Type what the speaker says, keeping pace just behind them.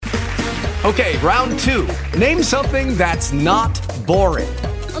Okay, round two. Name something that's not boring.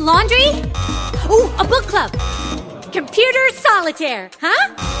 A laundry? Ooh, a book club. Computer solitaire,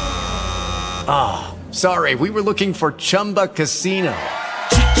 huh? Ah, oh, sorry, we were looking for Chumba Casino.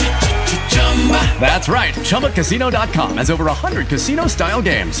 That's right, ChumbaCasino.com has over 100 casino-style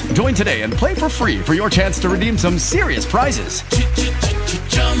games. Join today and play for free for your chance to redeem some serious prizes.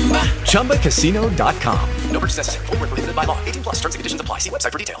 ChumbaCasino.com. No purchase necessary. Void where prohibited by law. 18 plus. Terms and conditions apply. See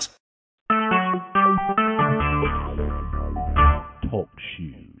website for details. Talk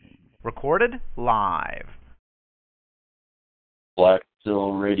shoes. Recorded live.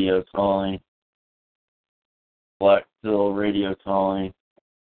 Blackville Radio calling. Blackville Radio calling.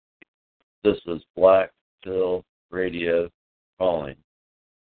 This is Blackville Radio calling.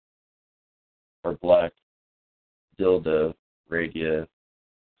 Or Black Dildo Radio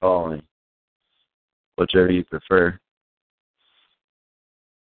calling. Whichever you prefer.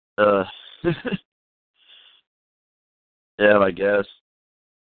 Yeah, I guess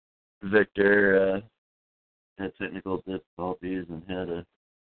Victor had technical difficulties and had to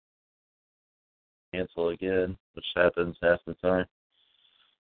cancel again, which happens half the time.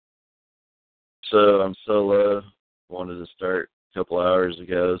 So I'm solo. Wanted to start a couple hours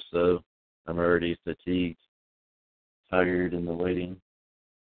ago, so I'm already fatigued, tired in the waiting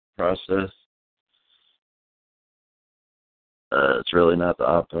process. It's really not the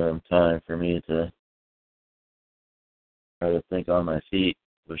optimum time for me to try to think on my feet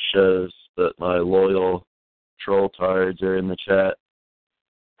with shows, but my loyal troll tards are in the chat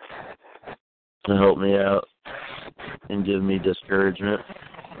to help me out and give me discouragement.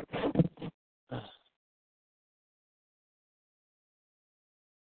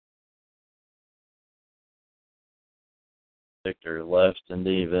 Victor left and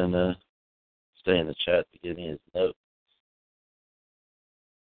didn't even stay in the chat to give me his note.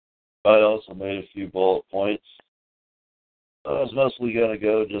 I also made a few bullet points. I was mostly going to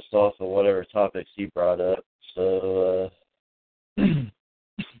go just off of whatever topics he brought up. So, we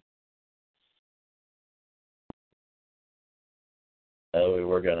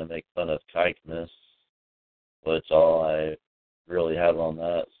were going to make fun of Kikemas, which all I really have on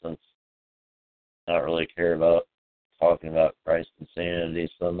that, since I don't really care about talking about Christ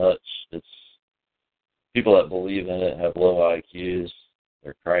insanity so much. It's people that believe in it have low IQs.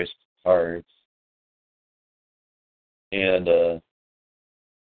 They're Christ cards. And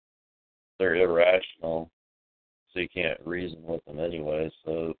they're irrational, so you can't reason with them anyway.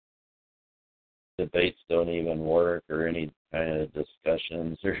 So debates don't even work, or any kind of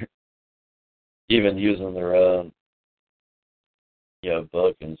discussions, or even using their own,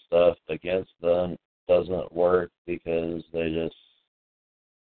 book and stuff against them doesn't work, because they just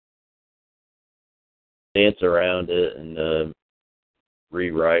dance around it and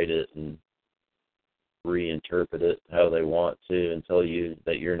rewrite it and reinterpret it how they want to, and tell you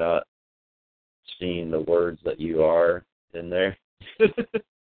that you're not seeing the words that you are in there.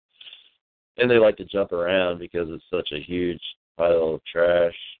 And they like to jump around because it's such a huge pile of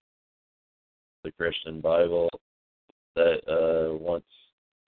trash, the Christian Bible, that once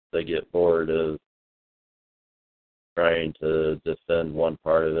they get bored of trying to defend one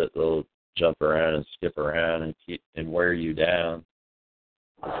part of it, they'll jump around and skip around and wear you down.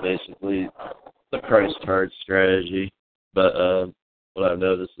 It's basically the Christ card strategy. But what I've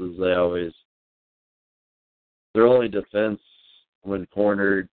noticed is their only defense when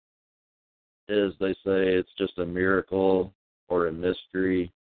cornered is they say it's just a miracle or a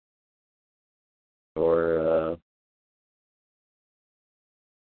mystery, or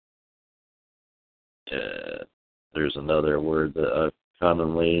there's another word that I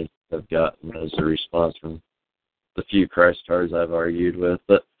commonly have gotten as a response from the few Christ cards I've argued with.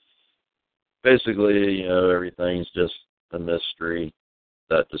 But basically, everything's just a mystery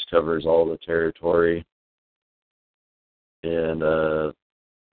that just covers all the territory, and to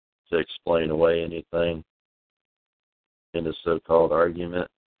explain away anything in a so-called argument.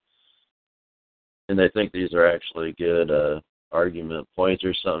 And they think these are actually good argument points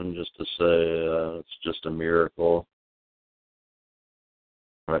or something, just to say it's just a miracle.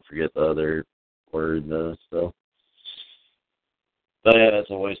 I forget the other word though, so. But yeah, it's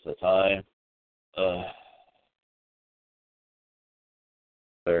a waste of time.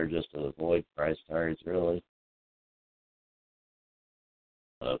 Better just to avoid price cards, really.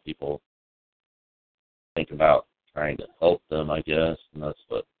 People think about trying to help them, I guess, and that's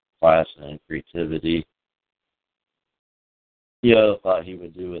what class and creativity, thought he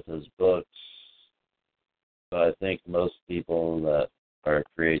would do with his books. But I think most people that are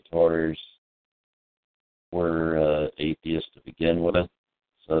creators were atheists to begin with,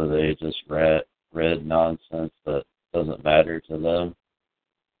 So they just read nonsense that doesn't matter to them,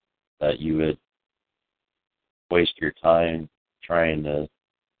 that you would waste your time trying to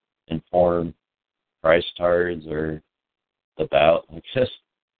inform Christards or about, I guess,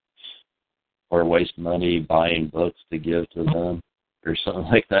 or waste money buying books to give to them or something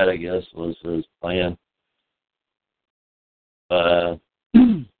like that, I guess, was his plan.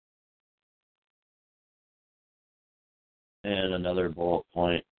 And another bullet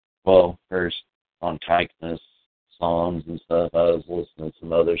point, well, first, on Kikemas songs and stuff, I was listening to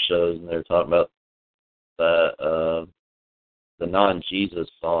some other shows, and they were talking about that the non-Jesus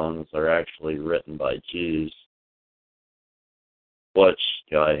songs are actually written by Jews, which,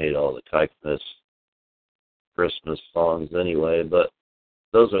 I hate all the Kikemas Christmas songs anyway, but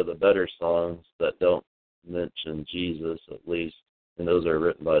those are the better songs that don't mention Jesus, at least, and those are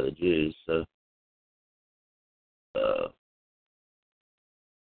written by the Jews, so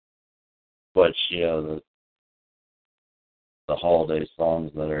but the holiday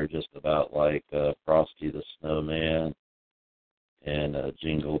songs that are just about like Frosty the Snowman and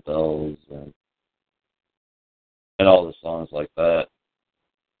Jingle Bells and all the songs like that,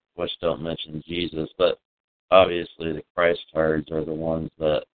 which don't mention Jesus, but obviously the Christards are the ones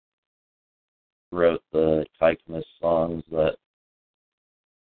that wrote the Kikemas songs that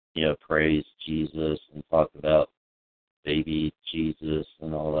praise Jesus and talk about baby Jesus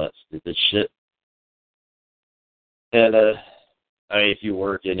and all that stupid shit. And if you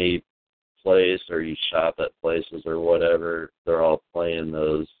work any place or you shop at places or whatever, they're all playing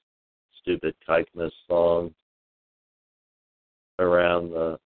those stupid Kikemas songs around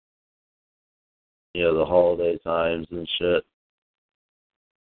the the holiday times and shit.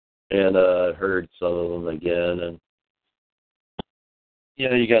 And I heard some of them again, and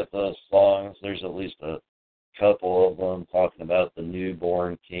you got the songs. There's at least a couple of them talking about the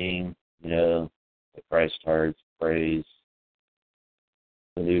newborn king. The Christards praise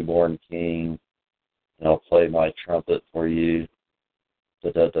the newborn king, and I'll play my trumpet for you,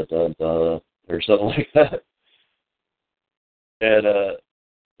 da da da da da, or something like that. And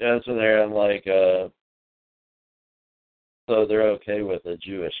so there I'm like, so they're okay with a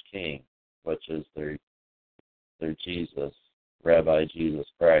Jewish king, which is their Jesus, Rabbi Jesus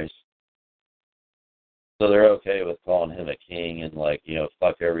Christ. So they're okay with calling him a king and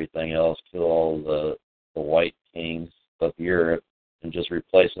fuck everything else, kill all the white kings of Europe and just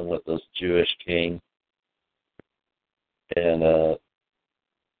replace him with this Jewish king and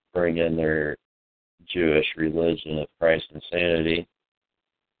bring in their Jewish religion of Christ insanity,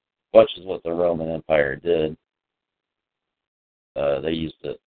 which is what the Roman Empire did. They used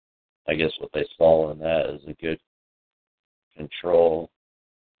it, I guess what they saw in that as a good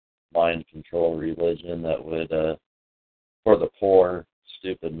mind control religion that would, for the poor,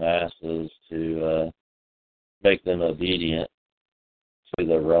 stupid masses to make them obedient to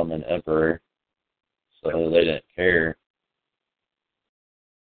the Roman emperor, so they didn't care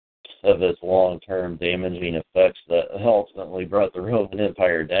of its long-term damaging effects that ultimately brought the Roman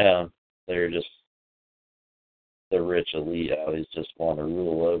Empire down. They're just the rich elite always just want to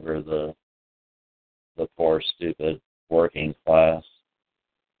rule over the poor, stupid working class,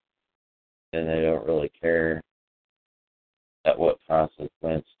 and they don't really care at what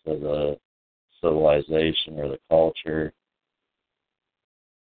consequence to the civilization or the culture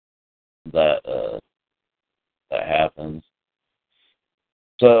that happens.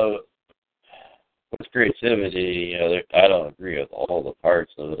 So with creativity, I don't agree with all the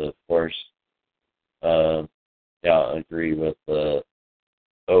parts of it, of course. I agree with the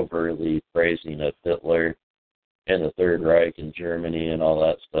overly praising of Hitler and the Third Reich in Germany and all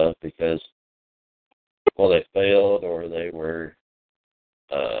that stuff because, well, they failed or they were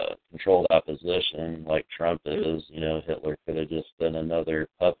controlled opposition like Trump is. Hitler could have just been another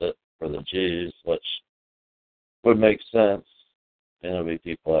puppet for the Jews, which would make sense. And there'll be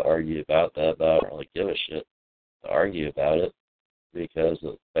people that argue about that, but I don't really give a shit to argue about it because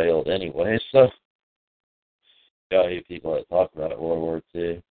it failed anyway. So, people that talk about World War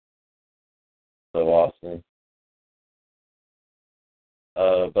II so often.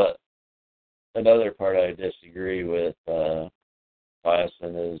 But another part I disagree with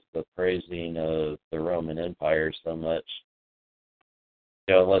Bison is the praising of the Roman Empire so much.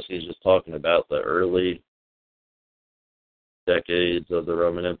 Unless he's just talking about the early decades of the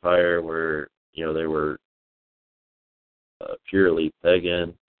Roman Empire where, they were purely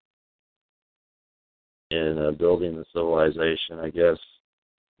pagan and building the civilization, I guess,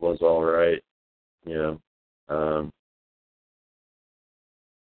 was all right.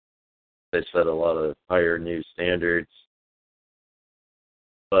 They set a lot of higher new standards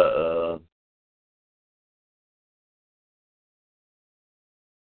But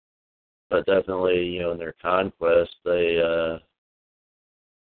definitely, in their conquest, they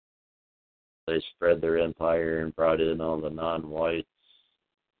spread their empire and brought in all the non-whites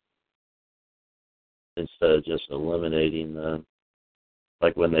instead of just eliminating them.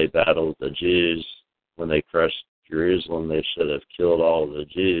 Like when they battled the Jews, when they crushed Jerusalem, they should have killed all the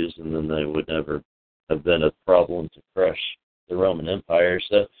Jews, and then they would never have been a problem to crush the Roman Empire.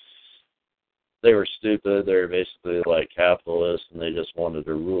 So they were stupid. They were basically like capitalists, and they just wanted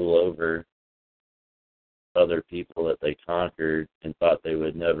to rule over other people that they conquered and thought they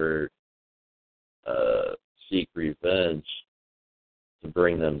would never seek revenge to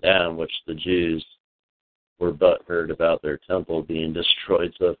bring them down, which the Jews were butthurt about their temple being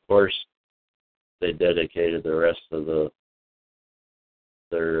destroyed. So, of course, they dedicated the rest of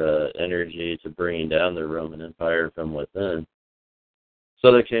their energy to bringing down the Roman Empire from within.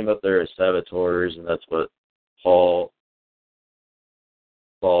 So they came up there as saboteurs, and that's what Paul,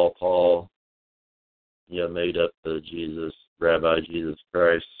 made up the Rabbi Jesus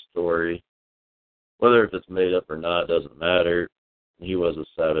Christ story. Whether if it's made up or not doesn't matter. He was a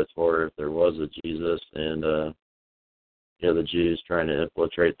saboteur if there was a Jesus, and the Jews trying to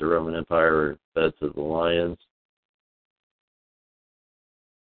infiltrate the Roman Empire were fed to the lions.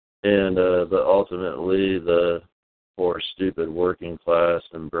 And but ultimately, the poor, stupid working class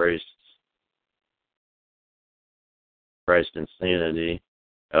embraced Christ's insanity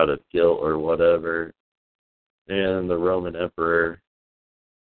out of guilt or whatever. And the Roman emperor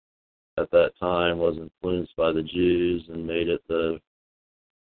at that time was influenced by the Jews and made it the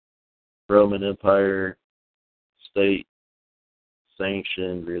Roman Empire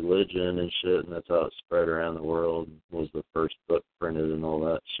state-sanctioned religion and shit, and that's how it spread around the world. It was the first book printed and all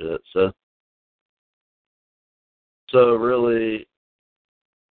that shit. So really,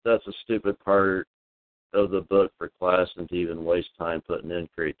 that's a stupid part of the book for Klassen to even waste time putting in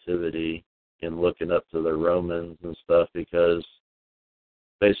creativity and looking up to the Romans and stuff, because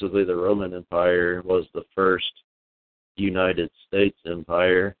basically the Roman Empire was the first United States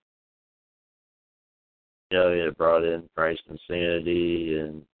empire. It brought in Christ's insanity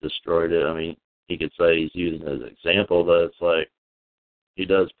and destroyed it. I mean, he could say he's using it as an example, but it's like he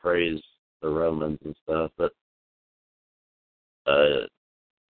does praise the Romans and stuff, but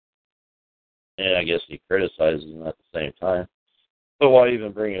and I guess he criticizes them at the same time. But why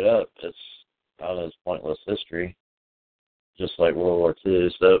even bring it up? It's kind of pointless history, just like World War II.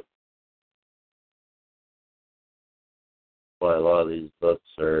 So why a lot of these books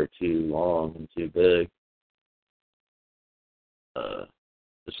are too long and too big.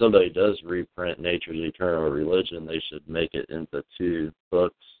 If somebody does reprint Nature's Eternal Religion, they should make it into 2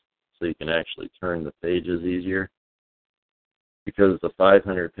 books so you can actually turn the pages easier. Because the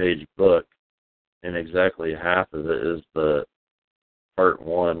 500-page book, and exactly half of it is the Part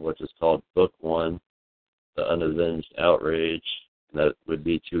 1, which is called Book 1, The Unavenged Outrage, and that would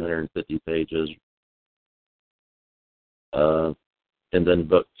be 250 pages. And then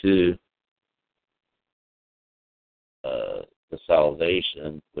Book 2, The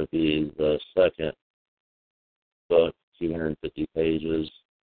Salvation, would be the second book, 250 pages.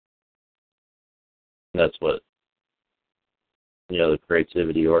 And that's what the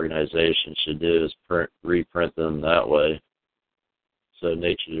creativity organization should do, is reprint them that way. So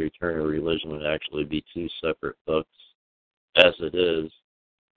Nature's Eternal Religion would actually be 2 separate books, as it is,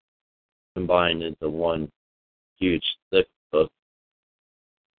 combined into one huge, thick book.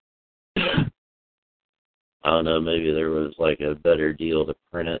 I don't know, maybe there was like a better deal to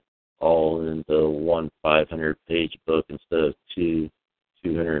print it all into one 500-page book instead of 2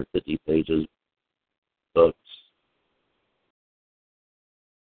 250 pages books.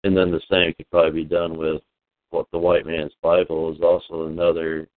 And then the same could probably be done with what the White Man's Bible is, also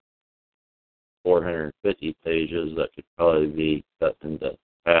another 450 pages that could probably be cut into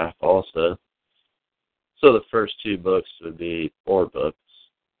half also. So the first 2 books would be 4 books,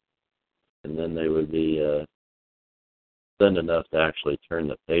 and then they would be thin enough to actually turn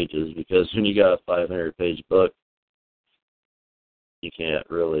the pages, because when you got a 500-page book, you can't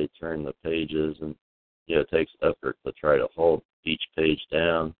really turn the pages, and it takes effort to try to hold each page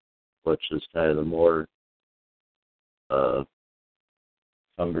down, which is kind of the more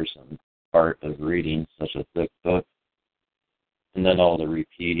cumbersome part of reading such a thick book. And then all the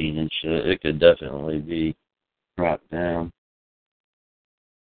repeating and shit, it could definitely be dropped down.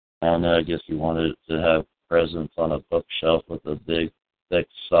 I don't know, I guess you wanted it to have presence on a bookshelf with a big, thick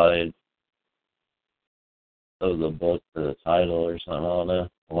side of the book for the title or something. I don't know.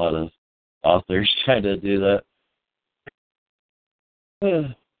 A lot of authors try to do that.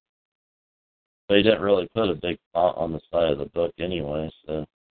 They didn't really put a big font on the side of the book anyway, so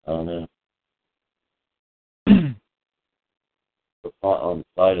I don't know. The font on the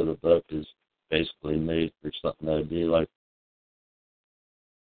side of the book is basically made for something that would be like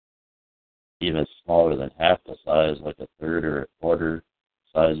even smaller than half the size, like a third or a quarter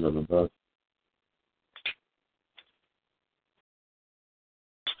size of the book.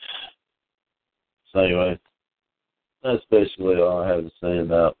 So anyway, that's basically all I have to say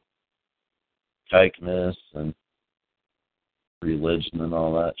about Kikemas and religion and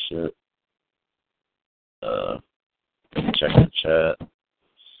all that shit. Check the chat.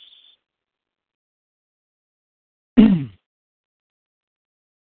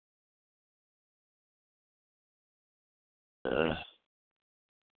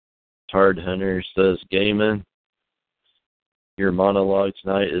 Tard Hunter says, Gaiman, your monologue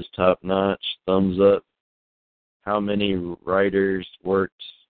tonight is top notch. Thumbs up. How many writers worked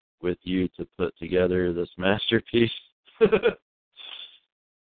with you to put together this masterpiece?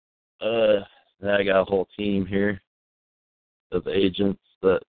 Now I got a whole team here of agents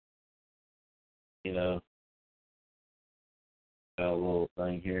that, you know, got a little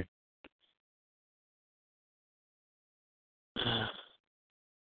thing here.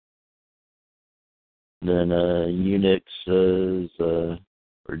 Then Unix says, or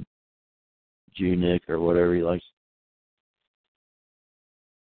Junic or whatever he likes.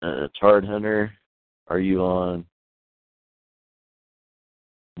 Tard Hunter, are you on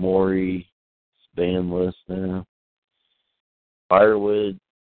Maury's band list now? Firewood,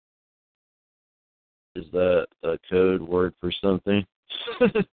 is that a code word for something?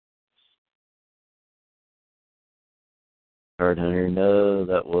 Tard Hunter, no,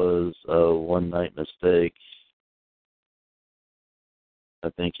 that was a one-night mistake. I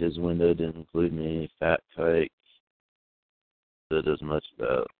think his window didn't include me. Fat Kike. That as much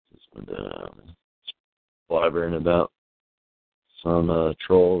about his window. Blabbering about some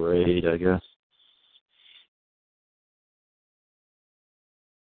troll raid, I guess.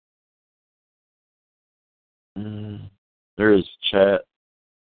 There is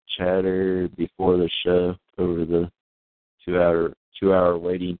chatter before the show over the two hour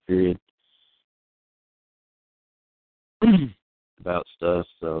waiting period about stuff.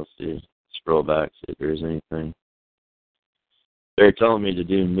 So I'll see, scroll back, see if there's anything. They're telling me to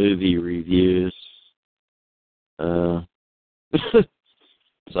do movie reviews. So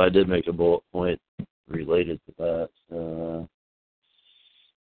I did make a bullet point related to that.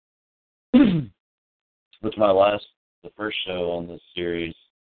 With the first show on this series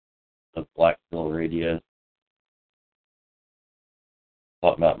of Black Pill Radio,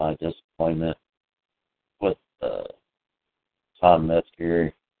 talking about my disappointment with Tom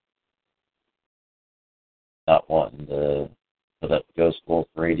Metzger not wanting to put up Ghost Wolf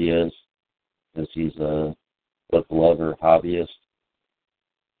radios because he's a book lover hobbyist.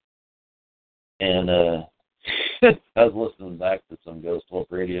 And I was listening back to some Ghost Wolf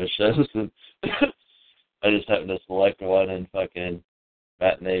radio shows, and I just happened to select one, and fucking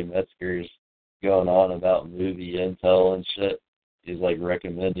Matinee Metzger's going on about movie intel and shit. He's like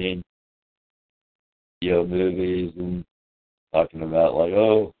recommending, movies and talking about like,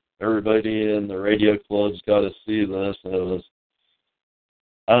 oh, everybody in the radio club's got to see this. And it was,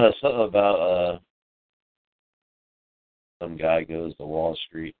 I don't know, something about some guy goes to Wall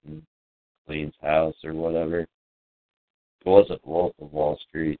Street and cleans house or whatever. It wasn't Wolf of Wall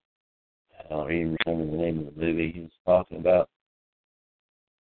Street. I don't even remember the name of the movie he was talking about.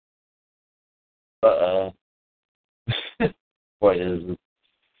 But point is,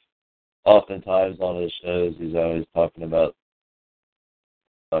 oftentimes on his shows, he's always talking about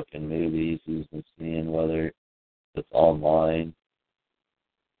fucking movies he's been seeing, whether it's online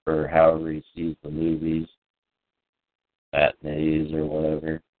or however he sees the movies, matinees or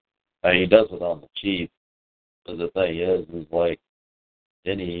whatever. I mean, he does it on the cheap. But the thing is like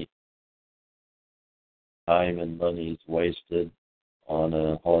any time and money is wasted on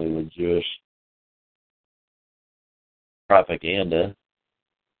a Hollywood Jewish propaganda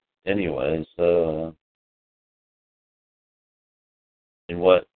anyway, so and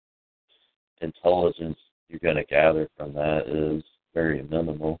what intelligence you're going to gather from that is very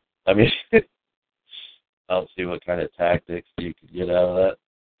minimal. I mean, I don't see what kind of tactics you could get out of that.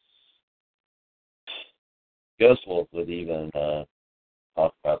 Ghost Wolf would even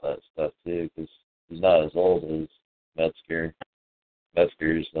talk about that stuff too, because he's not as old as Metzger.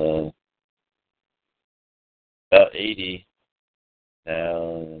 Metzger's about 80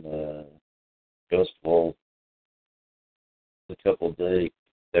 now, and Ghost Wolf is a couple of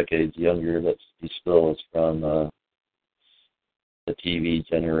decades younger. That he still is from the TV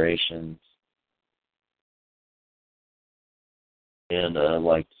generations and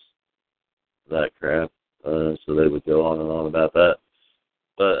liked that crap. So they would go on and on about that.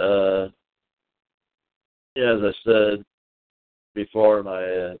 But, yeah, as I said before,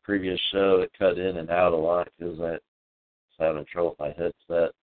 my previous show, it cut in and out a lot because I was having trouble with my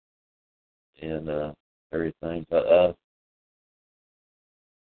headset and everything. But,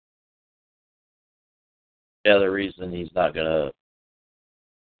 yeah, the reason he's not going to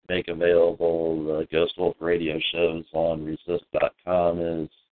make available the Ghost Wolf radio shows on Resist.com is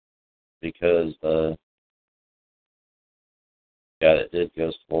because the guy that did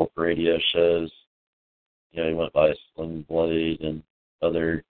Ghost Wolf radio shows, you know, he went by Slim Blade and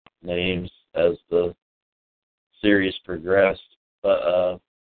other names as the series progressed. But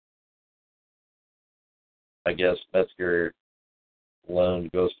I guess Metzger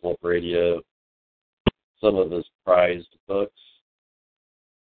loaned Ghost Wolf Radio some of his prized books.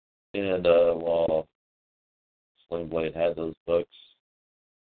 And while Sling Blade had those books,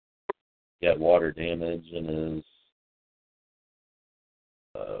 he had water damage in his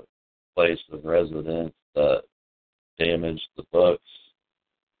place of residence that damaged the books.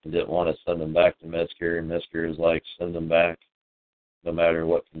 He didn't want to send them back to Metzger, and Metzger is like, send them back no matter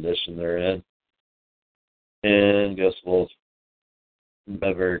what condition they're in. And Ghost Wolf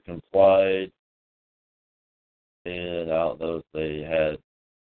never complied, and I don't know if they had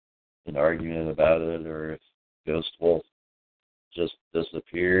an argument about it or if Ghost Wolf just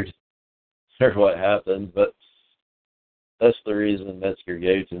disappeared or what happened, but that's the reason Metzger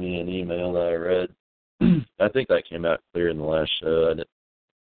gave to me an email that I read. I think that came out clear in the last show.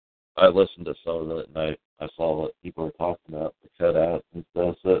 I listened to some of it, and I saw what people were talking about, the cutout and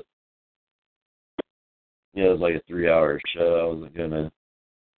stuff. So, yeah, it was like a 3-hour show. I wasn't going to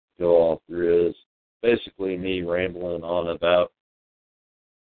go all through it. It's basically me rambling on about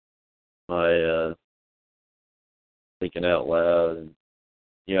my thinking out loud. And,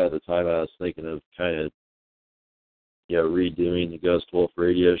 you know, at the time I was thinking of kind of, you know, redoing the Ghost Wolf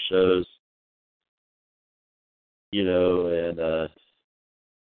radio shows, you know, and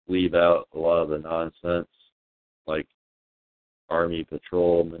leave out a lot of the nonsense, like Army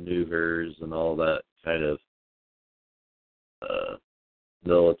patrol maneuvers and all that kind of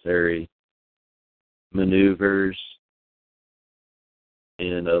military maneuvers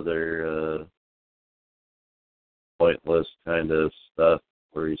and other pointless kind of stuff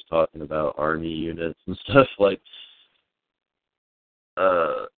where he's talking about Army units and stuff like,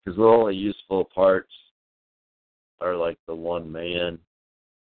 because the only useful parts are like the one-man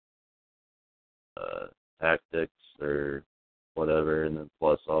tactics or whatever, and then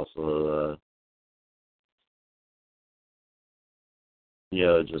plus also, you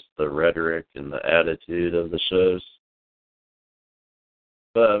know, just the rhetoric and the attitude of the shows.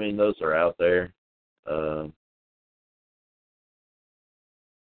 But, I mean, those are out there.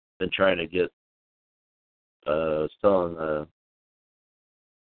 Been trying to get, I was telling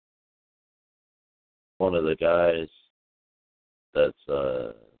one of the guys that's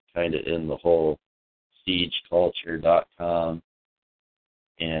kind of in the whole siegeculture.com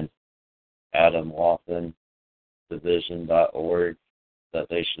and adamwaffindivision.org that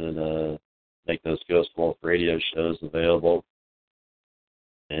they should make those Ghost Wolf radio shows available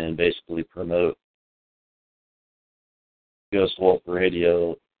and basically promote Ghost Wolf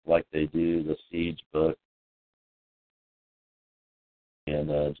radio like they do the Siege book and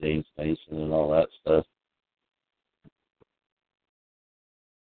James Mason and all that stuff.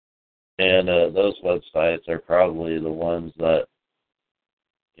 And those websites are probably the ones that,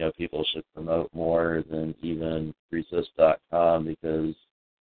 you know, people should promote more than even Resist.com, because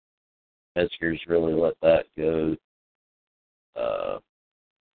Metzger's really let that go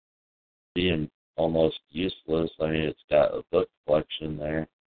being almost useless. I mean, it's got a book collection there,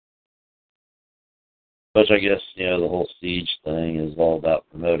 which I guess, you know, the whole Siege thing is all about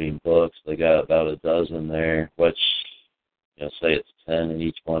promoting books. They got about a dozen there, which, you know, say it's 10, and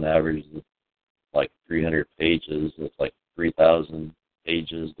each one averages like 300 pages. It's like 3,000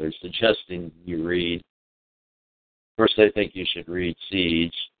 pages they're suggesting you read. Of course, they think you should read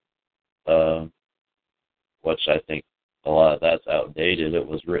Siege, which I think a lot of that's outdated. It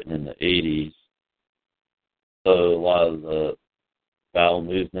was written in the 80s. So a lot of the bowel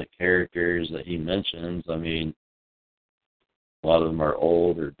movement characters that he mentions, I mean, a lot of them are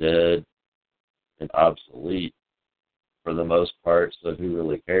old or dead and obsolete for the most part, so who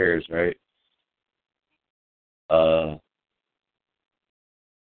really cares, right?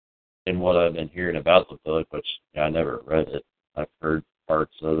 And what I've been hearing about the book, which I never read it, I've heard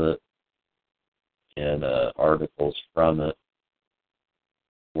parts of it, and articles from it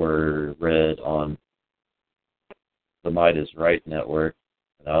were read on the Might is Right network,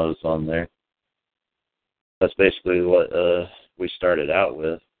 and I was on there. That's basically what we started out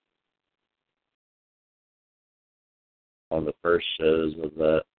with on the first shows of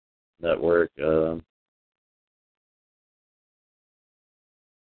that network.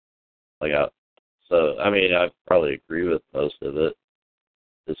 So I mean, I probably agree with most of it.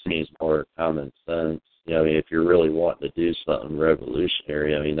 It seems more common sense. You know, I mean, if you're really wanting to do something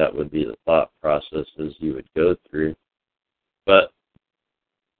revolutionary, I mean, that would be the thought processes you would go through. But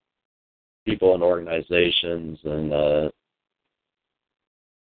people in organizations and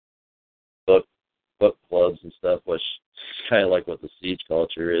book clubs and stuff, which is kind of like what the siege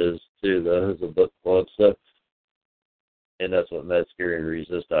culture is too, though, is a book club. So, and that's what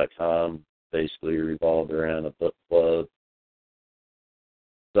MedScareandResist.com basically revolved around, a book club.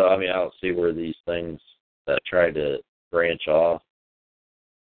 So, I mean, I don't see where these things that try to branch off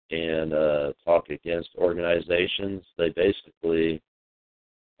and talk against organizations, they basically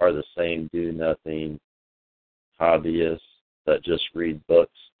are the same do-nothing hobbyists that just read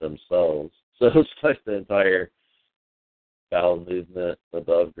books themselves. So it's like the entire bowel movement,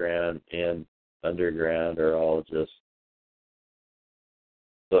 above ground and underground, are all just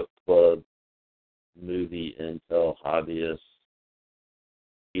book club, movie intel hobbyists.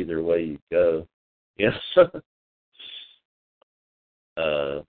 Either way you go, yes.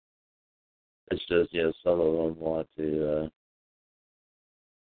 It's just, you know, some of them want to,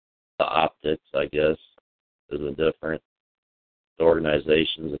 the optics, I guess, is a different. The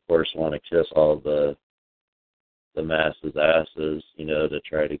organizations, of course, want to kiss all the masses' asses, you know, to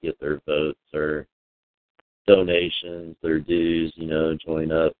try to get their votes or donations, their dues, you know,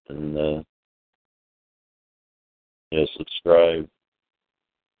 join up and, you know, subscribe,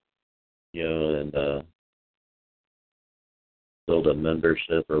 you know, and build a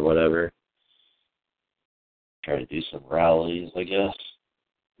membership or whatever. Try to do some rallies, I guess.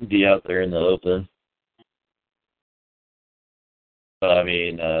 Be out there in the open. But, I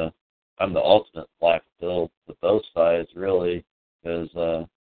mean, I'm the ultimate black pill to both sides, really, because if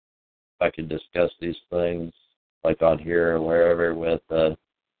I could discuss these things, like on here or wherever, with, you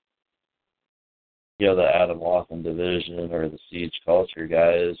know, the Adam Wathan division or the siege culture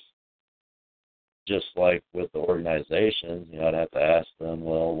guys, just like with the organizations, you know, I'd have to ask them,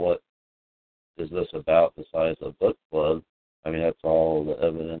 well, what is this about besides a book club? I mean, that's all the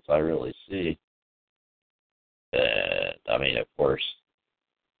evidence I really see. And, I mean, of course,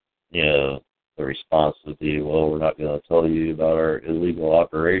 you know, the response would be, well, we're not going to tell you about our illegal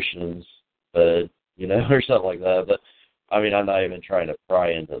operations, but, you know, or something like that. But, I mean, I'm not even trying to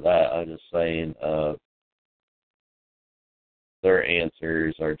pry into that. I'm just saying their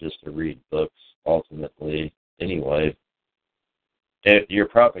answers are just to read books, ultimately, anyway. Your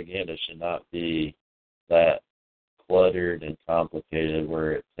propaganda should not be that cluttered and complicated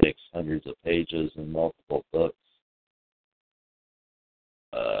where it takes hundreds of pages and multiple books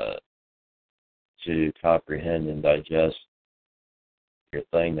to comprehend and digest your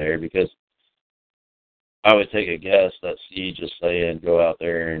thing there, because I would take a guess that Siege is saying go out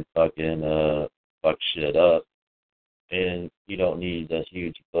there and fucking fuck shit up, and you don't need a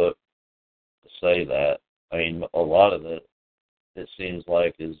huge book to say that. I mean, a lot of it seems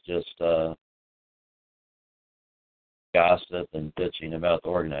like, is just gossip and bitching about the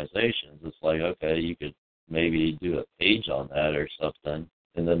organizations. It's like, okay, you could maybe do a page on that or something,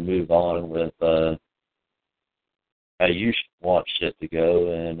 and then move on with how you want shit to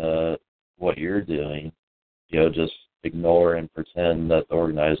go and what you're doing. You know, just ignore and pretend that the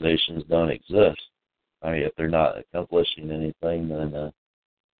organizations don't exist. I mean, if they're not accomplishing anything, then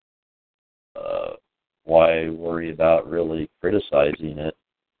why worry about really criticizing it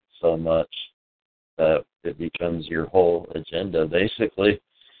so much that it becomes your whole agenda, basically?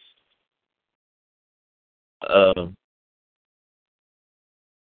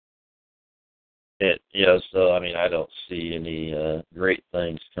 You know, so, I mean, I don't see any great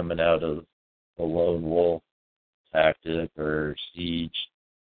things coming out of the lone wolf tactic or siege,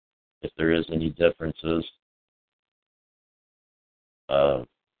 if there is any differences.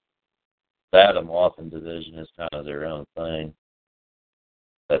 The Adam Wathan division is kind of their own thing.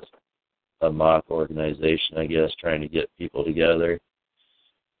 That's a mock organization, I guess, trying to get people together,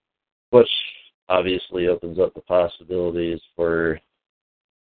 which obviously opens up the possibilities for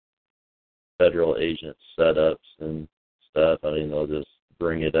federal agent setups and stuff. I mean, they'll just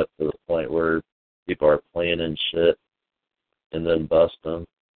bring it up to the point where people are planning shit and then bust them.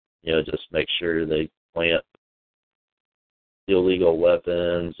 You know, just make sure they plant illegal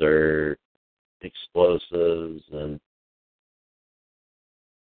weapons or explosives and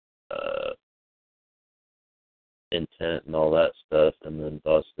intent and all that stuff, and then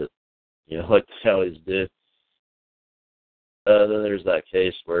bust it, like they always do. Then there's that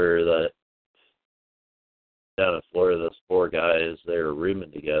case where down in Florida, those 4 guys, they were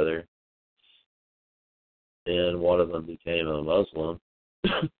rooming together, and one of them became a Muslim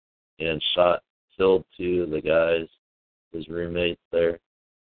and killed 2 of the guys, his roommates there,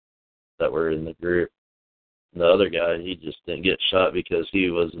 that were in the group. And the other guy, he just didn't get shot because he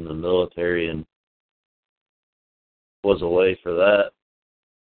was in the military and was away for that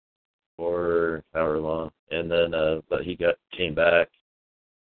for however long. And then, but he came back,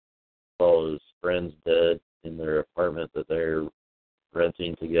 saw his friends dead in their apartment that they're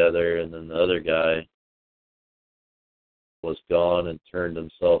renting together, and then the other guy was gone and turned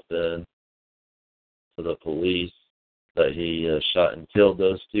himself in to the police that he shot and killed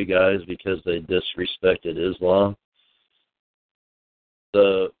those 2 guys because they disrespected Islam.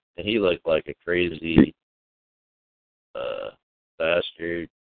 So, and he looked like a crazy bastard.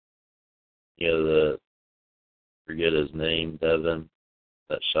 Forget his name, Devin,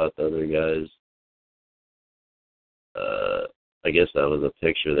 that shot the other guys. I guess that was a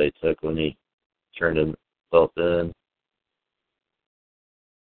picture they took when he turned himself in.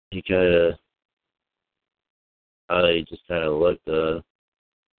 He just kind of looked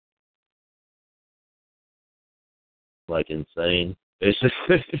like insane,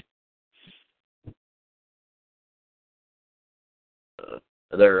 basically.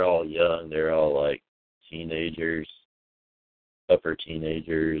 They're all young. They're all like teenagers, upper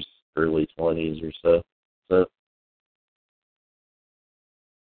teenagers, early 20s or so. So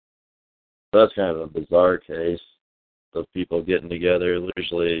that's kind of a bizarre case of people getting together.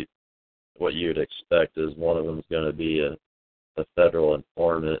 Usually what you'd expect is one of them is going to be a federal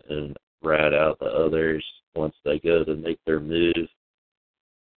informant and rat out the others once they go to make their move.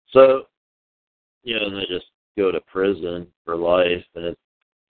 So, and they just go to prison for life, and it's,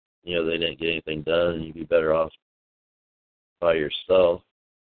 they didn't get anything done, and you'd be better off by yourself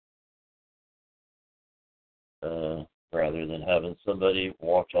rather than having somebody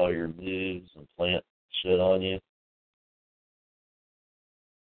watch all your moves and plant shit on you.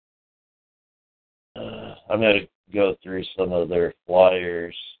 I'm going to go through some of their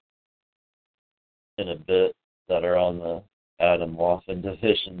flyers in a bit that are on the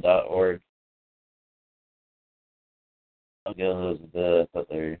AdamWaffenDivision.org. I'll get into those a bit. I thought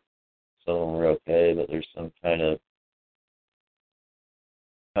some of them were okay, but there's some kind of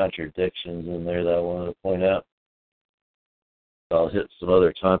contradictions in there that I want to point out. I'll hit some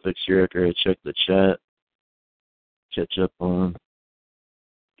other topics here after I check the chat. Catch up on.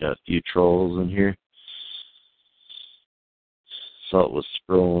 Got a few trolls in here. Saw it was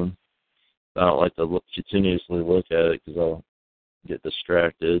scrolling. I don't like to continuously look at it because I'll get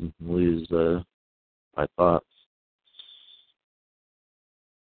distracted and lose my thoughts.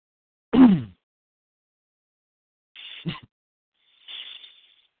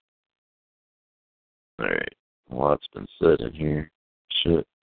 Alright. A lot's been said in here. Shit.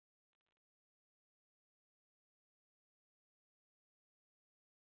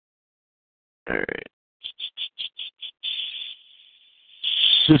 Alright.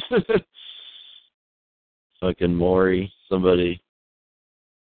 Fucking Maury. Somebody.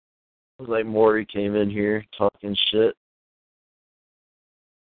 It was like Maury came in here talking shit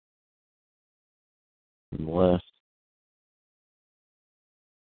and left.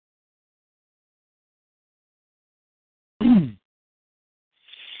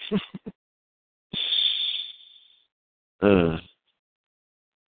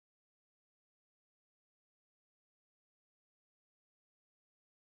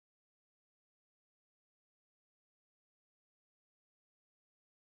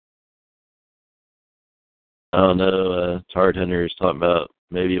 I don't know, Tard Hunter is talking about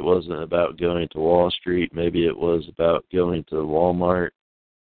maybe it wasn't about going to Wall Street, maybe it was about going to Walmart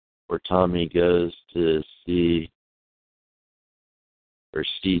where Tommy goes to see or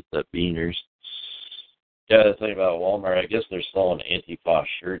seat at Beaners. Yeah, the thing about Walmart, I guess they're selling Antifa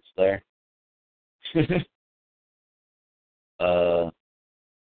shirts there. And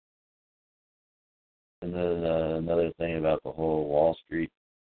then another thing about the whole Wall Street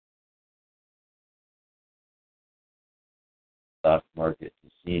stock market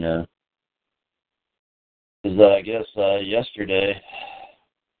casino is I guess yesterday,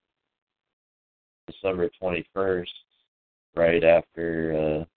 December 21st, right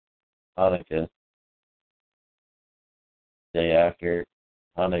after Hanukkah, day after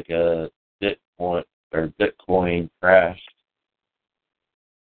Hanukkah, Bitcoin crashed.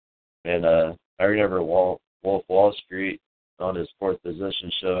 And I remember Wolf Wall Street on his Fourth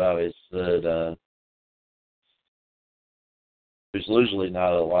Position show always said there's usually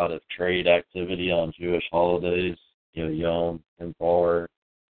not a lot of trade activity on Jewish holidays, Yom Kippur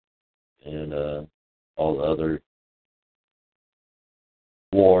and all the other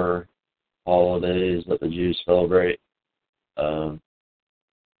war holidays that the Jews celebrate.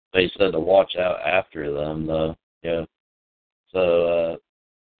 They said to watch out after them, though. So,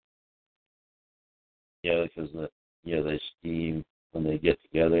 because they scheme when they get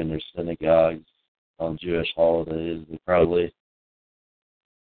together in their synagogues on Jewish holidays. They probably,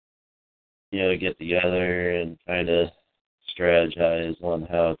 get together and kind of strategize on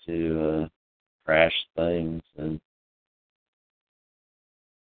how to crash things and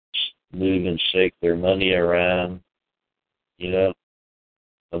move and shake their money around,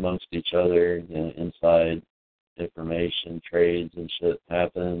 amongst each other, inside information, trades and shit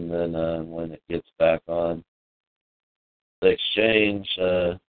happen. Then when it gets back on the exchange,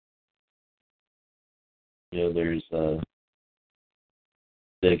 there's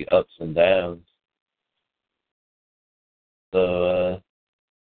big ups and downs. So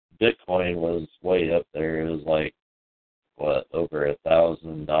Bitcoin was way up there. It was like, over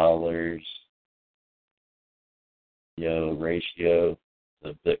 $1,000, ratio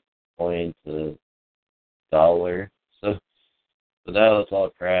to Bitcoin to dollar. So, but now it's all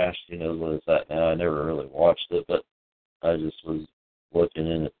crashed. What it's at now. I never really watched it, but I just was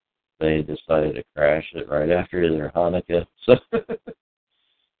looking and they decided to crash it right after their Hanukkah. So,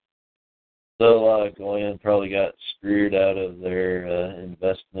 so a lot of Goyim probably got screwed out of their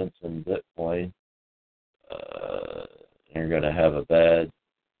investments in Bitcoin. They're going to have a bad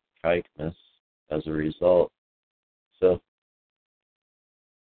Kikemas as a result. So,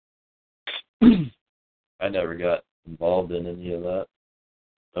 I never got involved in any of that,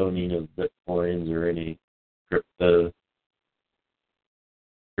 owning of Bitcoins or any crypto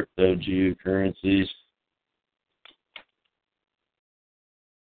Jew currencies.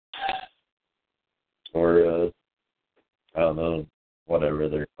 Or, I don't know, whatever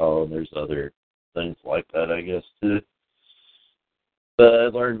they're called. There's other things like that, I guess, too. But I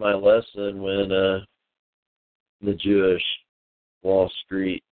learned my lesson when the Jewish Wall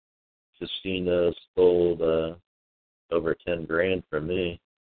Street casino stole over 10 grand from me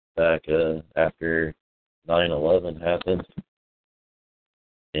back after 9/11 happened.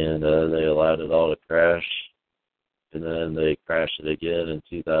 And they allowed it all to crash. And then they crashed it again in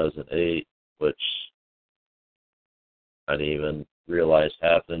 2008, which I didn't even realize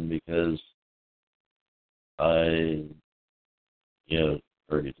happened because I,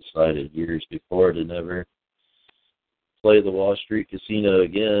 already decided years before to never play the Wall Street casino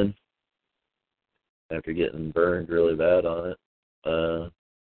again after getting burned really bad on it.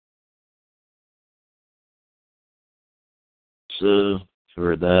 So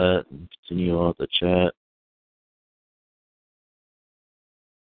for that, and continue on with the chat.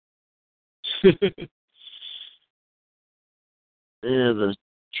 Yeah, the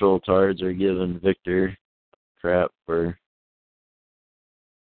troll tards are giving Victor crap for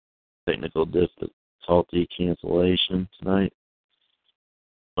technical difficulty cancellation tonight,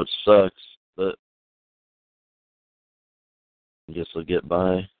 which sucks, but I guess I'll get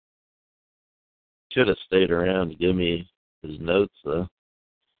by. Should have stayed around to give me his notes, though,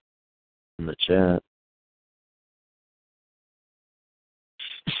 in the chat.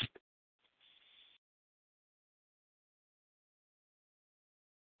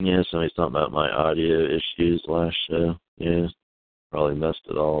 Yeah, somebody's talking about my audio issues last show. Yeah, probably messed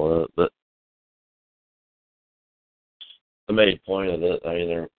it all up, but the main point of it,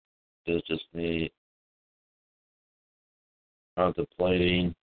 there is just me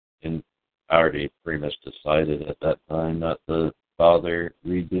contemplating, and I already pretty much decided at that time not to bother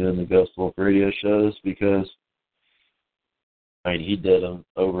redoing the Ghost Wolf radio shows because, he did them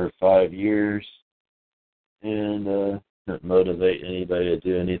over 5 years, and couldn't motivate anybody to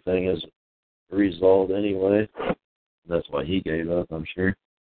do anything as a result anyway. That's why he gave up, I'm sure.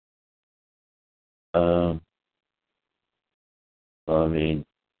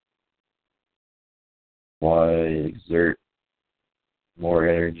 Why exert more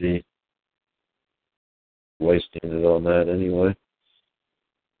energy wasting it on that anyway?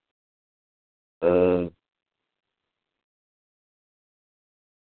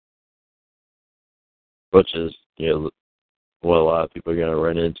 Which is, what a lot of people are going to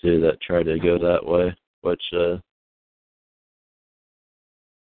run into that try to go that way, which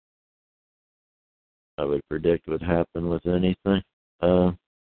I would predict would happen with anything.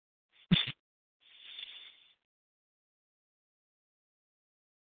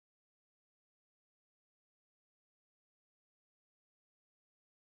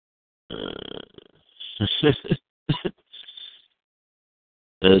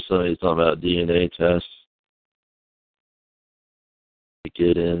 And somebody's talking about DNA tests to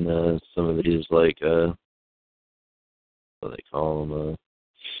get in some of these, like, what do they call them?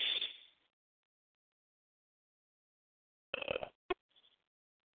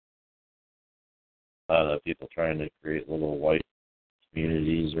 People trying to create little white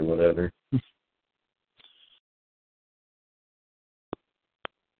communities or whatever.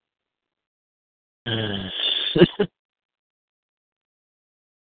 Yeah,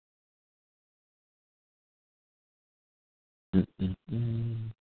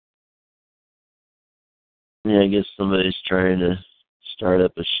 I guess somebody's trying to start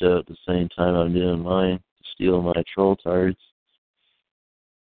up a show at the same time I'm doing mine to steal my troll tards.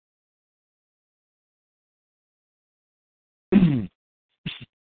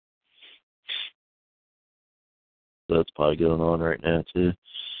 So that's probably going on right now, too.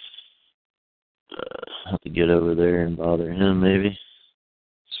 Have to get over there and bother him maybe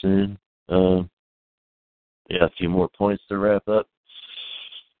soon. Yeah, a few more points to wrap up.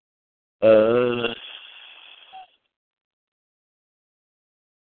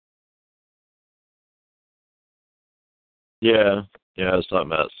 Yeah, I was talking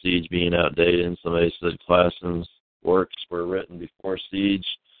about Siege being outdated, and somebody said Klassen's works were written before Siege,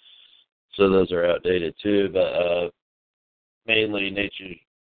 so those are outdated too. But mainly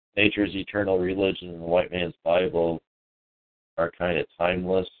nature's eternal religion and the white man's Bible are kind of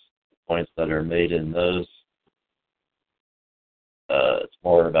timeless. The points that are made in those, it's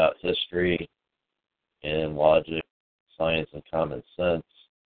more about history and logic, science, and common sense.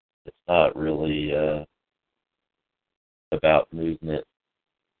 It's not really about movement,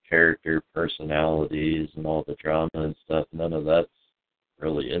 character, personalities, and all the drama and stuff. None of that's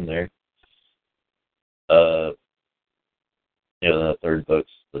really in there. The third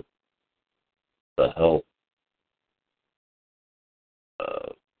book's the health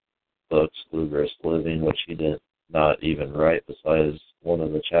books, Bluegrass Living, which he did not even write besides one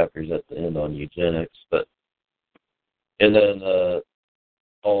of the chapters at the end on eugenics. And then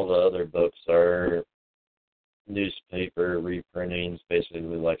all the other books are newspaper reprintings, basically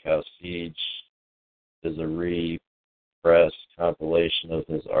like how Siege is a repress compilation of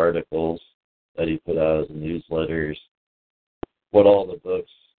his articles that he put out as newsletters. What all the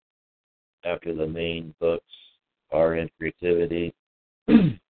books after the main books are in Creativity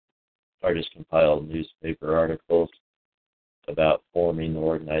are just compiled newspaper articles about forming the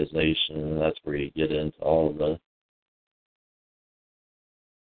organization, and that's where you get into all the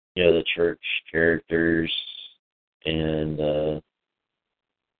the church characters and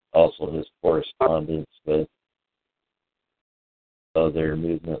also his correspondence with other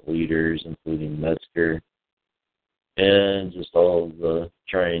movement leaders, including Metzger, and just all the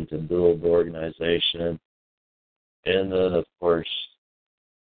trying to build the organization. And then, of course,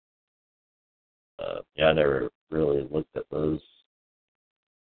 I never really looked at those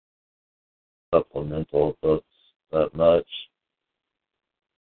supplemental books that much.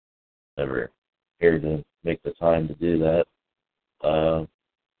 Never cared to make the time to do that.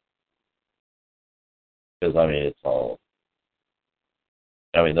 Because, it's all...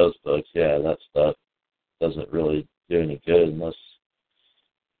 those books, that stuff doesn't really do any good unless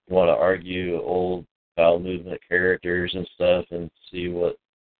you want to argue old bowel movement characters and stuff and see what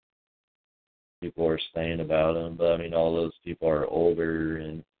people are saying about them. But, all those people are older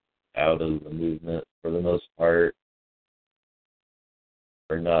and out of the movement for the most part,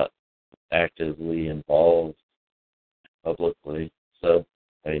 are not actively involved publicly. So,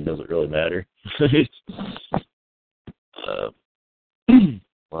 it doesn't really matter. A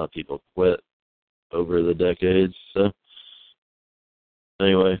lot of people quit over the decades. So,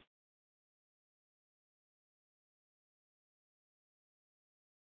 anyway.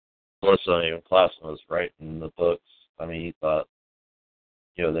 Plus, Klassen was writing the books. He thought,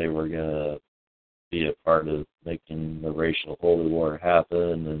 they were going to be a part of making the racial holy war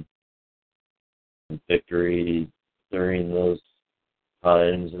happen and victory during those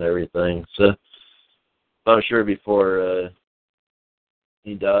times and everything. So, I'm sure before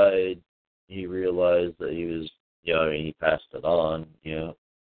he died, he realized that he was, he passed it on,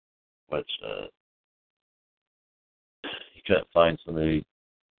 which he couldn't find somebody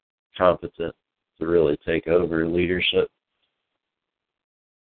competent to really take over leadership.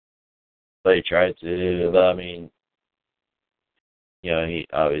 But he tried to, but he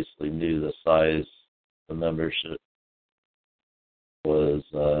obviously knew the size the membership was,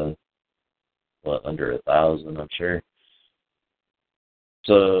 under 1,000, I'm sure.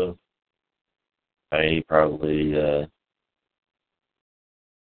 So, he probably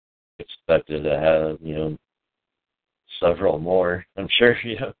expected to have, several more. I'm sure,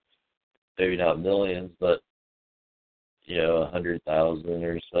 maybe not millions, but, 100,000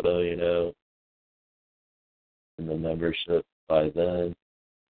 or so, in the membership by then.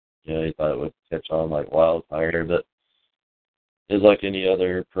 He thought it would catch on like wildfire, but it's like any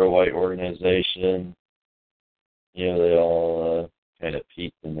other pro-white organization. They all kind of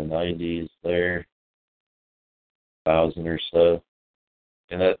peaked in the 90s there, 1,000 or so.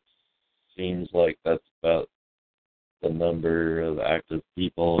 And that seems like that's about the number of active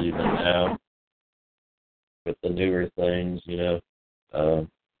people even now with the newer things, that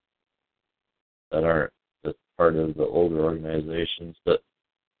aren't just part of the older organizations. But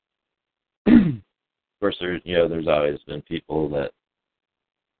of course, there's always been people that,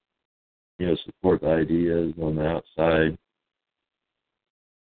 support the ideas on the outside,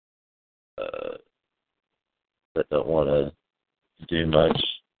 that don't want to do much.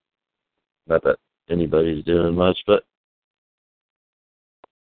 Not that anybody's doing much, but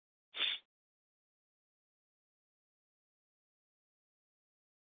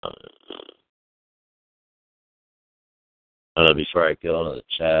I don't know, before I go on to the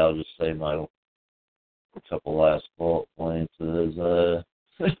chat, I'll just say my couple last bullet points is, I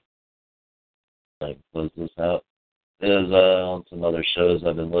can close this out, is on some other shows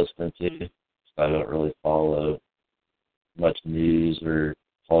I've been listening to. I don't really follow much news or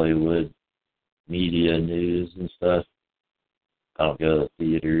Hollywood media news and stuff. I don't go to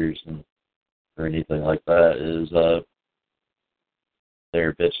theaters or anything like that. Is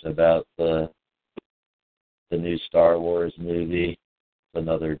they're bitching about the new Star Wars movie. It's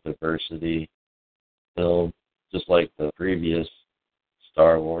another diversity film, just like the previous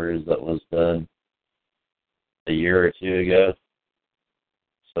Star Wars that was done a year or two ago.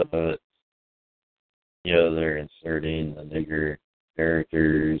 So it's, they're inserting the nigger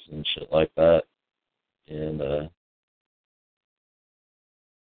characters and shit like that, and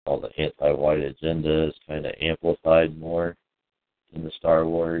all the anti-white agenda is kind of amplified more in the Star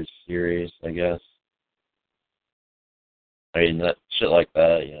Wars series, I guess. I mean, that shit like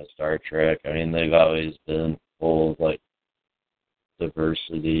that, Star Trek, I mean, they've always been full of, like,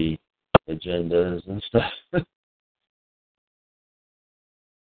 diversity agendas and stuff.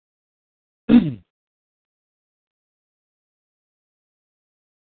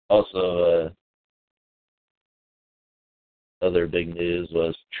 Also, other big news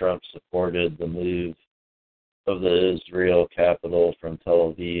was Trump supported the move of the Israel capital from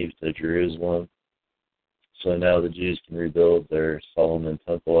Tel Aviv to Jerusalem. So now the Jews can rebuild their Solomon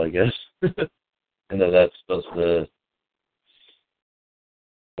Temple, I guess. And that's supposed to,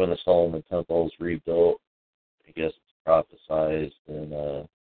 when the Solomon Temple is rebuilt, I guess it's prophesized in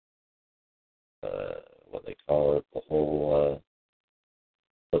what they call it, the whole,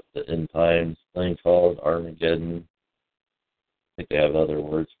 what's the end times thing called, Armageddon. I think they have other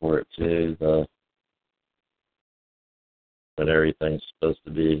words for it too. That everything's supposed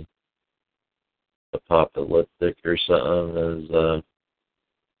to be apocalyptic or something is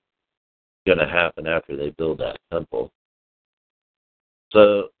going to happen after they build that temple.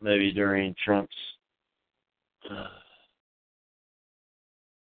 So maybe during Trump's,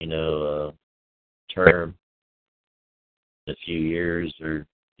 term, in a few years, or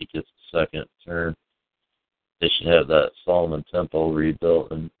he gets the second term, they should have that Solomon Temple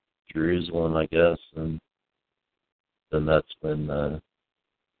rebuilt in Jerusalem, I guess, and then that's when,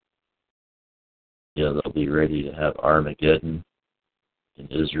 they'll be ready to have Armageddon in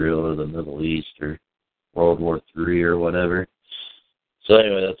Israel or the Middle East or World War III or whatever. So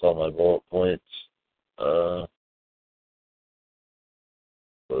anyway, that's all my bullet points.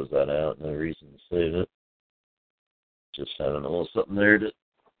 Close that out. No reason to save it. Just having a little something there to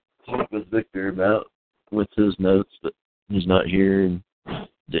talk with Victor about with his notes, but he's not here and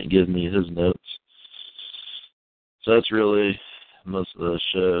didn't give me his notes. So that's really most of the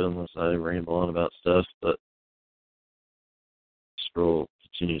show, unless I ramble on about stuff, but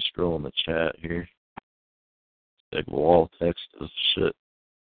continue scrolling the chat here. Big wall text of shit.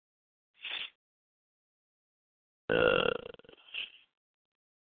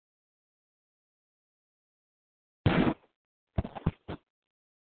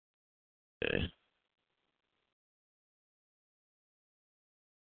 Okay.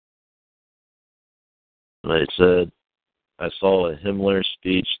 They said, I saw a Himmler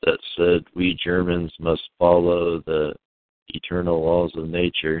speech that said we Germans must follow the eternal laws of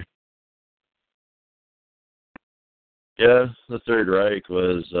nature. Yeah, the Third Reich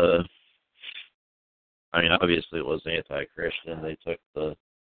was, obviously it was anti-Christian. They took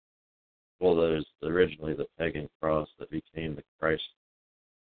there's originally the pagan cross that became the Christ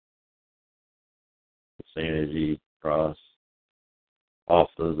Christianity cross off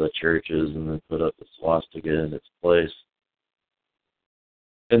of the churches and then put up the swastika in its place.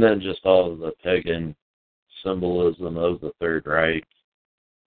 And then just all of the pagan symbolism of the Third Reich,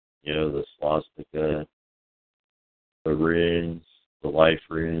 the swastika, the runes, the life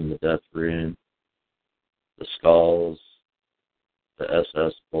rune, the death rune, the skulls, the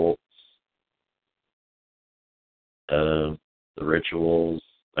SS bolts, the rituals.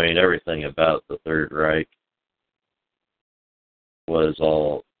 I mean, everything about the Third Reich was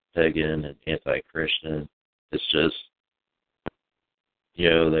all pagan and anti-Christian. It's just, they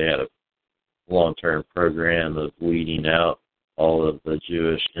had a long-term program of weeding out all of the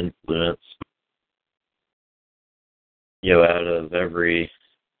Jewish influence, out of every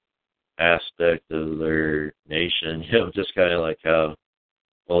aspect of their nation, just kind of like how,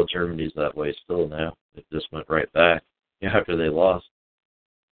 well, Germany's that way still now. It just went right back after they lost.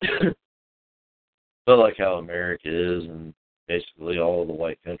 But like how America is, and basically all of the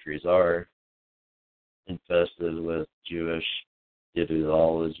white countries are, infested with Jewish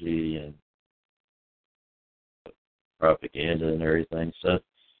ideology and propaganda and everything. So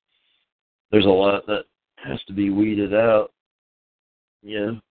there's a lot that has to be weeded out.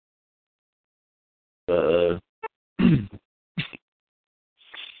 But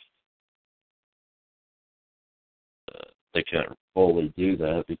they can't fully do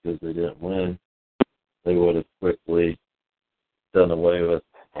that because they didn't win. They would have quickly done away with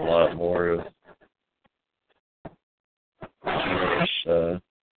a lot more of Jewish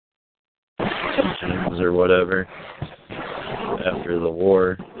teams or whatever after the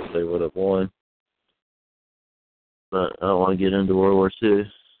war if they would have won. But I don't want to get into World War II.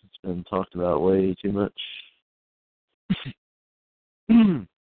 It's been talked about way too much.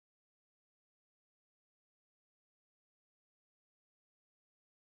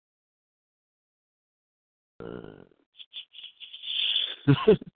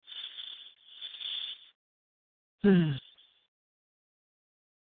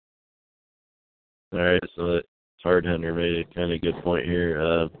 Alright, so Hard Hunter made a kind of good point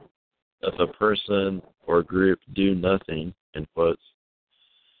here. If a person or group do nothing, in quotes,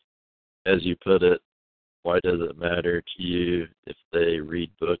 as you put it, why does it matter to you if they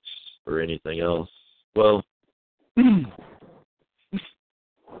read books or anything else? Well,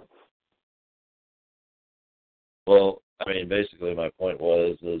 basically my point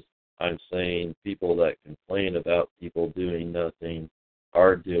is I'm saying people that complain about people doing nothing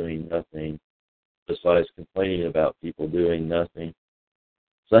are doing nothing besides complaining about people doing nothing.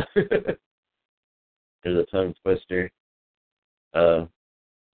 So there's a tongue twister.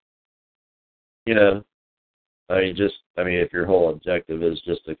 If your whole objective is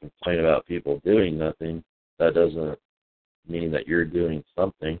just to complain about people doing nothing, that doesn't mean that you're doing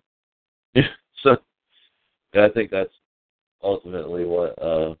something. So I think that's ultimately what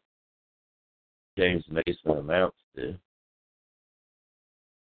James Mason amounts to.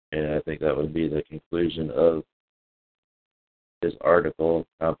 And I think that would be the conclusion of his article,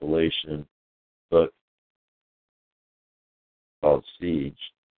 compilation book called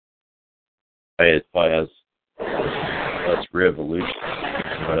Siege. It probably has less revolution,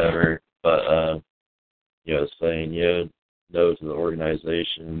 whatever, but, saying, no to the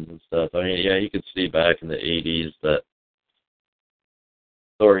organizations and stuff. You could see back in the 80s that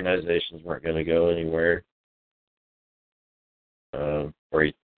the organizations weren't going to go anywhere, or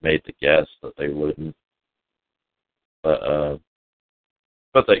he made the guess that they wouldn't. But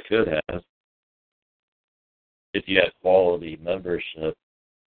they could have. If you had quality membership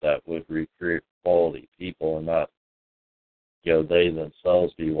that would recruit quality people and not, they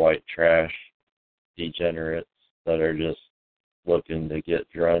themselves be white trash degenerates that are just looking to get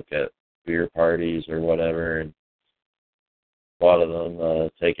drunk at beer parties or whatever, and a lot of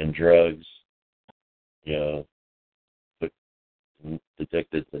them taking drugs,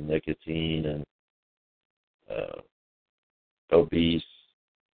 addicted to nicotine and obese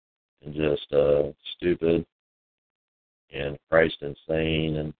and just stupid and Christ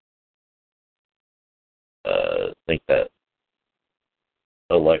insane, and think that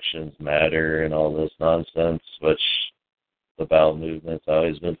elections matter and all this nonsense, which the bowel movement's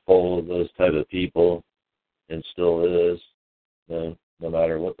always been full of those type of people and still is, no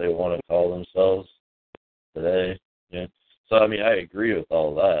matter what they want to call themselves today. Yeah. So, I agree with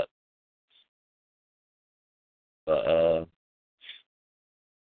all that. But,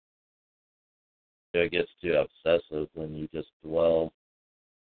 it gets too obsessive when you just dwell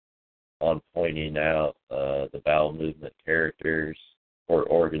on pointing out the bowel movement characters or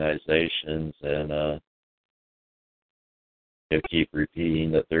organizations and keep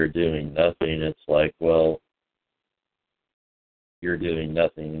repeating that they're doing nothing. It's like, well, you're doing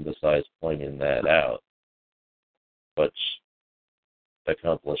nothing besides pointing that out, which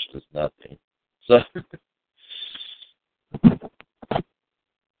accomplishes nothing. So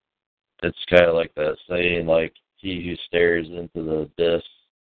it's kind of like that saying, like, he who stares into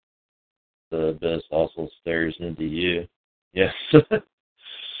the abyss also stares into you. Yes.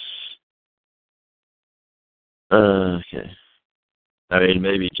 Okay. I mean,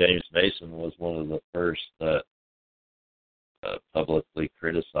 maybe James Mason was one of the first that publicly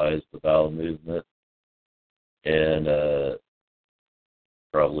criticized the bowel movement and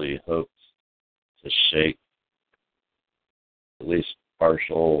probably hoped to shake at least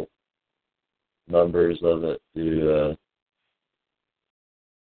partial numbers of it to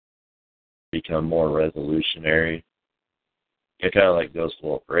become more revolutionary. It kind of like Ghost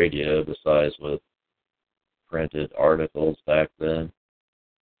Wolf Radio, besides with printed articles back then.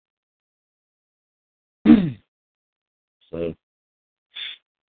 So,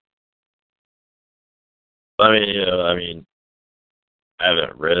 I mean, I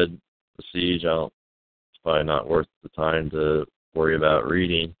haven't read The Siege. It's probably not worth the time to worry about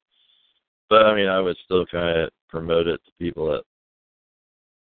reading. But, I mean, I would still kind of promote it to people that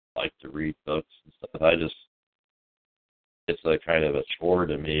like to read books and stuff. It's a kind of a chore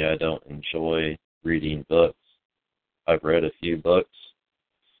to me. I don't enjoy reading books. I've read a few books.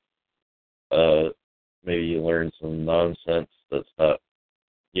 Maybe you learn some nonsense that's not,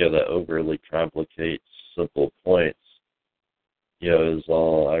 that overly complicates simple points, is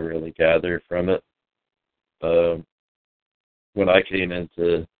all I really gather from it. When I came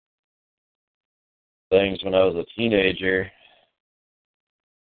into things when I was a teenager,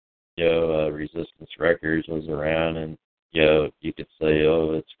 Resistance Records was around, and, you could say,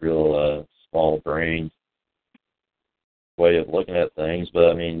 oh, it's real small-brained way of looking at things, but,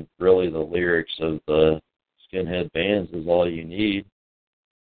 I mean, really the lyrics of the skinhead bands is all you need.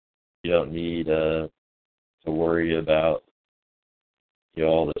 You don't need to worry about,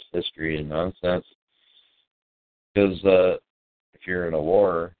 all this history and nonsense, because if you're in a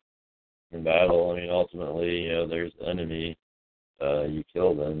war, in battle, I mean, ultimately, there's the enemy. You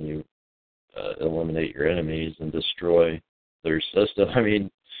kill them, you eliminate your enemies and destroy their system. I mean,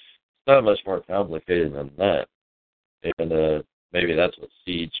 it's not much more complicated than that. And maybe that's what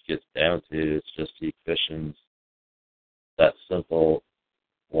Siege gets down to. It's just he cushions that simple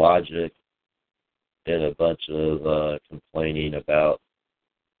logic in a bunch of complaining about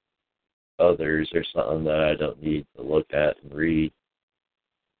others or something that I don't need to look at and read.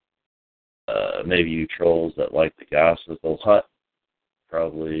 Maybe you trolls that like the gossip a lot,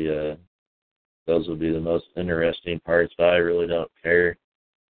 probably those would be the most interesting parts, but I really don't care.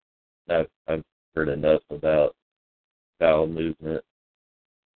 I've heard enough about bowel movement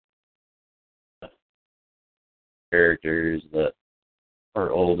characters that are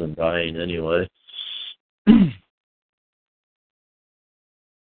old and dying anyway.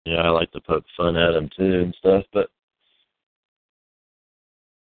 I like to poke fun at them too and stuff, but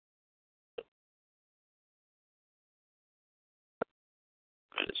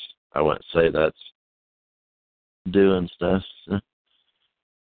I wouldn't say that's doing stuff. So.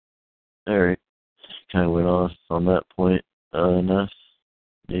 All right, kind of went off on that point enough,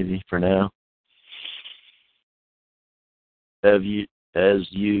 maybe for now. As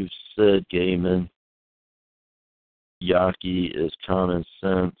you've said, Gaiman, Yaki is common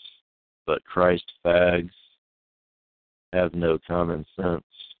sense, but Christ fags have no common sense.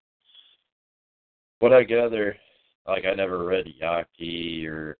 What I gather, like, I never read Yaki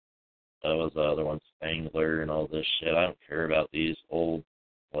or was the other one, Spangler and all this shit. I don't care about these old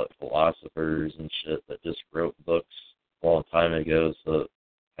philosophers and shit that just wrote books a long time ago, so it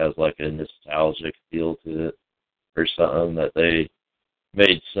has like a nostalgic feel to it or something, that they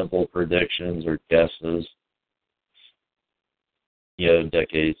made simple predictions or guesses,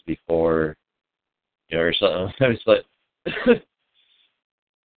 decades before, or something. It's like,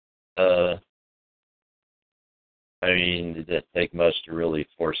 I mean, it didn't take much to really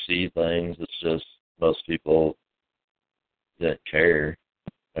foresee things. It's just most people didn't care.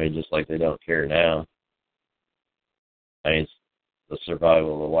 I mean, just like they don't care now. I mean, the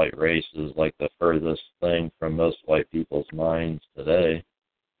survival of the white race is like the furthest thing from most white people's minds today,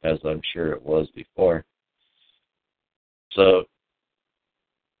 as I'm sure it was before. So,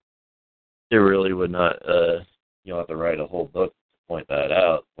 it really would not, have to write a whole book to point that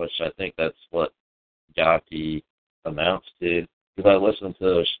out, which I think that's what Yaki amounts to. Because I listened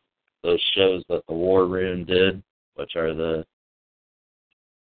to those shows that the War Room did, which are the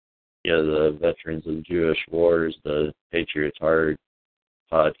Veterans of Jewish Wars, the Patriot's Heart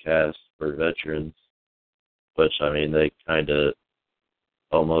podcast for veterans, which, I mean, they kind of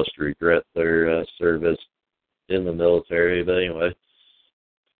almost regret their service in the military. But anyway,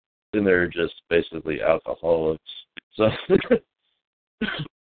 then they're just basically alcoholics. So,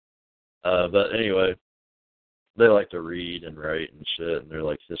 but anyway, they like to read and write and shit, and they're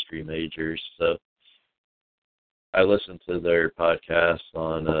like history majors. So I listened to their podcast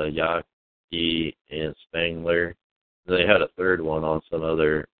on Yaki and Spangler. They had a third one on some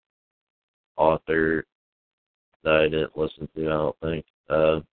other author that I didn't listen to, I don't think.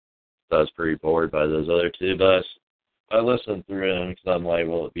 I was pretty bored by those other two, but I listened through them because I'm like,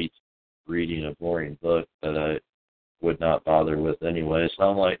 well, it beats reading a boring book that I would not bother with anyway. So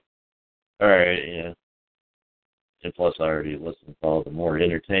I'm like, all right, yeah. And plus, I already listened to all the more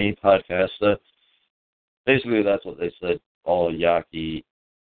entertaining podcasts. So basically, that's what they said. All Yaki,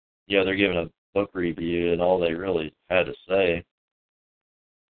 they're giving a book review, and all they really had to say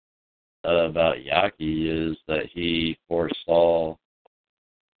about Yaki is that he foresaw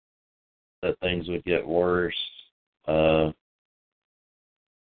that things would get worse. That's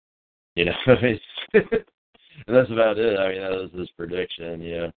about it. I mean, that was his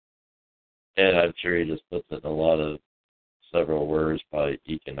prediction, And I'm sure he just puts it in a lot of several words, probably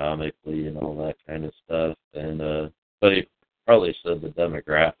economically and all that kind of stuff. And but he probably said the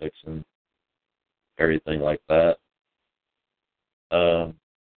demographics and everything like that. I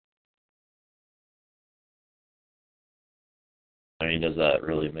mean, does that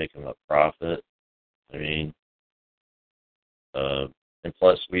really make him a prophet? I mean, and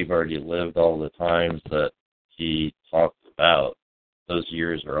plus we've already lived all the times that he talked about. Those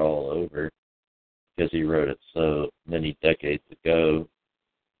years are all over because he wrote it so many decades ago.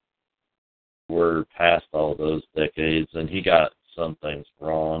 We're past all those decades, and he got some things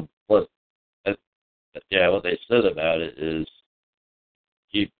wrong. Plus, what they said about it is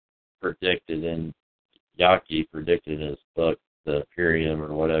he predicted Yaki predicted in his book, The Imperium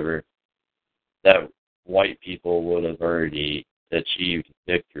or whatever, that white people would have already achieved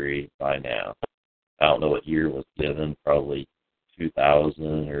victory by now. I don't know what year was given, probably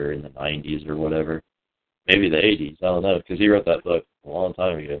 2000 or in the 90s or whatever. Maybe the 80s, I don't know, because he wrote that book a long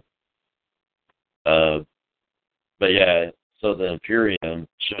time ago. But yeah, so the Imperium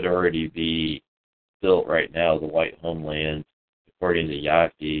should already be built right now. The White Homeland, according to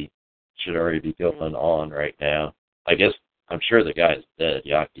Yaki, should already be going on right now. I guess, I'm sure the guy's dead.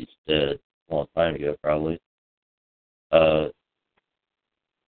 Yaki's dead a long time ago, probably.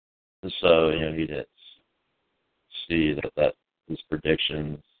 So, he didn't see that his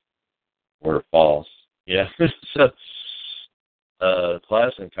predictions were false. Yeah. So,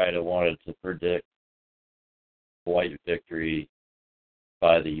 Klassen kind of wanted to predict white victory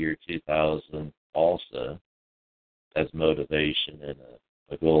by the year 2000 also as motivation and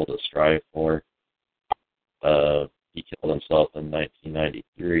a goal to strive for. He killed himself in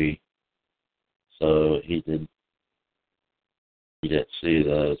 1993, so he didn't see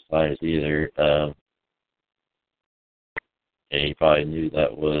those signs either. And he probably knew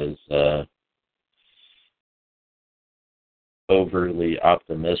that was overly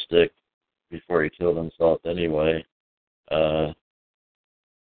optimistic before he killed himself anyway.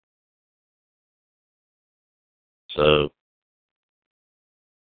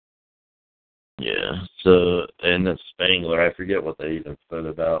 And then Spangler, I forget what they even said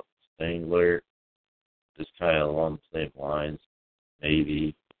about Spangler. Just kind of along the same lines,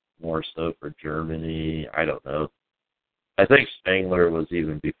 maybe more so for Germany. I don't know. I think Spangler was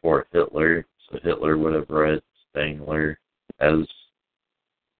even before Hitler, so Hitler would have read Spangler as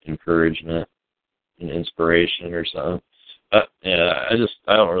encouragement and inspiration or something. I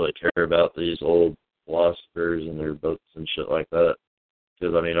don't really care about these old philosophers and their books and shit like that.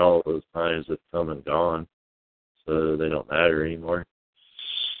 Because, I mean, all of those times have come and gone, so they don't matter anymore.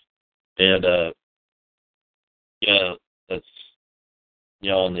 And, that's,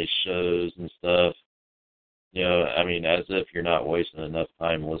 on these shows and stuff, I mean, as if you're not wasting enough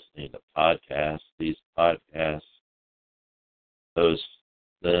time listening to podcasts. These podcast hosts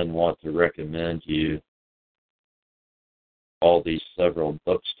then want to recommend you all these several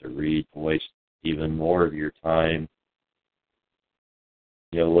books to read to waste even more of your time,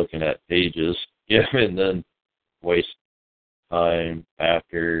 looking at pages, and then waste time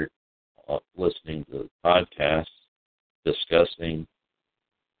after listening to the podcasts discussing,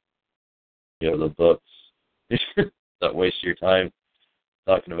 the books that waste your time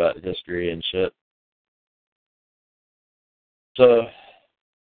talking about history and shit. So,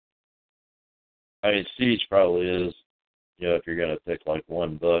 I mean, Siege probably is, if you're going to pick like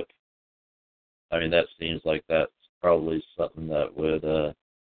one book, I mean, that seems like that's probably something that would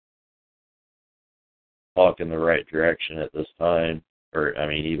talk in the right direction at this time. or I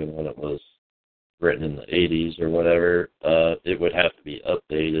mean, even when it was written in the 80s or whatever, it would have to be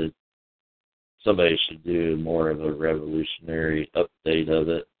updated. Somebody should do more of a revolutionary update of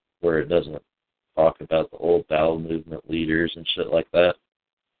it where it doesn't talk about the old bowel movement leaders and shit like that.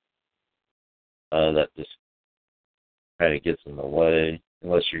 That just kind of gets in the way,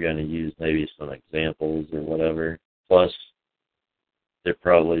 unless you're going to use maybe some examples or whatever. Plus, it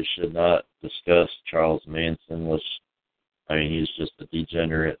probably should not discuss Charles Manson, which, I mean, he's just a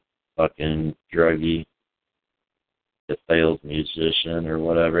degenerate fucking druggie, a failed musician or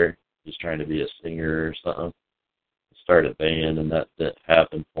whatever. He's trying to be a singer or something. Start a band, and that didn't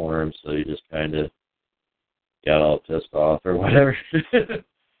happen for him, so he just kind of got all pissed off or whatever.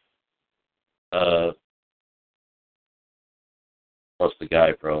 Plus, the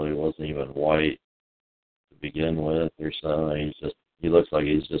guy probably wasn't even white to begin with or something. He looks like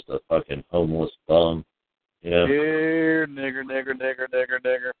he's just a fucking homeless bum. Yeah. Here, nigger.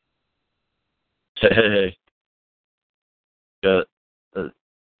 Hey. Got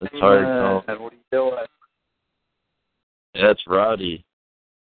it's hard to call. What are you doing? That's Roddy.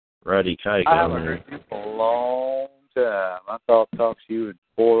 Roddy Kike. I haven't heard you for a long time. I thought talked to you in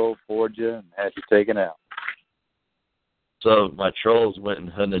 404 you and had you taken out. So my trolls went and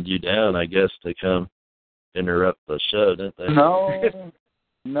hunted you down, I guess, to come interrupt the show, didn't they?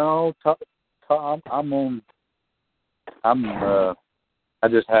 No, Tom, I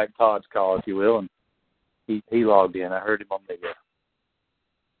just hacked Todd's call, if you will, and he logged in. I heard him on the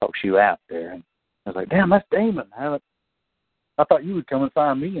talk you out there, and I was like, damn, that's Damon. I thought you would come and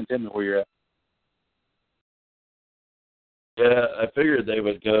find me and tell me where you're at. Yeah, I figured they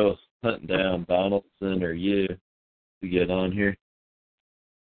would go hunting down Donaldson or you to get on here.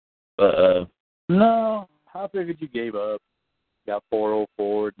 But, no, I figured you gave up. Got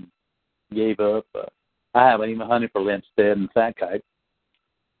 404 and gave up. I haven't even hunted for Linstead and Fat Kite.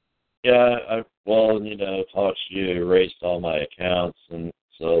 Yeah, talked to you, erased all my accounts, and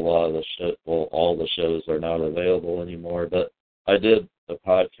so a lot of all the shows are not available anymore. But I did a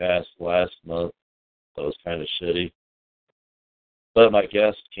podcast last month that was kind of shitty. But my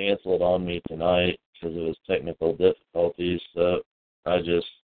guest canceled on me tonight because it was technical difficulties, so I just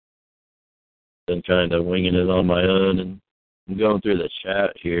been kind of winging it on my own, and I'm going through the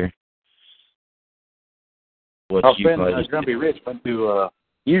chat here. Our friend Grumpy Rich went to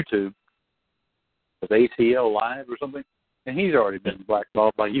YouTube with ACL Live or something, and he's already been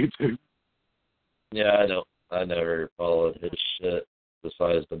blackballed by YouTube. Yeah, I never followed his shit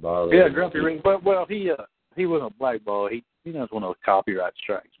besides the bother. Yeah, Grumpy Rich. Well, he wasn't blackballed. He knows one of those copyright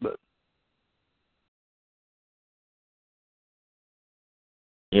strikes, but.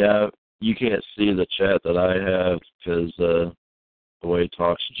 Yeah, you can't see the chat that I have because the way it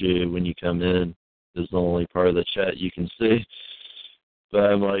talks to you when you come in is the only part of the chat you can see.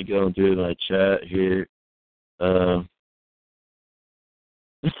 But I'm like going through my chat here. I'm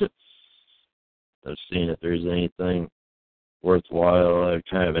seeing if there's anything worthwhile. I've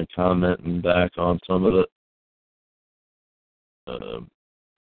kind of been commenting back on some of it.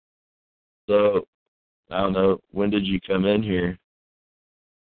 So, I don't know, when did you come in here?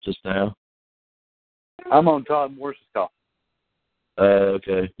 Just now? I'm on Todd Morris's call.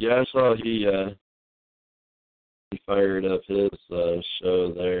 Okay. Yeah, I saw he fired up his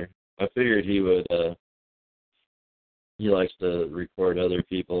show there. I figured he would, he likes to record other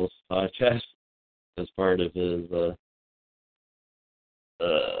people's podcasts as part of his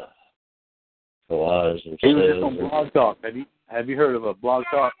collage and He was just shows. on Blog Talk. Have you heard of a Blog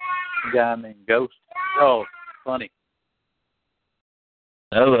Talk guy named Ghost? Oh, funny.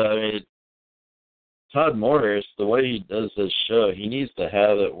 No, I mean, Todd Morris, the way he does his show, he needs to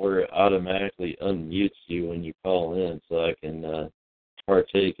have it where it automatically unmutes you when you call in, so I can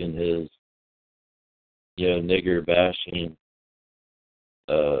partake in his, nigger bashing.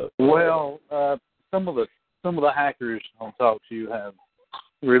 Some of the hackers on TalkShoe have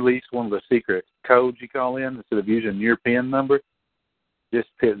released one of the secret codes you call in instead of using your PIN number. Just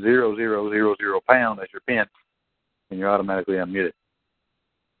hit 0000 as your PIN, and you're automatically unmuted.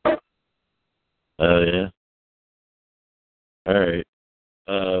 Oh, yeah. All right.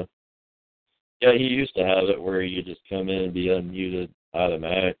 Yeah, he used to have it where you just come in and be unmuted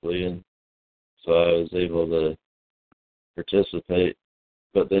automatically, and so I was able to participate.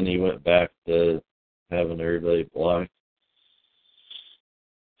 But then he went back to having everybody blocked.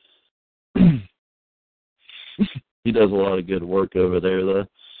 He does a lot of good work over there, though.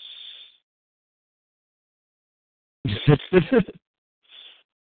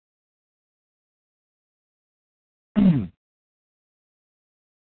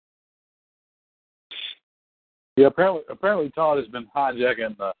 Yeah, apparently Todd has been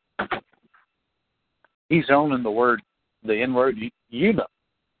hijacking he's owning the N-word, you know.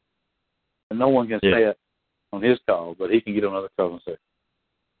 And no one can say it on his call, but he can get on other calls and say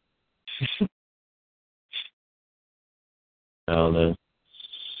it. I don't know.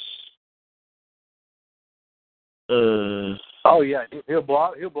 Oh yeah, he'll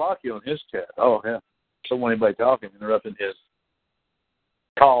block you on his chat. Oh yeah, don't want anybody talking, interrupting his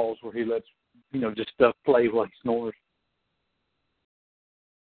calls where he lets just stuff play while he snores.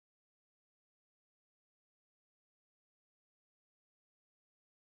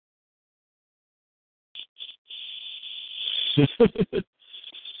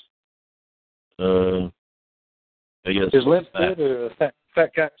 I guess Is Lynn still or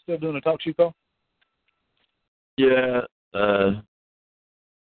Fat Cat still doing a talk show call? Yeah,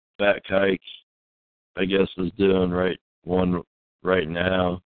 Fat Kike, I guess, is doing one right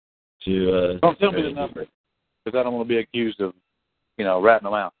now to. Don't tell me the number, because I don't want to be accused of, ratting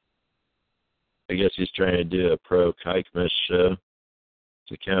them out. I guess he's trying to do a pro Kikemas show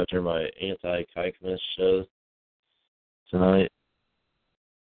to counter my anti Kikemas show tonight.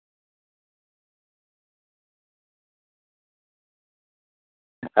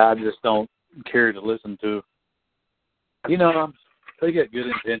 I just don't care to listen to. They get good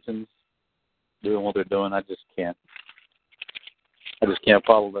intentions doing what they're doing. I just can't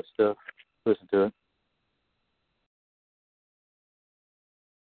follow that stuff, listen to it.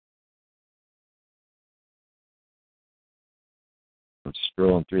 I'm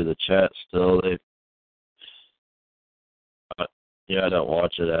scrolling through the chat still. I don't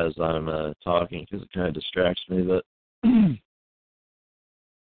watch it as I'm talking because it kind of distracts me, but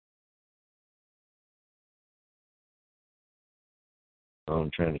I'm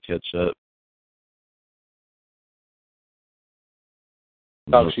trying to catch up.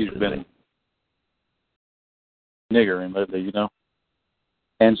 She's been niggering lately,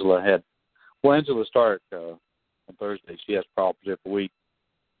 Angela started on Thursday. She has problems every week.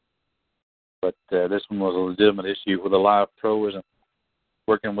 But this one was a legitimate issue where the Live Pro isn't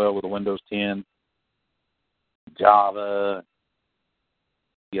working well with the Windows 10, Java.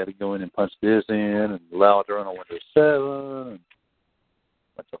 You got to go in and punch this in and allow it to run on Windows 7. And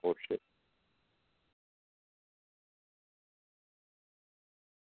that's a horse shit.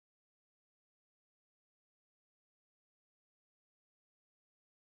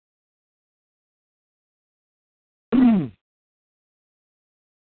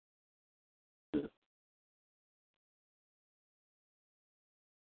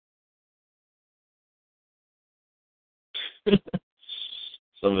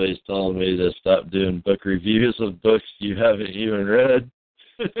 Somebody's telling me to stop doing book reviews of books you haven't even read.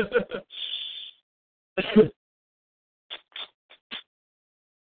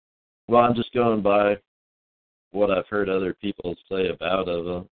 Well, I'm just going by what I've heard other people say about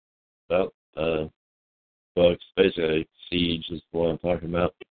books. Basically, Siege is what I'm talking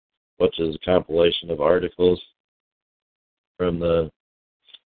about, which is a compilation of articles from the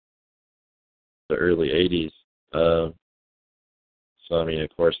early 80s. So, I mean, of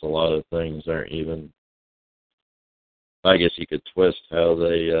course, a lot of things aren't even, I guess you could twist how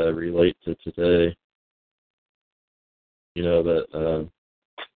they relate to today. Not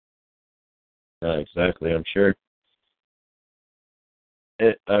exactly, I'm sure.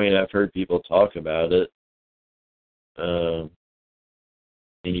 I've heard people talk about it. And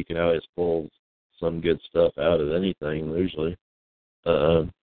you can always pull some good stuff out of anything, usually.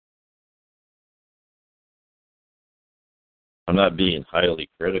 I'm not being highly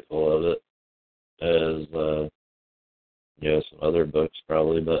critical of it, as some other books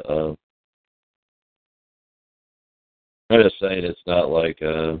probably, but I'm just saying it's not like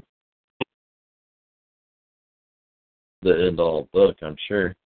the end-all book, I'm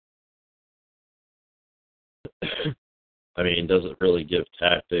sure. Does it really give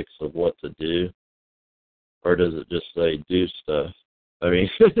tactics of what to do, or does it just say do stuff?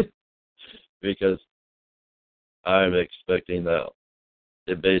 Because I'm expecting that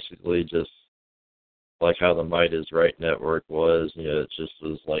it basically just, like how the Might is Right network was, it just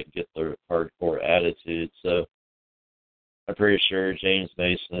was like get the hardcore attitude. So I'm pretty sure James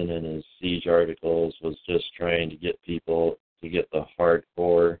Mason in his Siege articles was just trying to get people to get the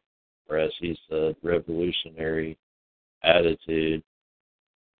hardcore, or as he said, revolutionary attitude.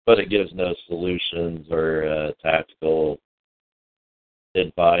 But it gives no solutions or tactical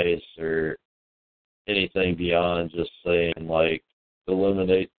advice or anything beyond just saying, like,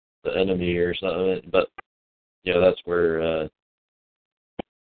 eliminate the enemy or something. But, that's where, at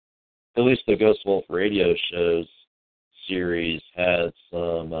least the Ghost Wolf radio shows series had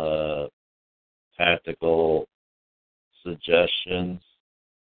some tactical suggestions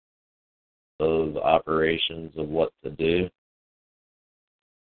of operations of what to do.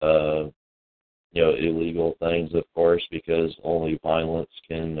 Illegal things, of course, because only violence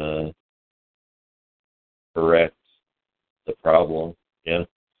can correct the problem. And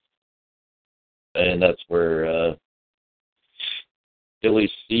that's where, at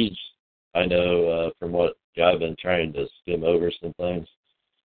least Siege, I know from what I've been trying to skim over some things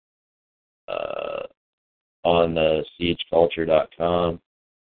on siegeculture.com,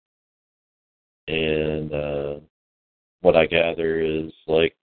 and what I gather is,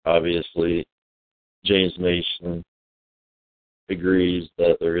 like, obviously James Mason agrees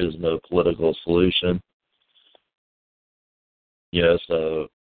that there is no political solution. So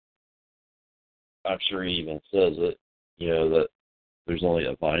I'm sure he even says it, that there's only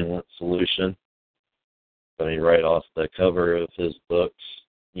a violent solution. I mean, right off the cover of his books,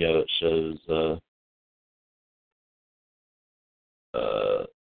 it shows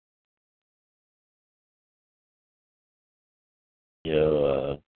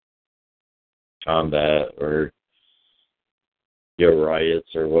combat or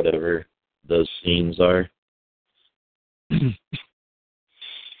riots or whatever those scenes are.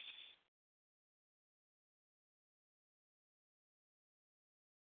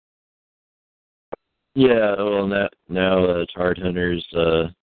 Yeah, well, now Tard Hunter's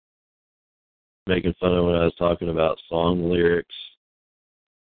making fun of when I was talking about song lyrics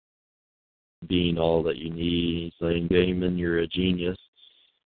being all that you need. He's saying, Damon, you're a genius.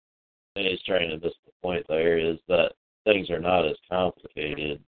 And he's trying to miss the point there is that things are not as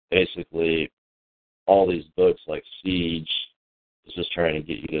complicated. Basically, all these books like Siege is just trying to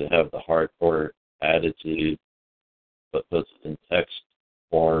get you to have the hardcore attitude, but puts it in text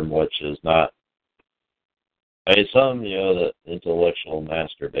form, which is not. I mean, some, that intellectual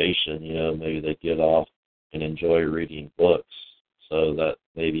masturbation, maybe they get off and enjoy reading books. So that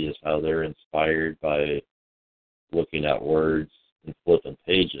maybe is how they're inspired by looking at words and flipping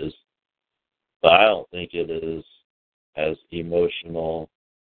pages. But I don't think it is as emotionally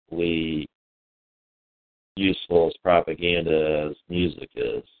useful as propaganda as music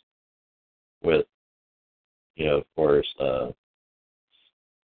is. With, of course, the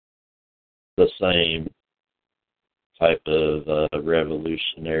same type of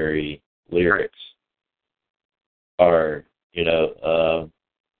revolutionary lyrics are,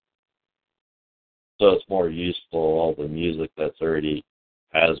 so it's more useful, all the music that's already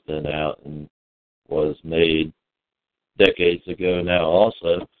has been out and was made decades ago now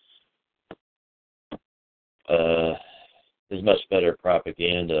also is much better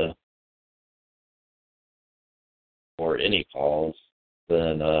propaganda for any cause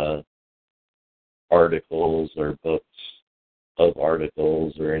than articles or books of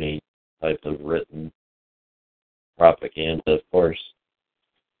articles or any type of written propaganda, of course.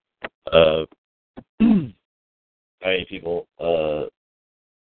 I mean, people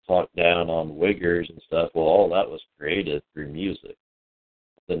talk down on Wiggers and stuff. Well, all that was created through music.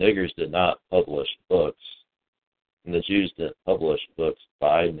 The niggers did not publish books, and the Jews didn't publish books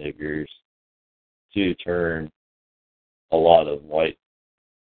by niggers to turn a lot of white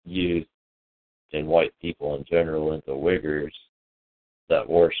youth and white people in general into Wiggers that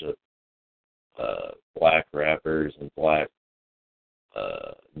worship black rappers and black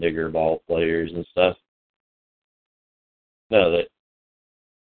nigger ball players and stuff. No, that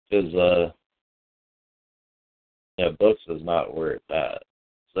because books is not where it's at.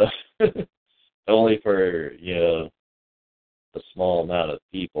 So only for a small amount of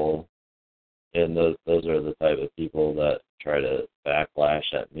people, and those are the type of people that try to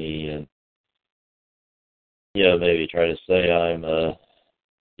backlash at me and maybe try to say I'm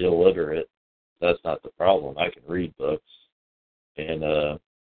illiterate. That's not the problem. I can read books, and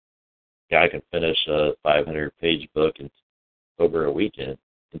I can finish a 500-page book over a weekend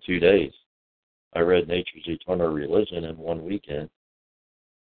in 2 days. I read Nature's Eternal Religion in 1 weekend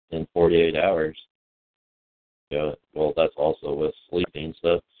in 48 hours. Well, that's also with sleeping,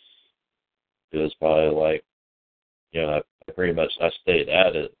 so it was probably like, I pretty much I stayed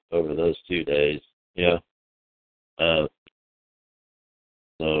at it over those 2 days.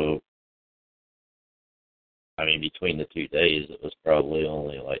 So, I mean, between the 2 days, it was probably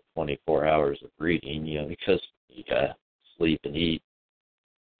only like 24 hours of reading, because you gotta sleep and eat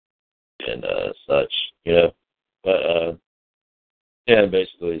and such, But,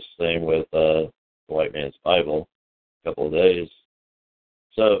 basically the same with the White Man's Bible, a couple of days.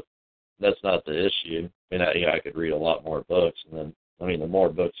 So, that's not the issue. I mean, I could read a lot more books, and then, the more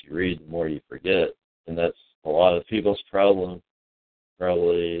books you read, the more you forget, and that's a lot of people's problem.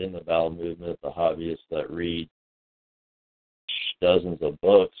 Probably in the bowel movement, the hobbyists that read dozens of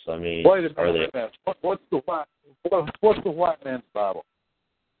books. I mean, wait a minute. are they? Wait a minute. What's the white man's Bible?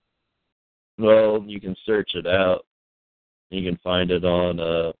 Well, you can search it out. You can find it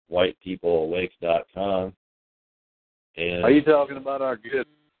on whitepeopleawake.com. And Are you talking about our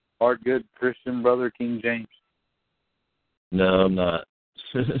good Christian brother King James? no, I'm not.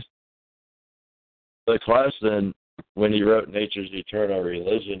 But Clason, when he wrote Nature's Eternal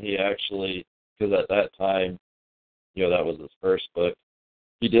Religion, he actually, because at that time, that was his first book,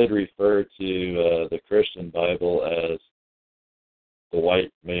 he did refer to the Christian Bible as the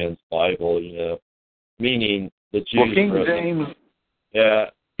white man's Bible, meaning the Jews. Well, King James. Yeah.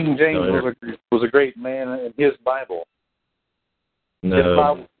 King James was a great man, and his Bible. No. His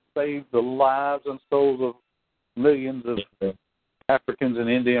Bible saved the lives and souls of millions of Africans and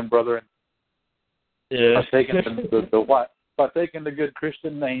Indian brethren. Yeah. By taking the good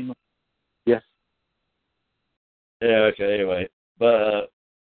Christian name. Yes. Yeah. Okay. Anyway, but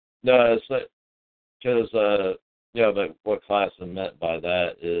no, it's like because but what Clason meant by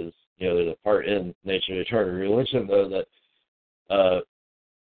that is there's a part in Nature's Eternal Religion though that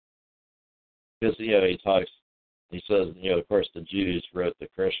because he says of course the Jews wrote the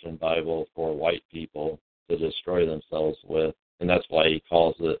Christian Bible for white people to destroy themselves with, and that's why he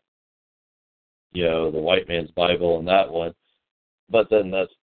calls it the white man's Bible in that one. But then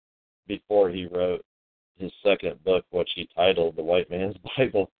that's before he wrote his second book, which he titled The White Man's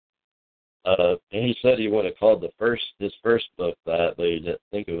Bible. And he said he would have called his first book that, but he didn't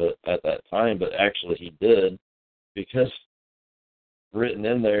think of it at that time. But actually he did, because written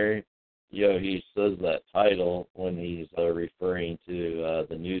in there, he says that title when he's referring to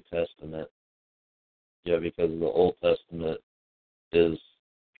the New Testament. Because the Old Testament is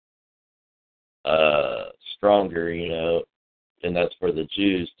stronger, and that's for the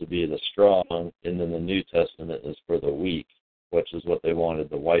Jews to be the strong, and then the New Testament is for the weak, which is what they wanted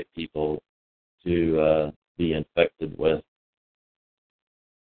the white people to be infected with.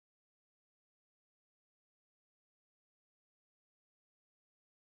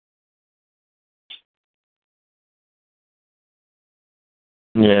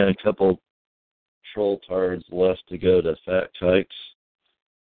 Yeah, a couple troll tards left to go to Fat Kike's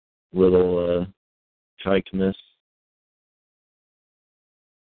little Kikemas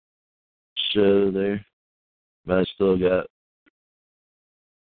show there. But I still got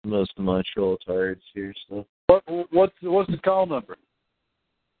most of my troll tards here, so. What's the call number?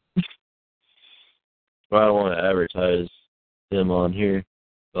 Well, I don't want to advertise him on here.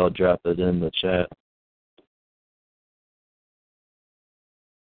 I'll drop it in the chat.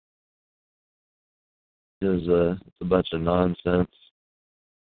 Because it's a bunch of nonsense.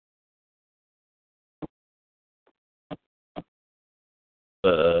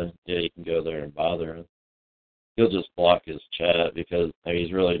 But you can go there and bother him. He'll just block his chat because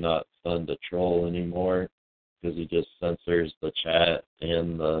he's really not fun to troll anymore, because he just censors the chat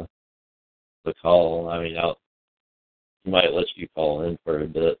and the call. He might let you call in for a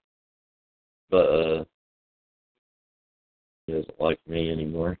bit, but he doesn't like me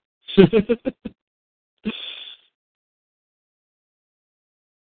anymore.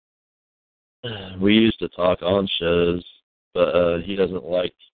 We used to talk on shows, but he doesn't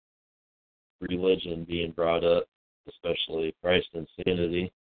like religion being brought up, especially Christ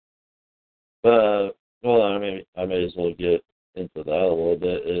insanity. But, I may as well get into that a little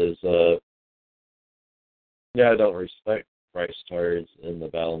bit, is, I don't respect Christ tards in the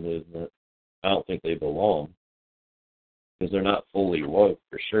battle movement. I don't think they belong, because they're not fully woke,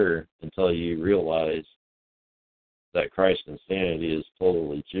 for sure, until you realize that Christ insanity is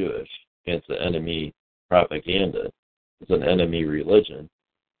totally Jewish, and it's an enemy propaganda. It's an enemy religion.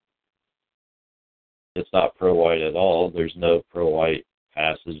 It's not pro-white at all. There's no pro-white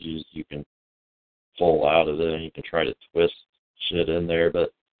passages you can pull out of it, and you can try to twist shit in there,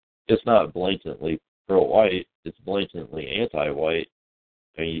 but it's not blatantly pro-white. It's blatantly anti-white,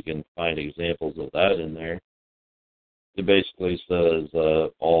 and you can find examples of that in there. It basically says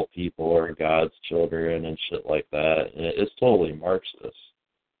all people are God's children and shit like that, and it's totally Marxist,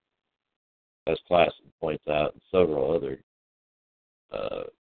 as Clason points out, and several other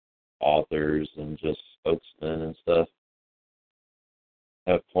authors and just spokesmen and stuff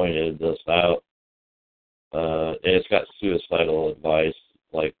have pointed this out. And it's got suicidal advice,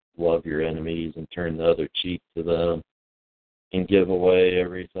 like love your enemies and turn the other cheek to them and give away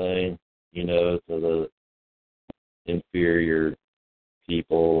everything, to the inferior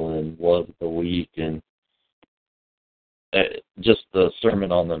people and love the weak. And just the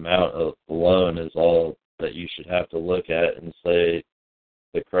Sermon on the Mount alone is all that you should have to look at and say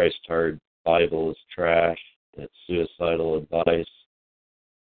the Christ-hard Bible is trash, It's suicidal advice,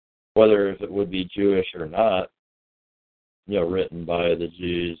 whether if it would be Jewish or not, written by the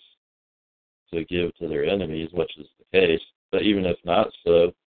Jews to give to their enemies, which is the case. But even if not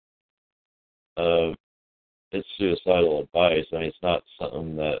so, it's suicidal advice. I mean, it's not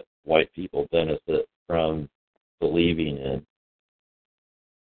something that white people benefit from believing in.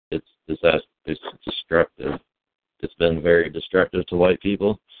 It's destructive. It's been very destructive to white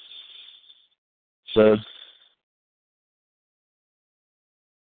people. So,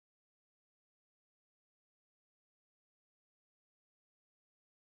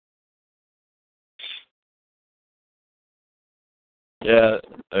 yeah,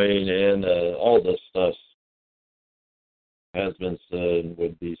 I mean, and all this stuff has been said and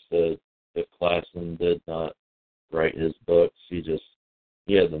would be said if Klassen did not write his books.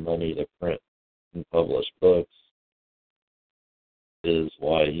 He had the money to print and publish books, is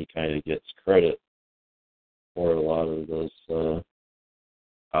why he kind of gets credit for a lot of those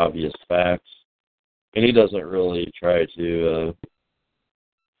obvious facts. And he doesn't really try to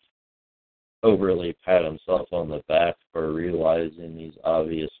overly pat himself on the back for realizing these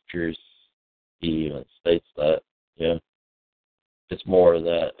obvious truths. He even states that, it's more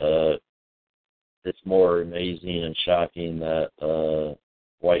that it's more amazing and shocking that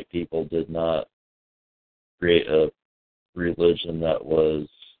white people did not create a religion that was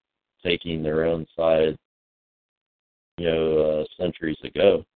taking their own side, centuries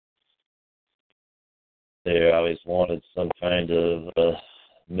ago. They always wanted some kind of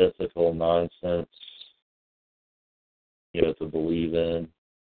mythical nonsense, to believe in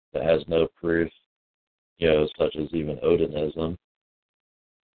that has no proof, such as even Odinism.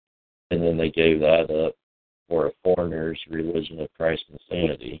 And then they gave that up for a foreigner's religion of Christ and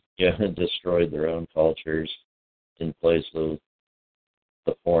sanity, and destroyed their own cultures in place of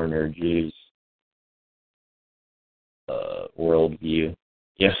the foreigner Jews' worldview.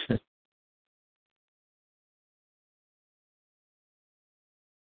 Yeah.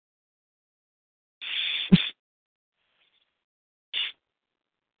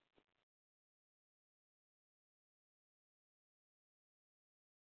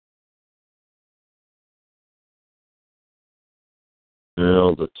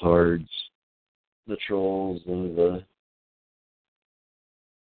 All the tards, the trolls, and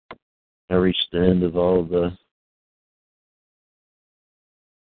I reached the end of all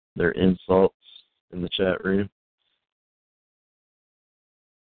their insults in the chat room.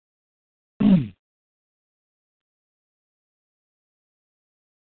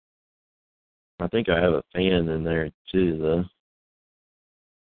 I think I have a fan in there too, though.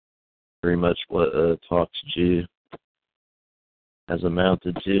 Pretty much what Talks Jew has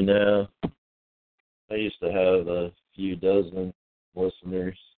amounted to now. I used to have a few dozen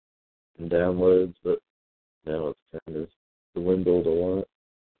listeners and downloads, but now it's kind of dwindled a lot.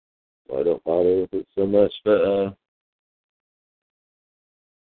 So I don't bother with it so much. But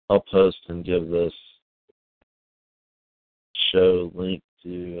I'll post and give this show link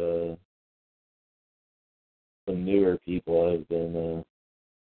to some newer people I've been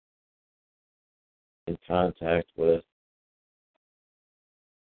in contact with.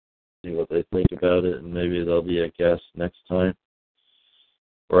 See what they think about it, and maybe they'll be a guest next time,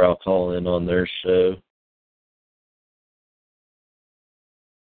 or I'll call in on their show.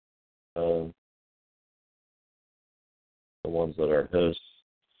 The ones that are hosts,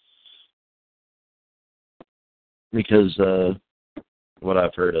 because what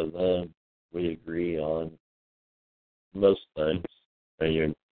I've heard of them, we agree on most things. And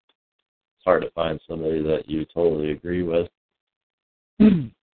it's hard to find somebody that you totally agree with.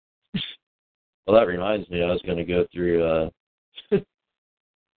 Well, that reminds me, I was going to go through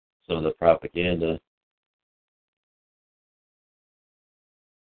some of the propaganda.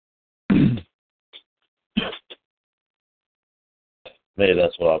 Maybe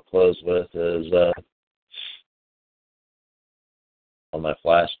that's what I'll close with, is on my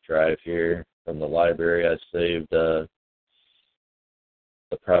flash drive here from the library, I saved the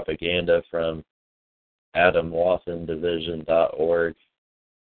propaganda from AdamWathenDivision.org.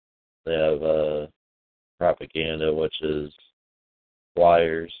 They have propaganda, which is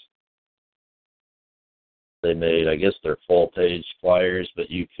flyers. They made, I guess they're full-page flyers, but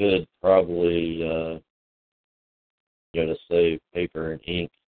you could probably, to save paper and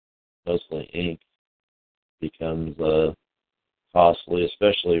ink, mostly ink, becomes costly,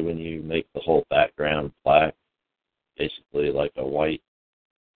 especially when you make the whole background black, basically like a white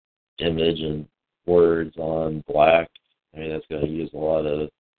image and words on black. I mean, that's going to use a lot of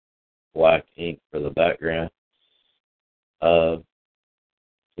black ink for the background, because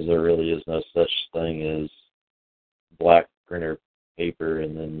there really is no such thing as black printer paper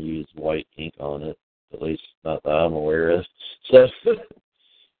and then use white ink on it. At least not that I'm aware of. So,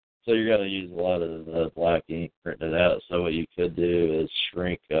 so you're going to use a lot of the black ink printed out. So what you could do is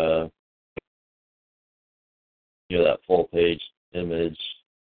shrink, that full page image.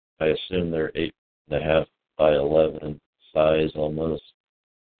 I assume they're 8.5 by 11 size almost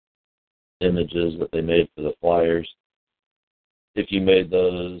images that they made for the flyers. If you made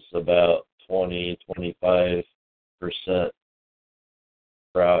those about 20-25%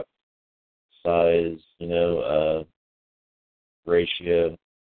 proc size, ratio,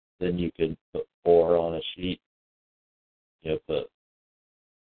 then you could put 4 on a sheet. Put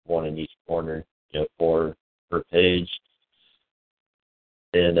 1 in each corner, 4 per page,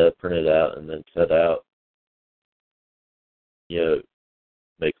 and print it out and then cut out.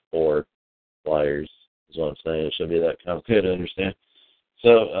 Make 4 flyers is what I'm saying. It shouldn't be that complicated to understand.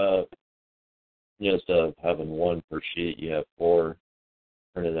 So, instead of having 1 per sheet, you have 4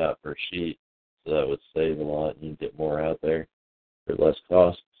 printed out per sheet. So that would save a lot and you get more out there for less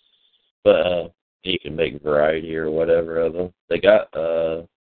cost. But you can make variety or whatever of them. They got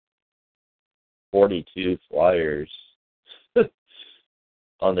 42 flyers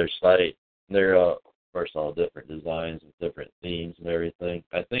on their site. They're, of course, all different designs with different themes and everything.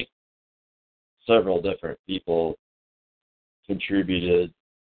 I think several different people contributed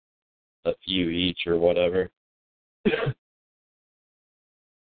a few each or whatever.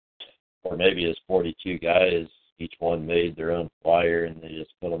 Or maybe it's 42 guys, each one made their own flyer and they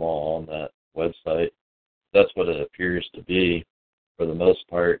just put them all on that website. That's what it appears to be for the most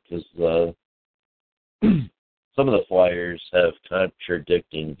part, because some of the flyers have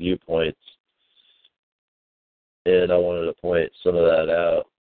contradicting viewpoints, and I wanted to point some of that out.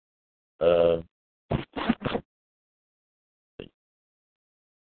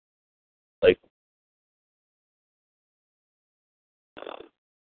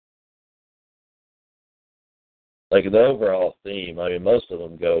 Like the overall theme, most of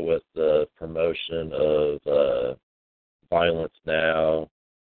them go with the promotion of violence now,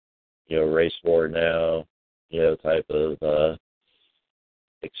 race war now, type of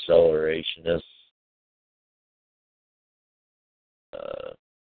accelerationist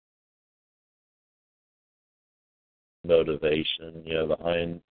motivation,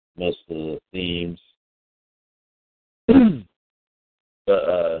 behind most of the themes.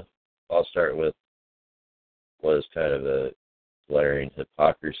 But I'll start with what is kind of a glaring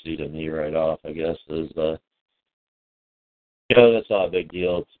hypocrisy to me right off, I guess, is, that's not a big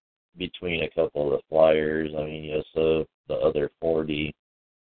deal. It's between a couple of the flyers. So the other 40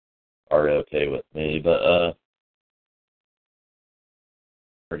 are okay with me, but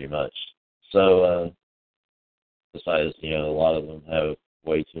pretty much. So besides, a lot of them have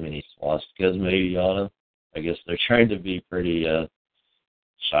way too many swastikas maybe on them. I guess they're trying to be pretty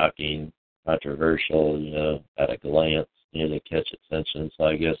shocking, controversial, at a glance, to catch attention. So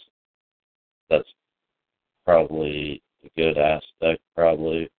I guess that's probably a good aspect,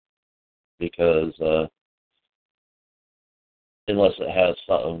 because unless it has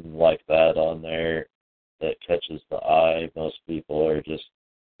something like that on there that catches the eye, most people are just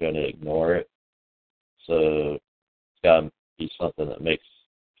going to ignore it. So it's got to be something that makes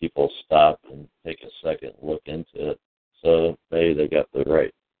people stop and take a second look into it. So maybe they got the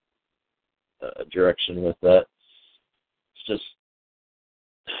right direction with that. It's just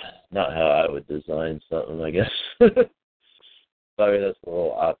not how I would design something, I guess. That's a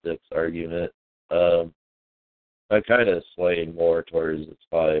little optics argument. I kind of swaying more towards it's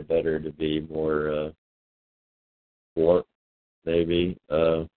probably better to be more blunt, maybe,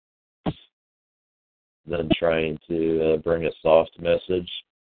 than trying to bring a soft message.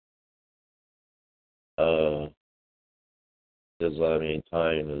 Because,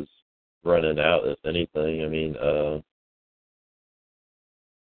 time is running out, if anything.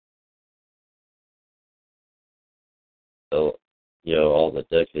 All the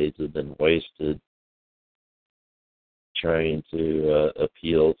decades have been wasted trying to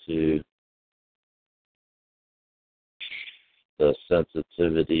appeal to the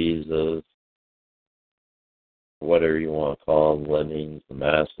sensitivities of whatever you want to call them, lemmings, the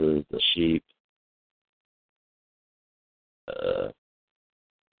masses, the sheep.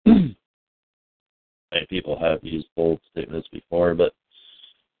 And people have used bold statements before, but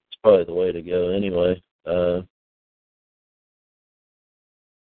it's probably the way to go anyway.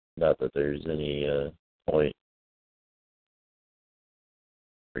 Not that there's any point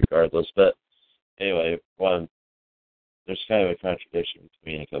regardless, but anyway, there's kind of a contradiction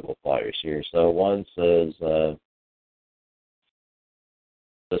between a couple of flyers here. So one says,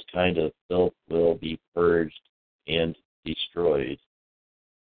 this kind of filth will be purged and destroyed.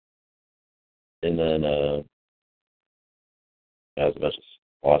 And then has a bunch of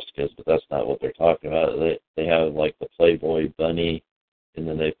swastikas, but that's not what they're talking about. They have like the Playboy bunny, and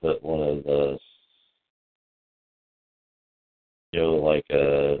then they put one of the, like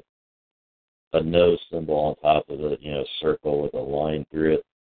a no symbol on top of it, circle with a line through it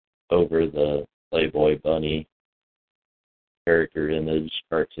over the Playboy bunny character image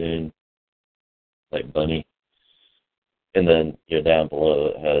cartoon, like bunny. And then, down below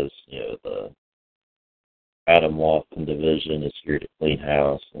it has, the Adam Walton Division is here to clean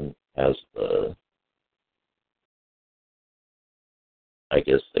house, and has the, I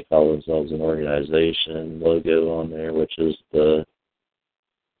guess they call themselves an organization logo on there, which is the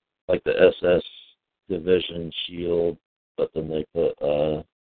SS Division shield, but then they put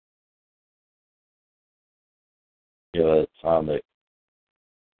atomic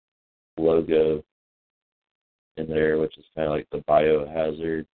logo in there, which is kind of like the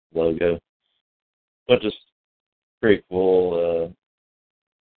biohazard logo, which is pretty cool.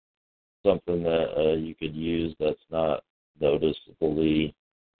 Something that you could use that's not noticeably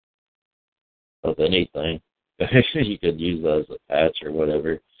of anything. You could use that as a patch or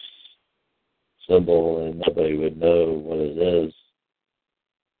whatever symbol, and nobody would know what it is.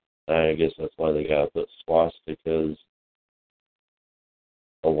 I guess that's why they got to put swastikas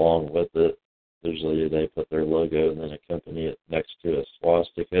along with it. Usually they put their logo and then accompany it next to a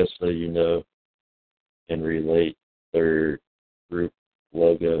swastika, so and relate their group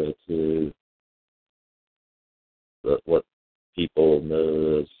logo to what people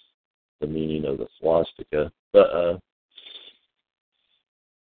know as the meaning of the swastika. But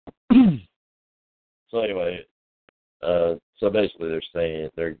so anyway, so basically they're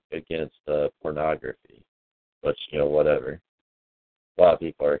saying they're against pornography, which, whatever. A lot of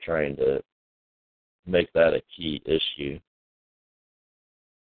people are trying to make that a key issue.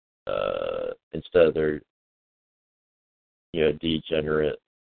 Instead, they're, degenerate.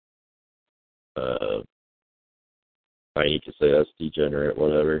 You could say that's degenerate,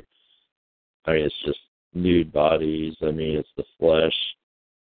 whatever. It's just nude bodies. It's the flesh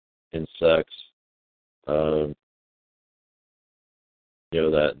and sex.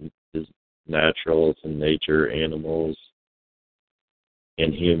 That is natural to nature, animals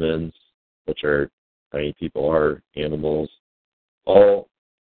and humans, which are, people are animals. All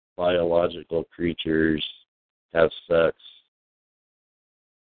biological creatures have sex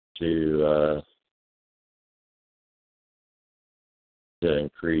to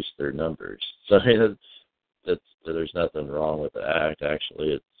increase their numbers. So there's nothing wrong with the act.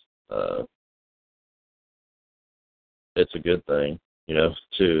 Actually, it's a good thing,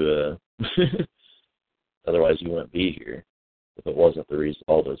 to otherwise you wouldn't be here if it wasn't the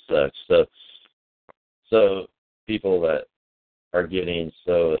result of sex. So people that are getting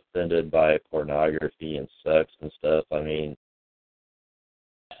so offended by pornography and sex and stuff, they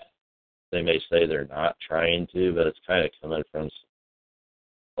may say they're not trying to, but it's kind of coming from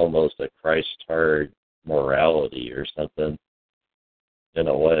almost a Christ-hard morality or something, in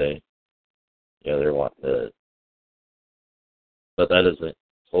a way. They're wanting to, but that doesn't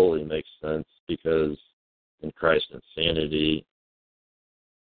totally make sense, because in Christ's insanity,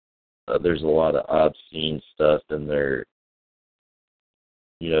 there's a lot of obscene stuff in their,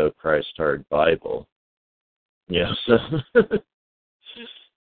 Christ-hard Bible.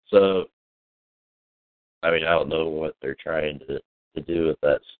 So I don't know what they're trying to do with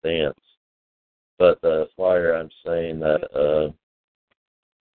that stance. But the flyer, I'm saying that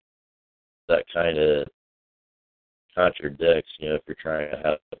that kind of contradicts, if you're trying to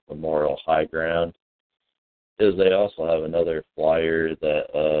have a moral high ground, is they also have another flyer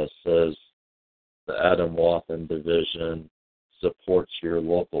that says the Adam Walton Division supports your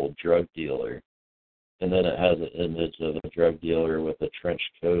local drug dealer. And then it has an image of a drug dealer with a trench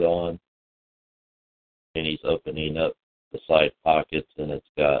coat on, and he's opening up the side pockets, and it's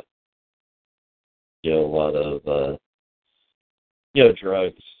got, a lot of,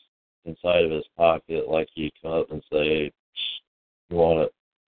 drugs inside of his pocket, like you come up and say, you want to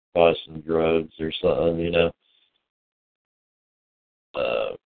buy some drugs or something,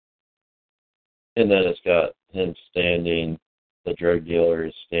 and then it's got him standing, the drug dealer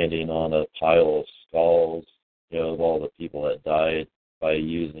is standing on a pile of skulls, of all the people that died by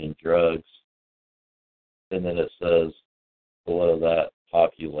using drugs. And then it says below that,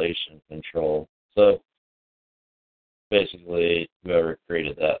 population control. So basically, whoever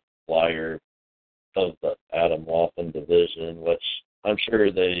created that flyer of the Adam Walton Division, which I'm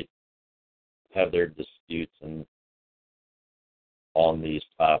sure they have their disputes on these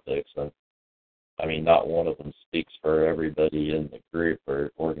topics, and I mean, not one of them speaks for everybody in the group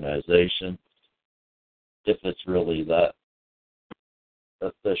or organization. If it's really that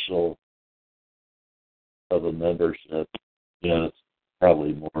official of a membership, it's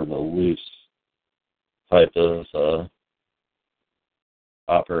probably more of a loose type of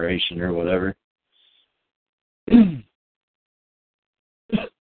operation or whatever.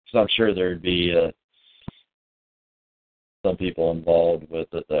 So I'm sure there'd be some people involved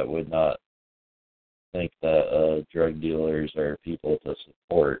with it that would not think that drug dealers are people to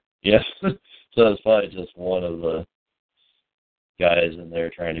support. Yes. So it's probably just one of the guys in there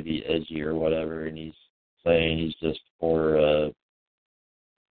trying to be edgy or whatever, and he's saying he's just for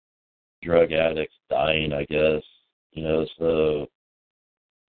drug addicts dying, I guess. So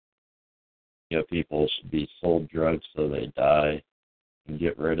people should be sold drugs so they die and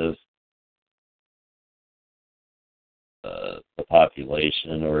get rid of the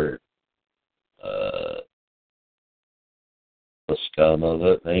population or the scum of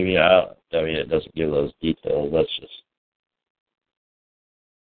it. Maybe I mean, it doesn't give those details. That's just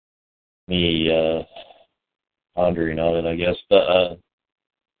me pondering on it, I guess. But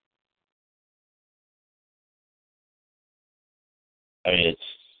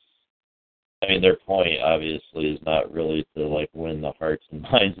their point obviously is not really to win the hearts and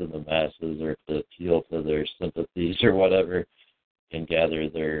minds of the masses or to appeal to their sympathies or whatever and gather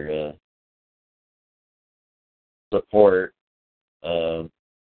their support. But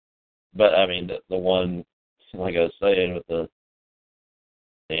the one, like I was saying, with the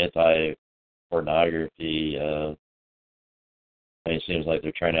anti-pornography, it seems like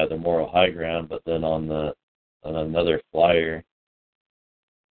they're trying to have the moral high ground, but then on another flyer,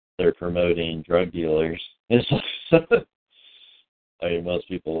 they're promoting drug dealers. It's most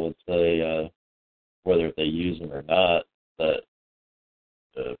people would say, whether they use them or not, that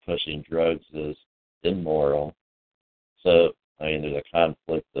pushing drugs is immoral. So, there's a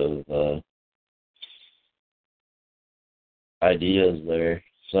conflict of ideas there.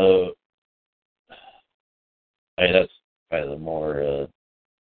 So, that's kind of the more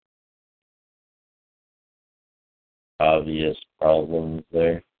obvious problems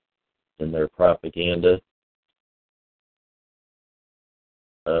there in their propaganda.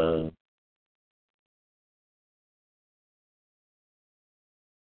 So,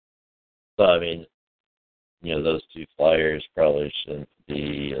 those two flyers probably shouldn't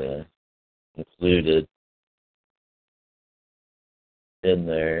be included in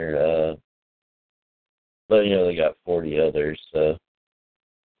there. But, they got 40 others, so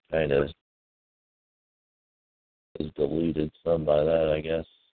kind of is diluted some by that, I guess.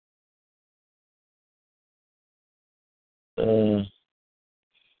 So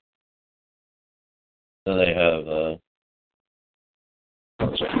they have,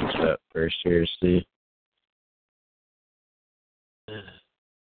 I'll check this out first here, see.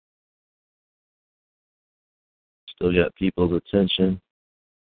 Still got people's attention.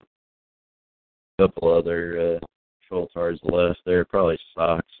 A couple other troll cards left there, probably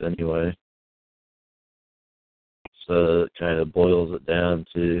socks anyway. So it kind of boils it down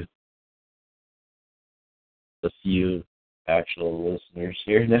to a few actual listeners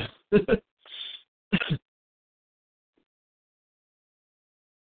here now.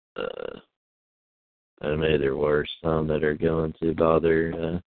 And maybe there were some that are going to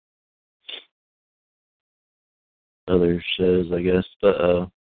bother other shows, I guess. But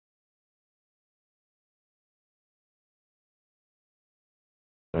all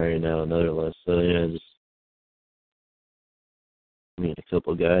right, now another list. So yeah, just meet a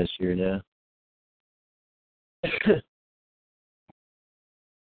couple guys here now.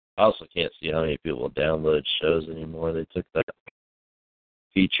 I also can't see how many people download shows anymore. They took that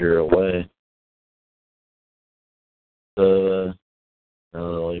feature away. So the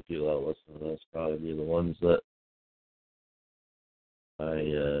only people that listen to this probably be the ones that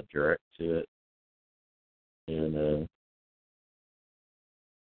I direct to it. And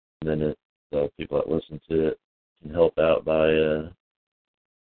then the people that listen to it can help out by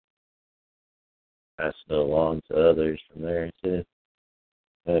passing it along to others from there too.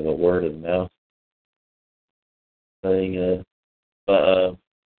 Kind of a word of mouth thing. But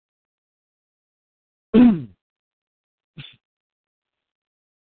I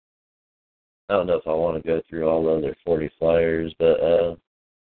don't know if I want to go through all the other 40 flyers, but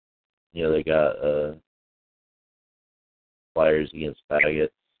they got flyers against faggots.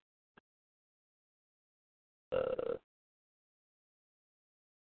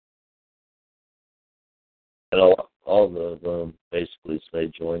 And all of them basically say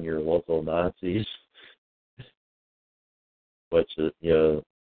join your local Nazis, which is,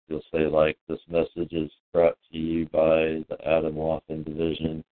 you'll say, like, this message is brought to you by the Adam Waffen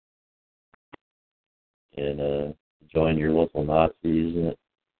Division, and join your local Nazis. And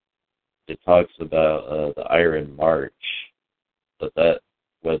it talks about the Iron March, but that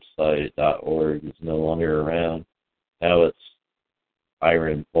website .org is no longer around. Now it's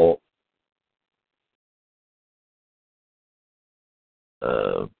Iron Bolt.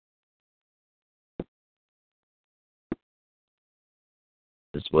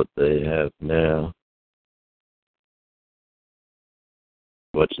 Is what they have now,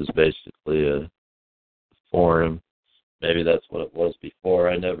 which is basically a forum. Maybe that's what it was before.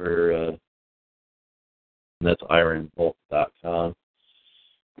 I never. That's ironbolt.com.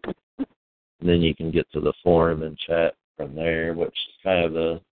 And then you can get to the forum and chat from there, which is kind of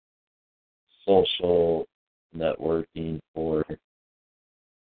a social networking for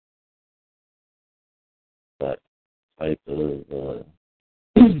that type of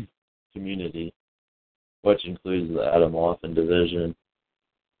community, which includes the Adam Waffen Division.org.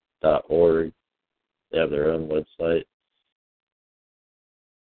 They have their own website.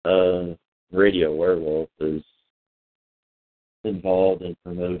 Radio Werewolf is involved in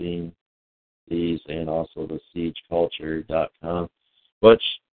promoting these, and also the SiegeCulture.com, which,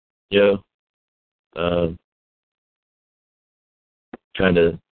 kind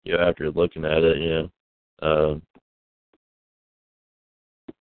of, after looking at it,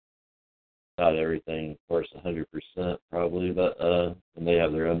 not everything, of course, 100% probably, but and they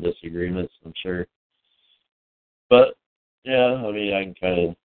have their own disagreements, I'm sure. But yeah, I mean, I can kind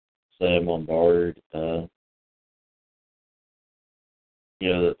of say I'm on board. That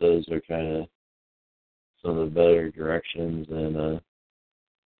those are kind of some of the better directions, and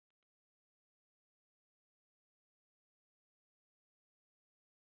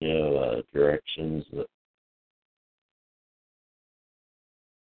directions that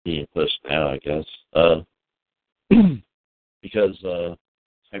being pushed now, I guess. Because I'm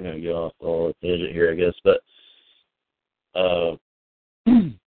going to get off all the tangent here, I guess, but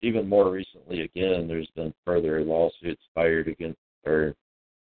even more recently, again, there's been further lawsuits filed against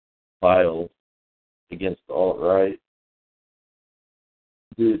the alt-right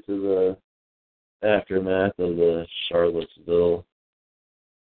due to the aftermath of the Charlottesville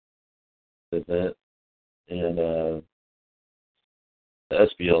event, and the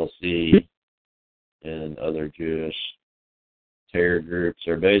SPLC and other Jewish terror groups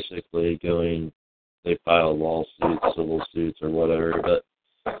are basically they file lawsuits, civil suits, or whatever, but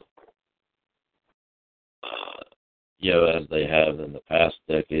as they have in the past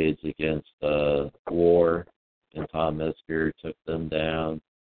decades against war, and Tom Metzger took them down.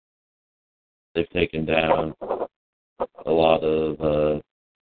 They've taken down a lot of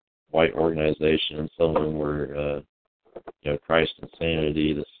white organizations. Some of them were, Christ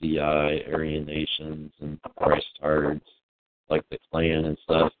Insanity, the CI, Aryan Nations, and Christ Tards, like the Klan and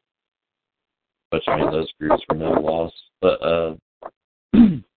stuff. But I mean, those groups were no loss. But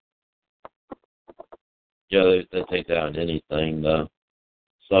they take down anything, though.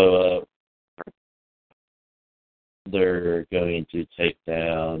 So they're going to take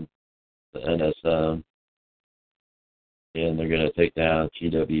down the NSM, and they're going to take down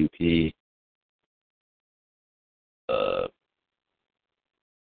TWP.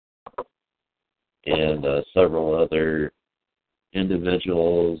 And several other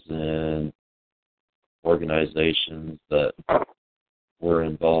individuals and organizations that were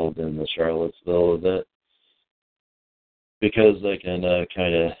involved in the Charlottesville event, because they can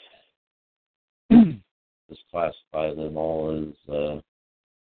kind of just classify them all as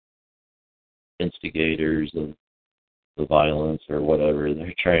instigators of the violence or whatever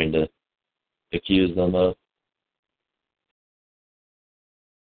they're trying to accuse them of.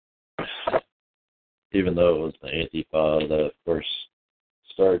 Even though it was the Antifa that, of course,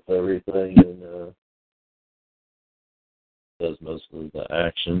 starts everything and does most of the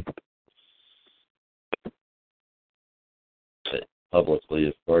action. Publicly,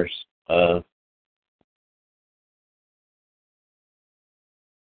 of course.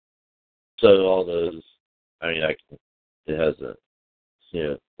 So all those, I mean, it hasn't,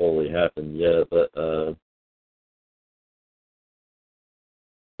 fully happened yet, but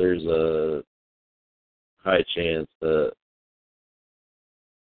there's a high chance that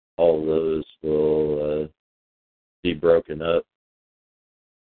all of those will be broken up,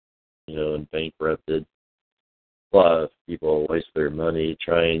 and bankrupted. A lot of people waste their money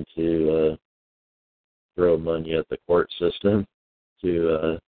trying to throw money at the court system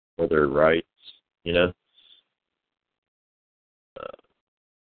for their rights, And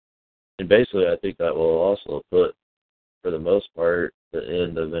basically, I think that will also put, for the most part, the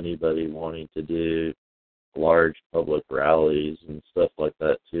end of anybody wanting to do large public rallies and stuff like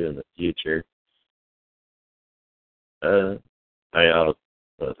that too in the future. I'll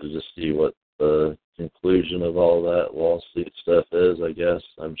have to just see what the conclusion of all that lawsuit stuff is, I guess.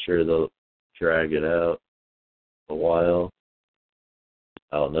 I'm sure they'll drag it out a while.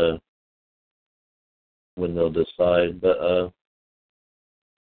 I don't know when they'll decide, but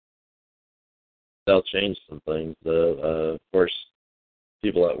they'll change some things, though. Of course,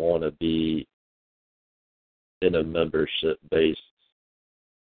 people that want to be in a membership-based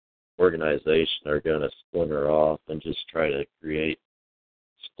organization are going to splinter off and just try to create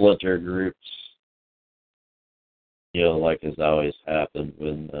splinter groups, like has always happened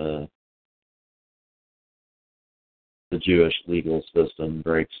when the Jewish legal system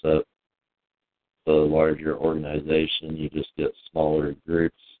breaks up the larger organization. You just get smaller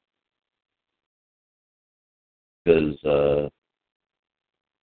groups because,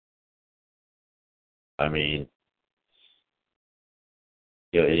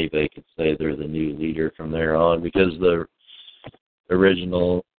 anybody could say they're the new leader from there on because the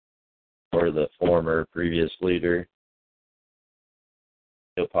original or the former previous leader,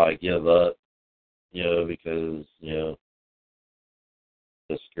 he'll probably give up, because,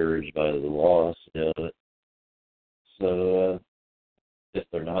 discouraged by the loss, So, if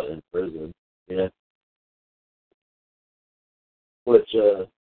they're not in prison, which,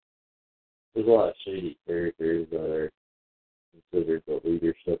 there's a lot of shady characters that are considered the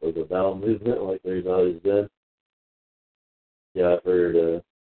leadership of the bowel movement, like there's always been. Yeah, I've heard at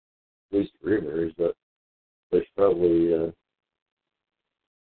least rumors, but there's probably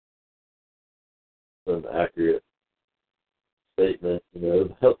some accurate statement,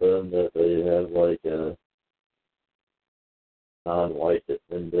 about them that they have like a non-white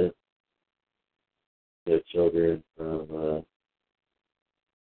descendant, children from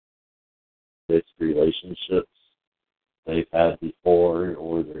mixed relationships they've had before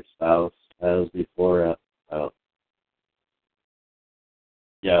or their spouse has before. I'm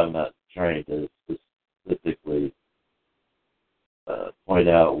not trying to specifically point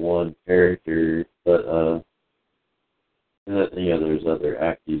out one character, but there's other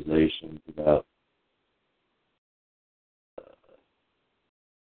accusations about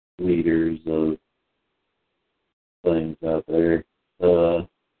leaders of things out there. So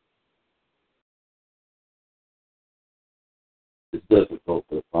it's difficult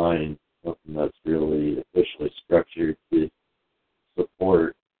to find something that's really officially structured to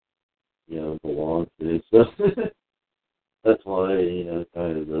support, belong to. So that's why,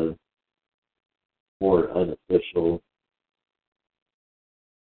 kind of the more unofficial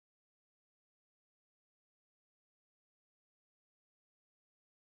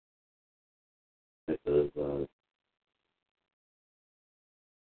type of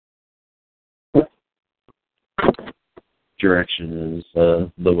direction is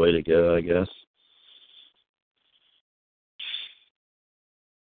the way to go, I guess.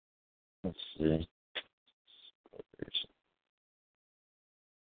 Let's see.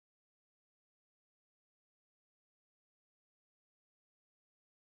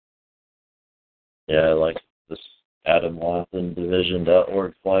 Yeah, like this Adam Watson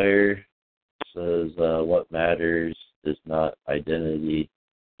Division.org flyer says, what matters is not identity,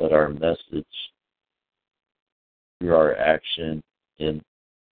 but our message through our action in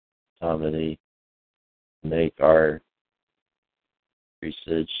comedy. Make our presage,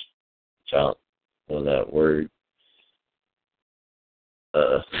 which I don't know that word,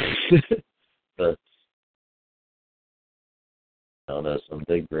 but I don't know, some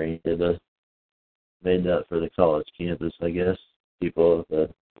big brain did made that for the college campus, I guess. People with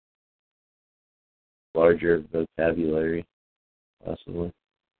a larger vocabulary, possibly.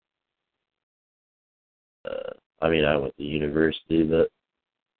 I went to university, but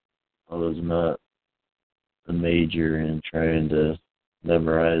I was not a major in trying to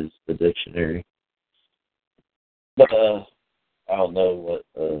memorize the dictionary. But I don't know what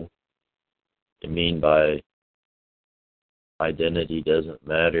you mean by identity doesn't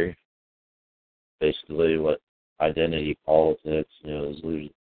matter. Basically, what identity politics,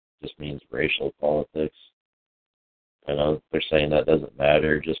 just means racial politics. They're saying that doesn't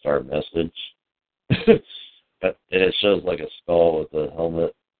matter, just our message. And it shows like a skull with a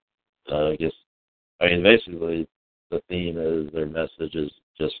helmet. Basically, the theme is their message is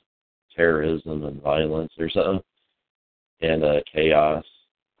just terrorism and violence or something, and chaos,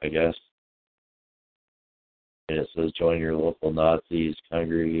 I guess. And it says, join your local Nazis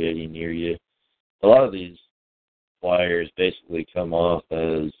congregating near you. A lot of these flyers basically come off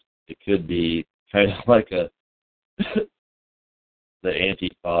as it could be kind of like a the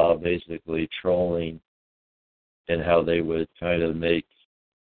Antifa basically trolling and how they would kind of make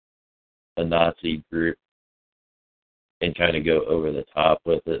a Nazi group and kind of go over the top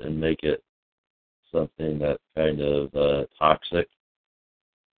with it and make it something that's kind of toxic,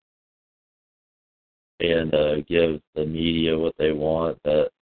 and give the media what they want, that,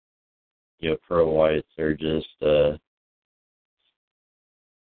 pro-whites are just,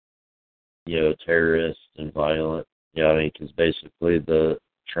 terrorists and violent. I mean, because basically the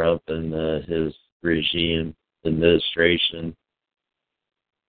Trump and his regime administration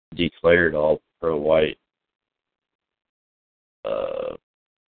declared all pro-white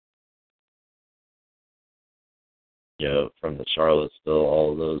from the Charlottesville,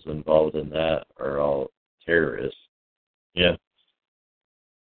 all of those involved in that are all terrorists.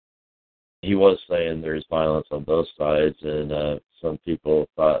 He was saying there's violence on both sides, and some people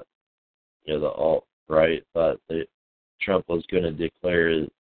thought, the alt-right thought that Trump was going to declare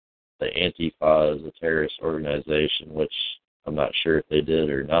the Antifa as a terrorist organization, which I'm not sure if they did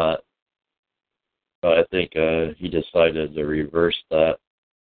or not. But I think he decided to reverse that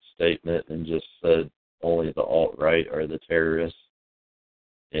statement and just said only the alt-right are the terrorists,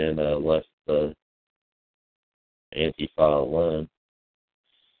 and left the Antifa alone.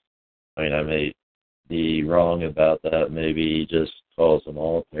 I mean, I may be wrong about that. Maybe he just calls them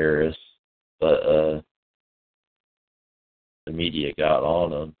all terrorists, but the media got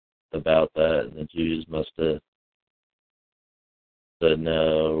on him about that, and the Jews must have said,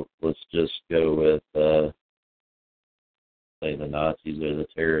 no, let's just go with saying the Nazis are the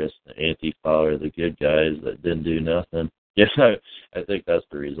terrorists, the Antifa are the good guys that didn't do nothing. I think that's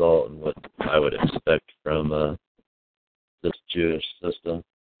the result and what I would expect from this Jewish system.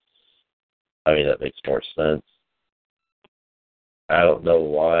 I mean, that makes more sense. I don't know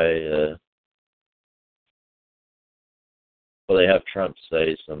why. Well, they have Trump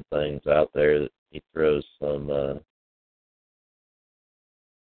say some things out there that he throws some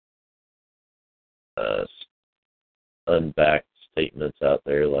unbacked statements out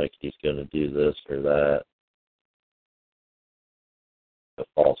there, like he's going to do this or that. A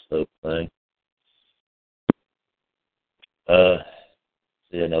false hope thing.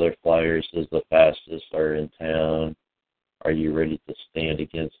 See, another flyer says the fastest are in town. Are you ready to stand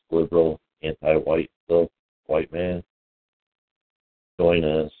against liberal, anti-white white man? Join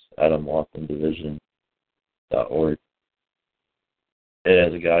us at AdamWaltonDivision.org. It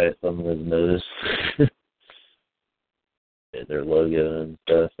has a guy at some of his notice. Their logo and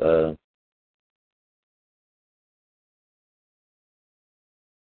stuff.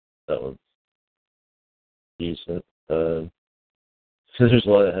 That one's decent. There's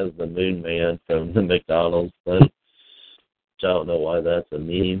one that has the Moon Man from the McDonald's thing. Which I don't know why that's a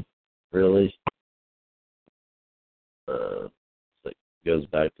meme, really. It goes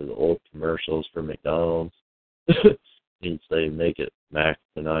back to the old commercials for McDonald's. You'd say, make it Mac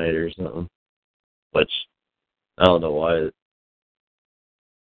tonight or something. Which, I don't know why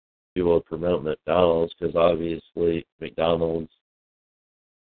people would promote McDonald's, because obviously McDonald's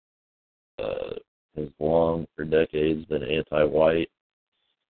has long, for decades, been anti-white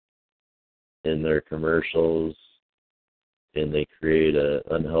in their commercials, and they create an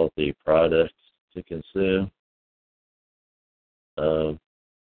unhealthy product to consume.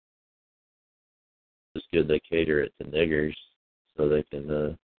 It's good they cater it to niggers so they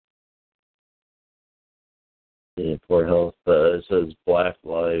can be in poor health. It says Black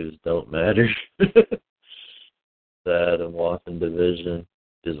Lives Don't Matter. The Adam Watson Division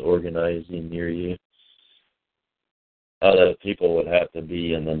is organizing near you. Other people would have to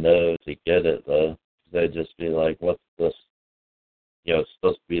be in the know to get it, though. They'd just be like, what's this? It's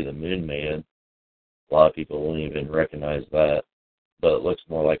supposed to be the Moon Man. A lot of people won't even recognize that. But it looks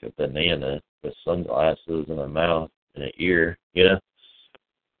more like a banana with sunglasses and a mouth and an ear, and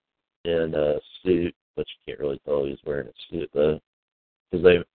a suit, but you can't really tell he's wearing a suit, though.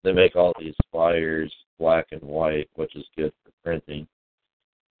 Because they make all these flyers black and white, which is good for printing.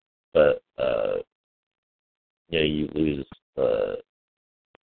 But, you lose the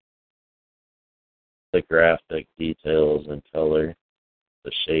graphic details and color,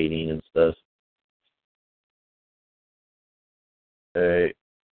 the shading and stuff. Alright.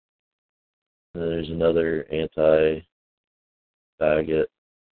 There's another anti-faggot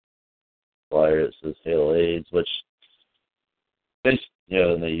flyer that says Hail AIDS, which,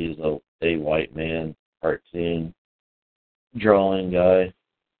 and they use a white man cartoon drawing guy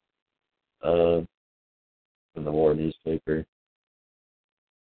from the war newspaper.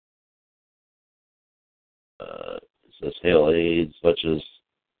 It says Hail AIDS, which is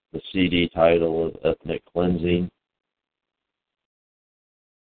the CD title of ethnic cleansing.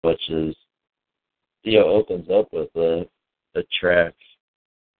 which is, opens up with a track.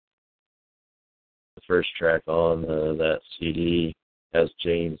 The first track on that CD has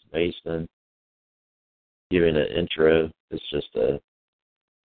James Mason giving an intro. It's just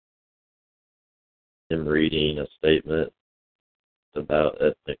him reading a statement about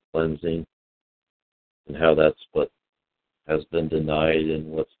ethnic cleansing and how that's what has been denied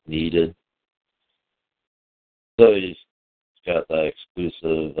and what's needed. So he's got that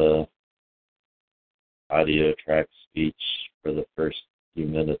exclusive audio track speech for the first few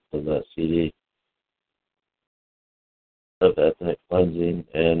minutes of that CD of ethnic cleansing,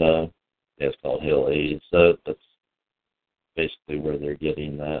 and it's called Hail Aid. So that's basically where they're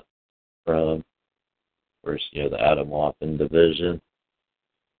getting that from. Of course, the Adam Waffen division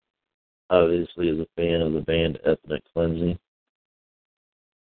obviously is a fan of the band Ethnic Cleansing.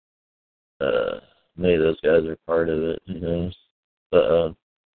 Maybe those guys are part of it, who knows. But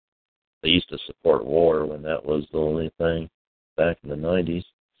they used to support war when that was the only thing back in the 90s.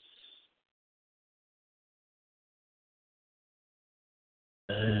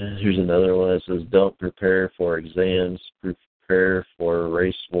 Here's another one that says, don't prepare for exams, prepare for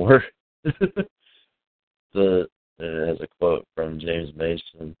race war. It has a quote from James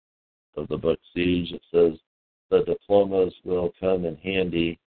Mason of the book Siege. It says, the diplomas will come in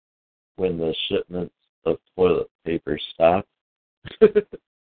handy when the shipments of toilet paper stop. So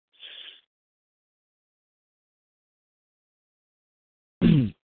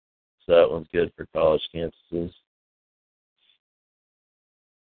that one's good for college campuses.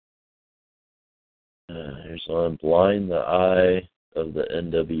 Here's one, blind the eye of the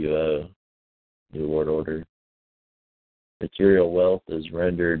NWO, New World Order. Material wealth is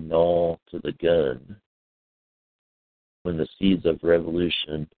rendered null to the gun when the seeds of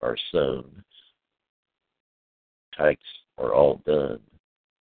revolution are sown. Hikes are all done.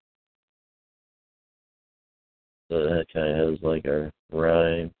 So that kind of has like a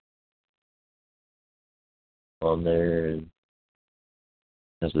rhyme on there, and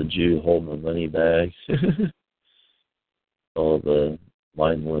has a Jew holding a money bag. All the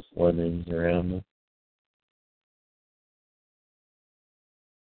mindless lemmings around them.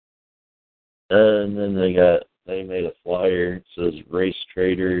 And then they made a flyer. It says, race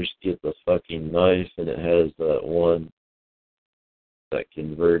traders, get the fucking knife. And it has that one that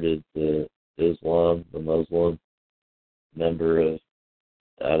converted to Islam, the Muslim member of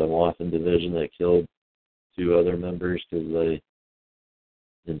the Adam Waffen division that killed 2 other members because they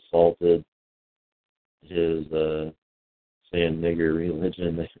insulted his sand nigger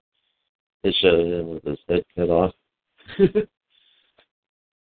religion. They showed him with his head cut off.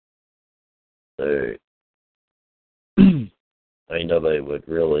 So, nobody would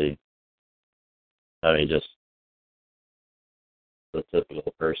really, just the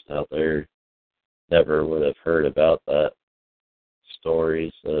typical person out there never would have heard about that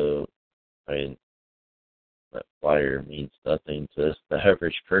story. So, that flyer means nothing to the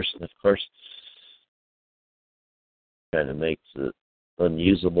average person, of course. Kind of makes it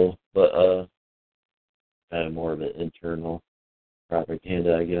unusable, but kind of more of an internal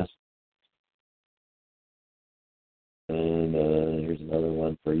propaganda, I guess. And here's another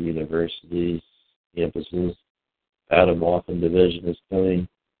one for universities, campuses. Adam Waffen division is coming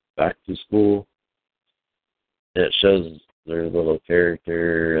back to school. And it shows their little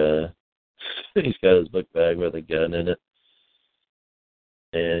character. He's got his book bag with a gun in it.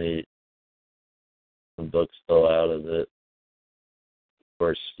 And some books fell out of it. Of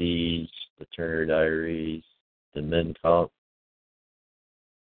course, Siege, the Turner Diaries, and Men Comp.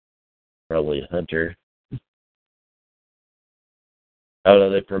 Probably Hunter. How do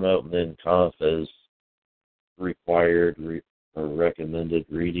they promote Men Comp as required or recommended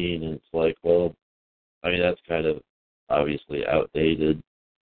reading? And it's like, well, that's kind of obviously outdated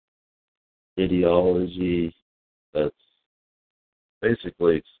ideology that's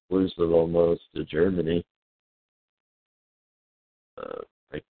basically exclusive almost to Germany.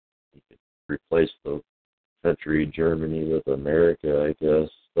 You could replace the country Germany with America, I guess.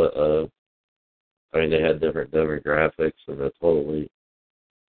 But they had different demographics and a totally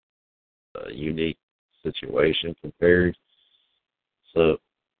unique situation compared. So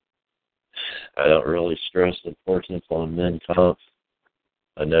I don't really stress the importance on Men Comp.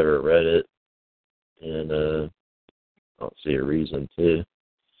 I never read it, and I don't see a reason to.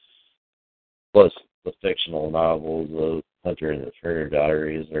 Plus, the fictional novels of Hunter and the Turner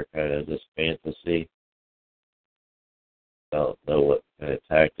Diaries are kind of just fantasy. I don't know what kind of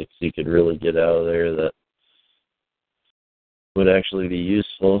tactics you could really get out of there that would actually be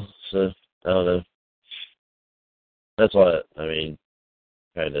useful. So, I don't know. That's why,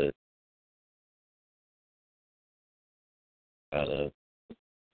 a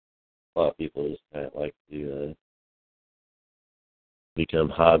lot of people just kind of like to become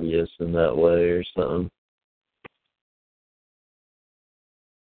hobbyists in that way or something.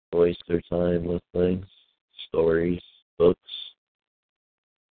 Waste their time with things, stories, books.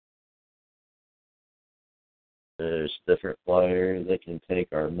 There's different flyers. They can take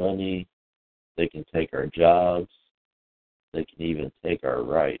our money. They can take our jobs. They can even take our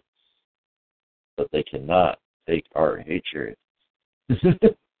rights. But they cannot take our hatred.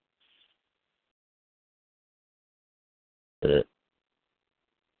 And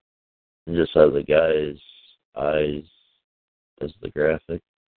just have the guy's eyes as the graphic.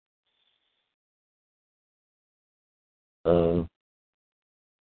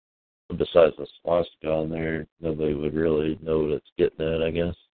 Besides the swastika on there, nobody would really know what it's getting at, I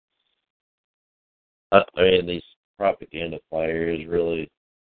guess. I mean, these propaganda flyers really,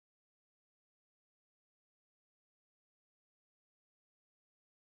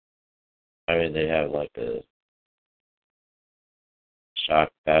 I mean, they have like a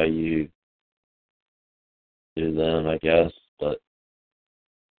shock value to them, I guess, but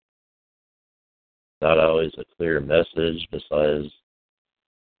not always a clear message. Besides,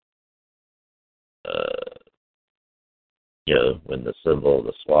 when the symbol of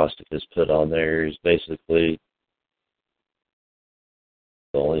the swastika is put on there, is basically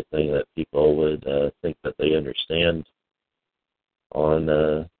the only thing that people would think that they understand on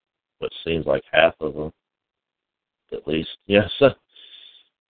what seems like half of them, at least. Yes.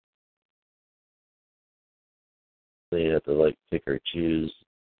 They have to like pick or choose.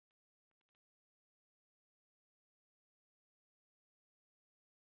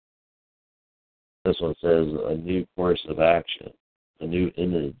 This one says a new course of action, a new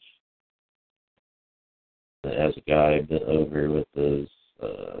image. It has a guy bent over with his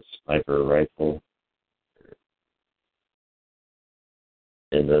sniper rifle,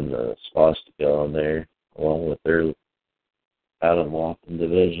 and then the swastika on there, along with their Atom Walking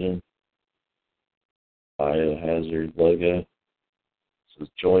Division biohazard logo. It says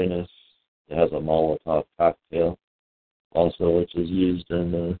join us. It has a Molotov cocktail also, which is used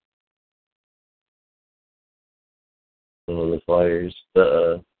in some of the flyers.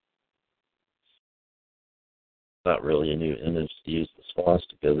 But not really a new image to use the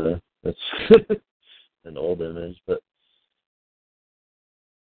swastika, though. That's an old image, but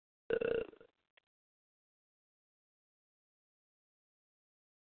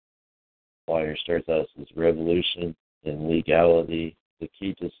flyer starts out as revolution and legality. The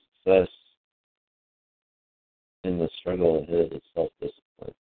key to success in the struggle ahead is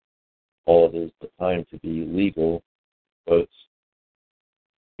self-discipline. All it is the time to be legal, quotes,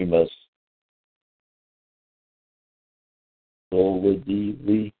 we must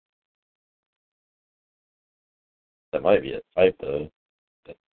solidly. That might be a typo.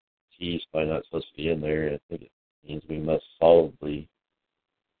 That T's probably not supposed to be in there. I think it means we must solidly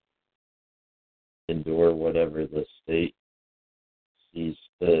endure whatever the state sees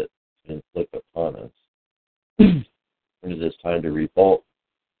fit to inflict upon us. When it is time to revolt,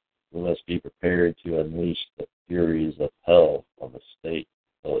 we must be prepared to unleash the furies of hell on the state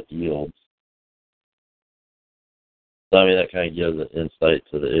until it yields. So, I mean, that kind of gives an insight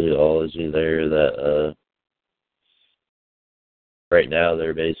to the ideology there that right now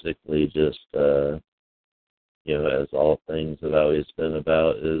they're basically just, as all things have always been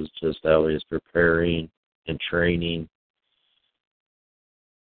about, is just always preparing and training,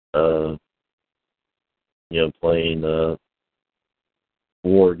 playing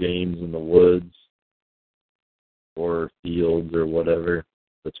war games in the woods or fields or whatever,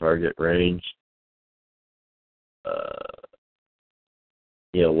 the target range.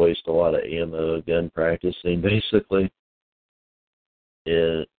 Waste a lot of ammo gun practicing, basically.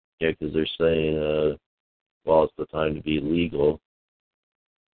 And, because they're saying, it's the time to be legal.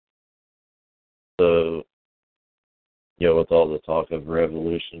 So, with all the talk of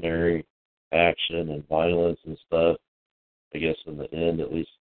revolutionary action and violence and stuff, I guess in the end, at least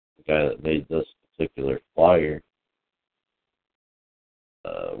the guy that made this particular flyer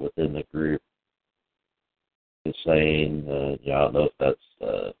within the group is saying, I don't know if that's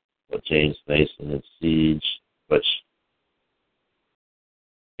what James Mason and Siege, which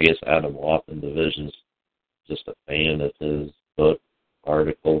I guess Adam Walking Division's just a fan of his book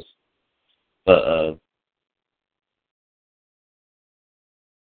articles. But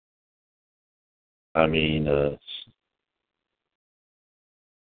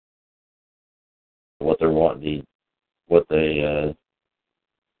what they're wanting, what they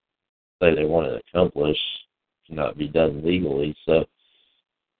say they want to accomplish cannot be done legally. So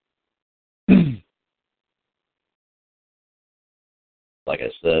like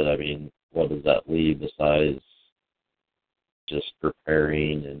I said, I mean, what does that leave besides just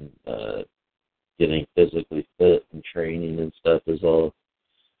preparing and getting physically fit and training and stuff is all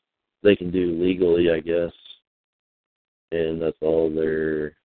they can do legally, I guess. And that's all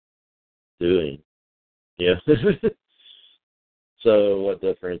they're doing. Yeah. So what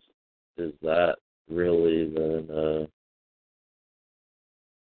difference is that really than,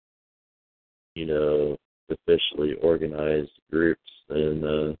 officially organized groups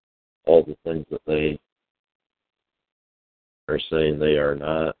and all the things that they are saying they are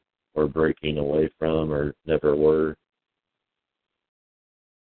not or breaking away from or never were?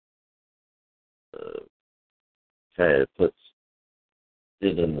 Kind of puts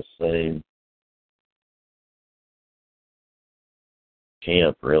it in the same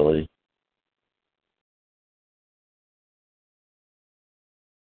camp, really.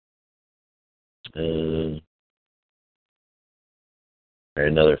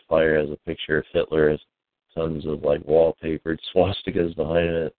 Another flyer has a picture of Hitler with tons of like wallpapered swastikas behind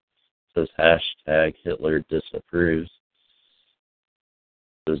it. It says hashtag Hitler disapproves.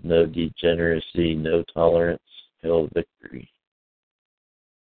 There's no degeneracy, no tolerance, hail victory.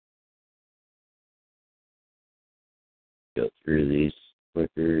 Go through these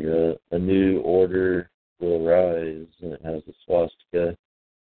quicker. A new order will rise, and it has a swastika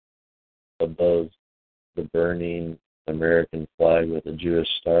above the burning American flag with a Jewish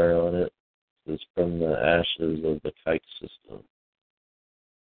star on it. It's from the ashes of the kike system.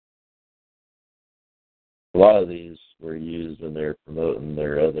 A lot of these were used when they were promoting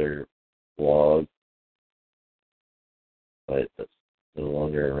their other blog, but that's no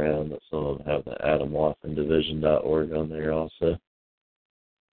longer around. But some of them have the AdamWaffenDivision.org on there also.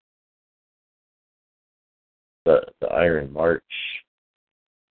 But the Iron March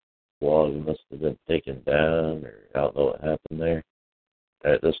blog must have been taken down, or I don't know what happened there.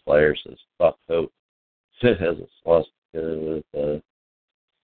 This flyer says "Fuck Hope." It has a swastika with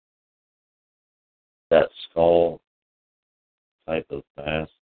that skull type of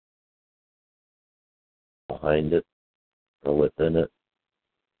mask behind it or within it.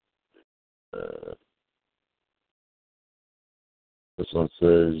 This one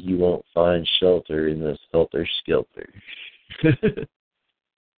says, "You won't find shelter in this helter-skelter."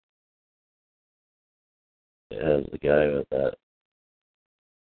 It has the guy with that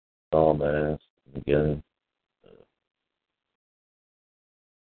skull mask and the gun.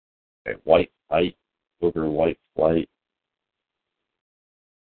 White fight over white flight.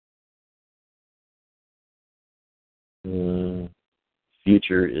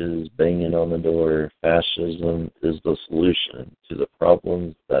 Future is banging on the door. Fascism is the solution to the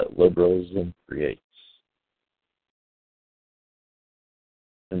problems that liberalism creates.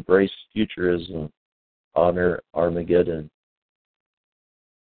 Embrace futurism. Honor Armageddon.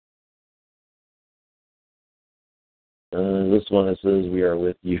 This one it says, "We are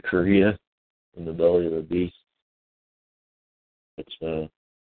with you, Korea," in the belly of the beast. Which they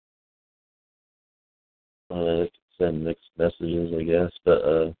could send mixed messages, I guess.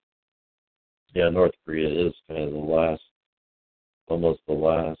 But yeah, North Korea is kind of almost the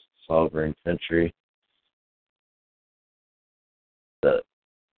last sovereign country that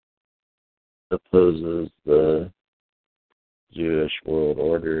opposes the Jewish world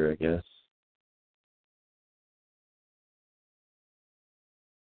order, I guess.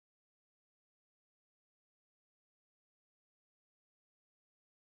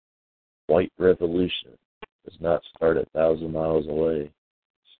 White revolution does not start 1,000 miles away. It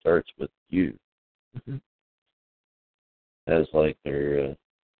starts with you. As like their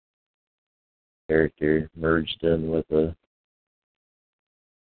character merged in with the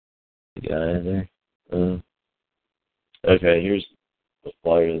guy there. Okay, here's the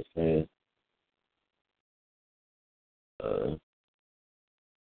flyer that's kind of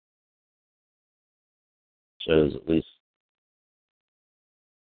shows at least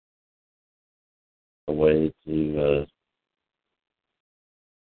a way to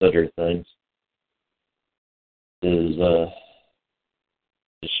better things. It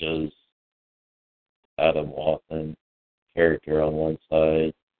shows Adam Waffen character on one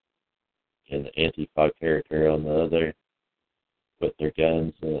side and the Antifa character on the other with their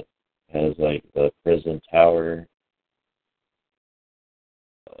guns. And it has like the prison tower,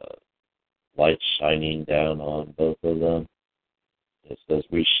 lights shining down on both of them. It says,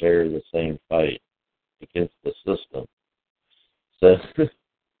 "We share the same fight against the system." So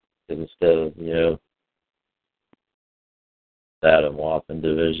instead of, the Adam Waffen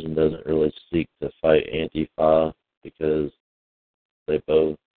division doesn't really seek to fight Antifa because they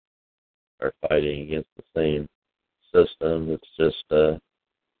both are fighting against the same system. It's just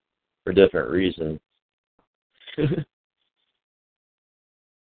for different reasons.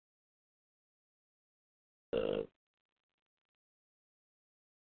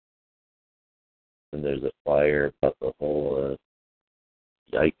 And there's a flyer about the whole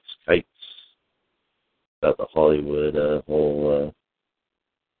yikes kites, about the Hollywood whole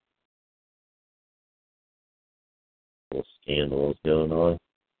scandals going on.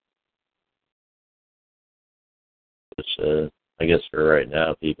 Which I guess for right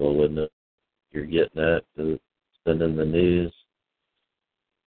now people wouldn't know what you're getting at because it's been in the news.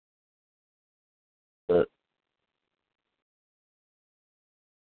 But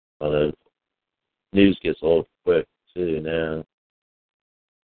news gets old quick too now.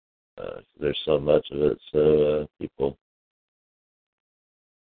 There's so much of it, so people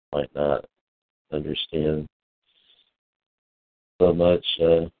might not understand so much.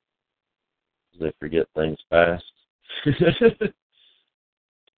 They forget things fast.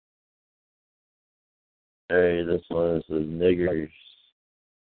 Hey, this one says niggers.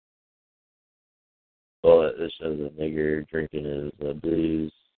 Well, this shows a nigger drinking his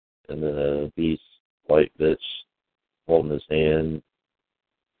booze, and then a beast white bitch holding his hand.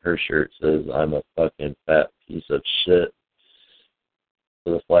 Her shirt says, "I'm a fucking fat piece of shit."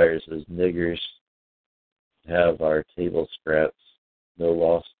 So the flyer says, "Niggers have our table scraps. No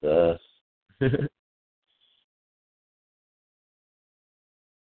loss to us."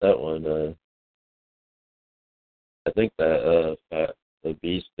 That one, I think that the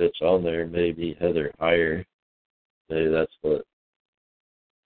beast bitch on there may be Heather Heyer. Maybe that's what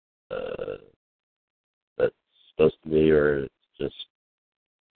that's supposed to be, or it's just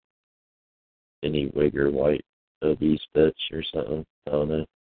any wig or white obese bitch or something. I don't know.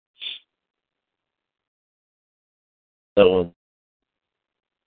 That one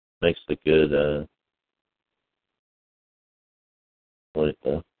makes a good point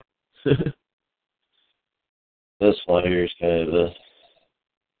though. This flyer is kind of a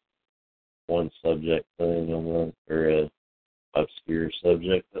one subject thing or a obscure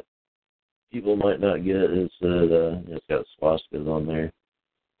subject that people might not get is that it's got swastikas on there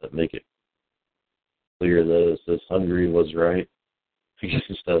that make it clear that it says Hungary was right.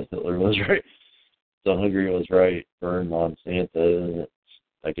 Instead of Hitler was right. So Hungary was right, burn Monsanto, and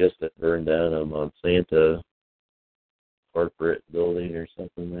I guess it burned down a Monsanto corporate building or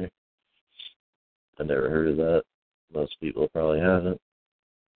something there. I never heard of that. Most people probably haven't.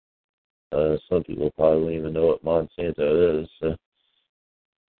 Some people probably don't even know what Monsanto is. So,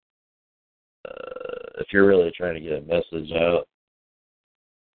 if you're really trying to get a message out,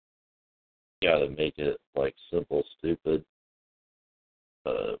 you gotta make it like simple, stupid,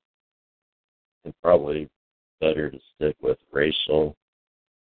 and probably better to stick with racial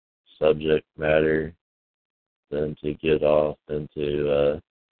subject matter than to get off into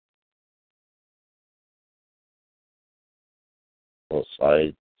little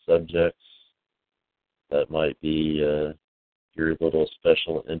side subjects that might be your little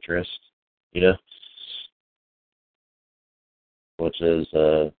special interest, you know? Which is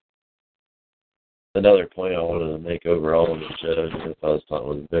another point I wanted to make overall in the show, if I was talking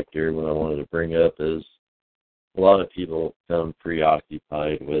with Victor, what I wanted to bring up is a lot of people become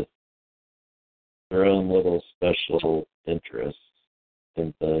preoccupied with their own little special interests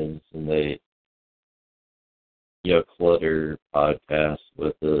and things, and they, clutter podcasts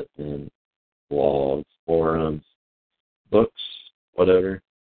with it and blogs, forums, books, whatever.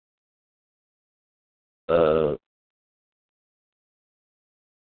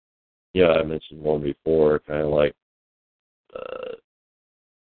 I mentioned one before, kind of like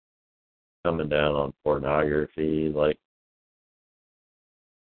coming down on pornography. Like,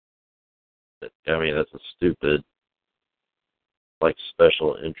 I mean, that's a stupid, like,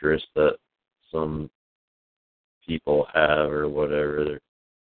 special interest that some people have or whatever. They're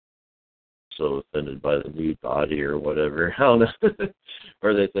so offended by the nude body or whatever. I don't know.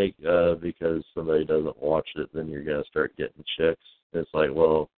 Or they think because somebody doesn't watch it, then you're going to start getting chicks. It's like,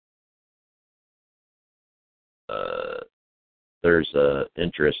 well, there's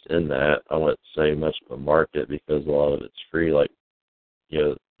interest in that. I wouldn't say much of a market because a lot of it's free, like,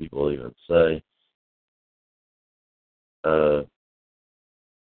 people even say. But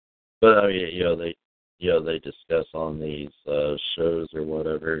I mean, they discuss on these shows or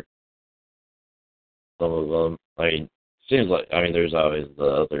whatever. Some of them, I mean, seems like, there's always the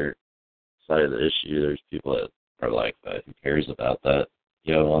other side of the issue. There's people that are like, who cares about that,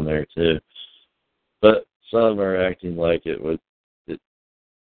 on there too. But some are acting like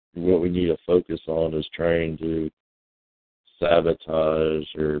what we need to focus on is trying to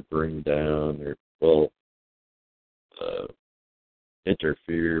sabotage or bring down or, well,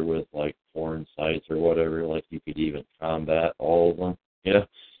 interfere with like porn sites or whatever. Like you could even combat all of them.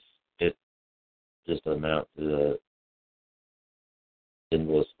 It just amounts to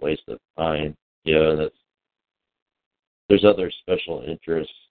endless waste of time. And there's other special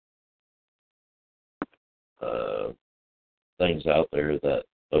interest things out there that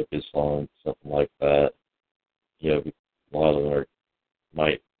focus on something like that. A lot of them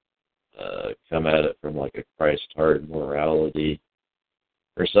might come at it from like a Christ-hard morality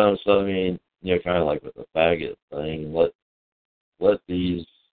or something. So I mean, kind of like with the faggot thing, let these,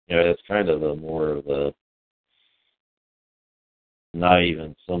 it's kind of a more of a not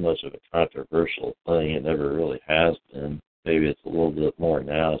even so much of a controversial thing. It never really has been. Maybe it's a little bit more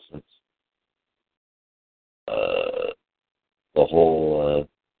now since the whole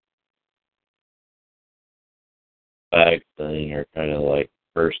fag thing are kind of like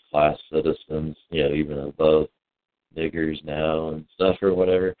first-class citizens, even above niggers now and stuff or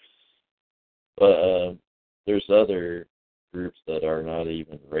whatever. But there's other groups that are not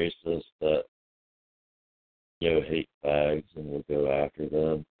even racist that, hate fags and will go after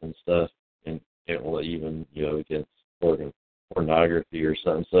them and stuff, and will even, against pornography or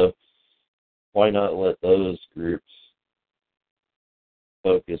something. So why not let those groups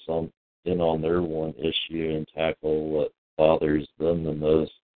focus on their one issue and tackle what bothers them the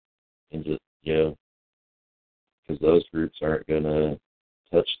most, and just, because those groups aren't going to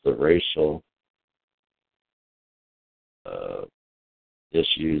touch the racial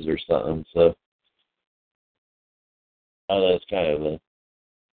issues or something. So that's kind of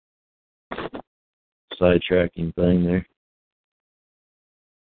a sidetracking thing there.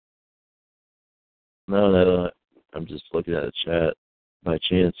 No, I'm just looking at the chat by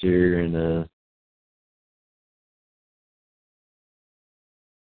chance here, and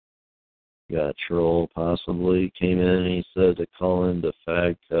got a troll possibly came in and he said to call in the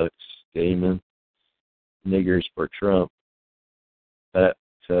fag cucks gaming niggers for Trump. Fat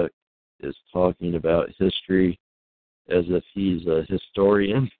cuck is talking about history as if he's a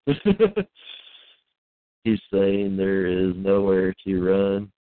historian. He's saying there is nowhere to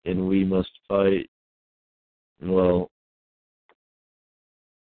run and we must fight. Well,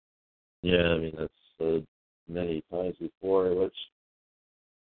 yeah, I mean, that's said many times before, which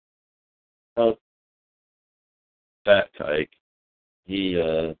Fat Kike, he's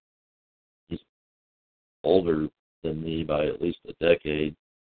older than me by at least a decade,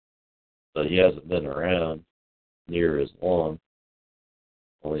 but he hasn't been around near as long,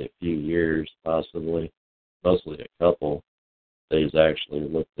 only a few years possibly, mostly a couple. He's actually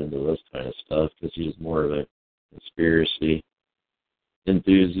looked into this kind of stuff because he's more of a conspiracy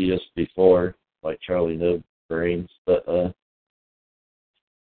enthusiast before, like Charlie No Brains, but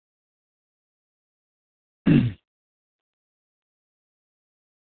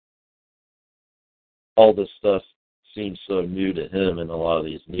all this stuff seems so new to him and a lot of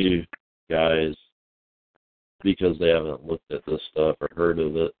these new guys because they haven't looked at this stuff or heard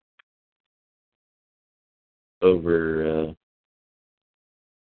of it over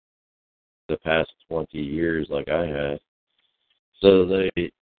the past 20 years like I have. So they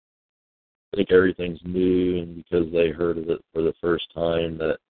think everything's new, and because they heard of it for the first time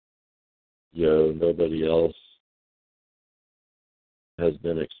that, nobody else has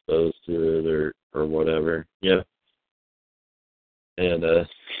been exposed to it or whatever. Yeah. And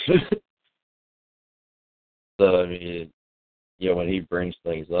so, I mean, when he brings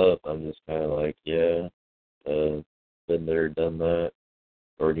things up, I'm just kind of like, been there, done that,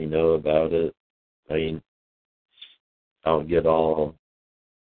 already know about it. I mean, I don't get all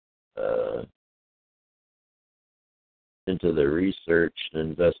into the research and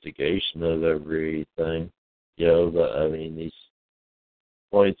investigation of everything, but I mean, these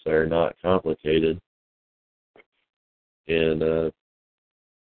points are not complicated, and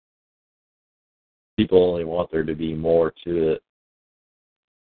people only want there to be more to it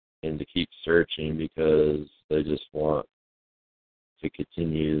and to keep searching because they just want to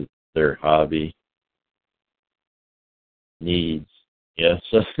continue their hobby needs. Yeah,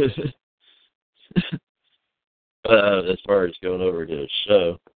 so as far as going over to a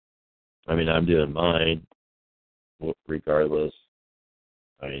show, I mean, I'm doing mine regardless.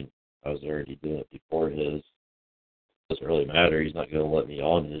 I mean, I was already doing it before his. Doesn't really matter. He's not going to let me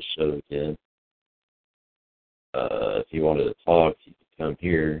on his show again. If he wanted to talk, he could come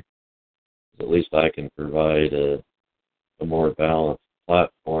here. At least I can provide a more balanced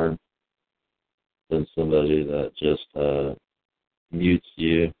platform than somebody that just mutes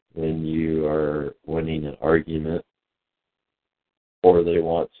you when you are winning an argument. or they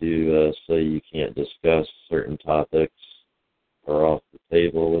want to say you can't discuss certain topics or off the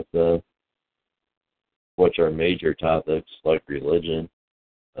table with them, which are major topics like religion.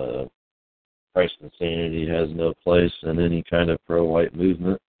 Christ and sanity has no place in any kind of pro-white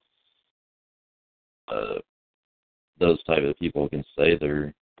movement. Those type of people can say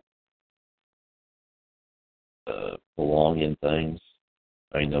they're belong in things.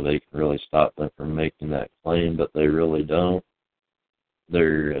 I know they can really stop them from making that claim, but they really don't.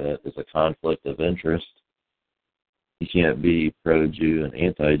 There is a conflict of interest. You can't be pro-Jew and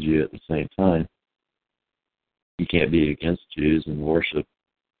anti-Jew at the same time. You can't be against Jews and worship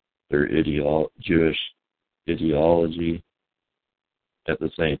their Jewish ideology at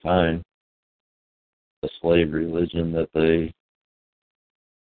the same time. The slave religion that they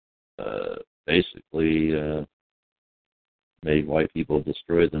basically made white people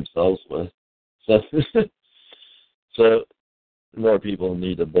destroy themselves with. So more people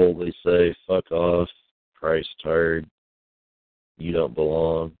need to boldly say, fuck off, Christ hard, you don't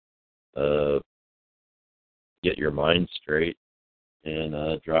belong, get your mind straight, and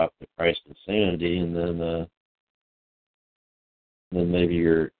drop the Christ insanity, and then maybe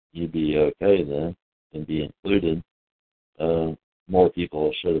you'd be okay then, and be included. More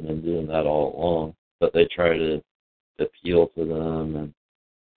people should have been doing that all along, but they try to appeal to them, and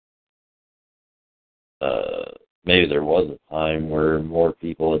maybe there was a time where more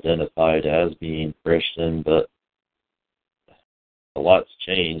people identified as being Christian, but a lot's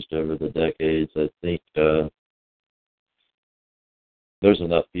changed over the decades. I think there's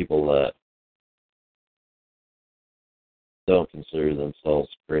enough people that don't consider themselves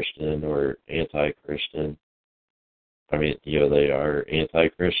Christian or anti-Christian. I mean, they are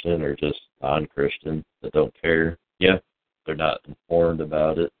anti-Christian or just non-Christian that don't care. Yeah, they're not informed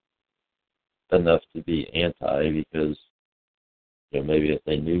about it enough to be anti, because maybe if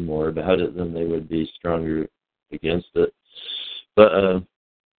they knew more about it, then they would be stronger against it. But I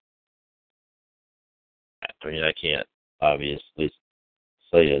mean, I can't obviously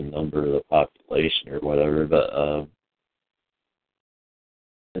say a number of the population or whatever, but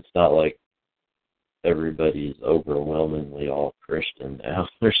it's not like everybody's overwhelmingly all Christian now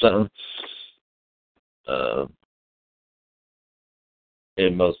or something.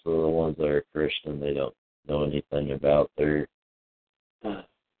 And most of the ones that are Christian, they don't know anything about their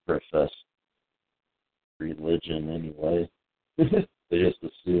professed religion anyway. They just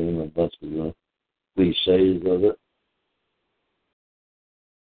assume a bunch of the cliches of it.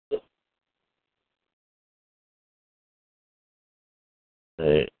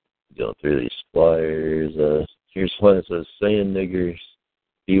 Hey, going through these flyers. Here's one that says, "Sand niggers,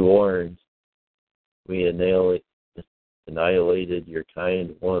 be warned. We annihilated your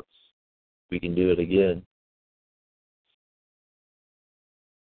kind once. We can do it again."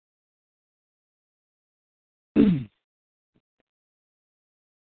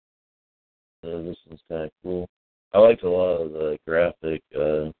 This one's kind of cool. I like a lot of the graphic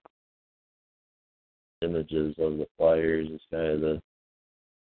images of the flyers. It's kind of the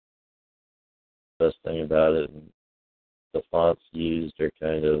best thing about it. And the fonts used are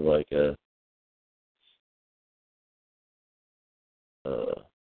kind of like a I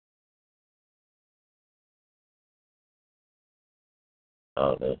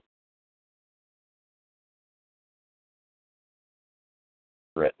don't know,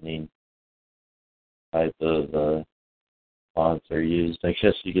 threatening type of fonts are used, I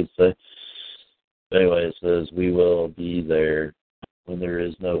guess you could say. Anyway, it says, "We will be there when there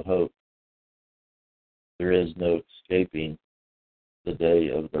is no hope. There is no escaping the day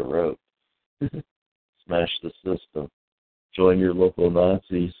of the rope. Smash the system. Join your local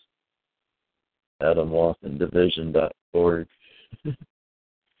Nazis. AdamWalkenDivision.org."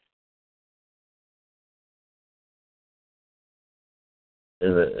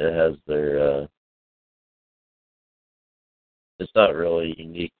 And it has their, it's not really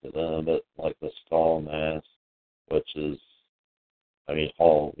unique to them, but like the skull mask, which is, I mean,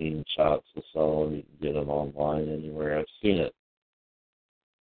 Halloween shots to sell them. You can get them online anywhere. I've seen it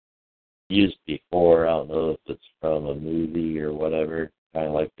used before. I don't know if it's from a movie or whatever. Kind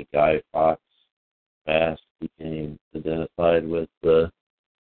of like the Guy Fawkes mask became identified with the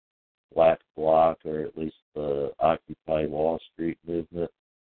Black Bloc, or at least the Occupy Wall Street movement.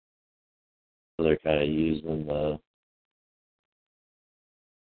 So they're kind of using the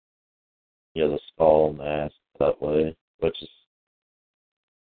skull mask that way, which is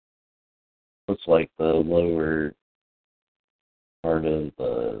looks like the lower part of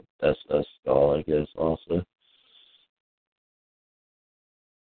the SS skull, I guess, also.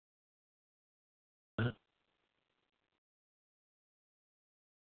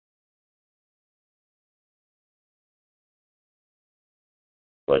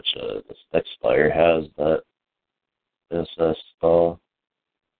 which this next flyer has that SS stall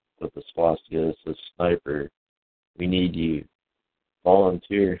with the swastika. It says, "Sniper, we need you.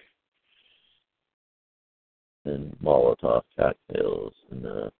 Volunteer." And Molotov cocktails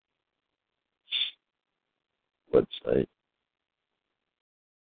and website.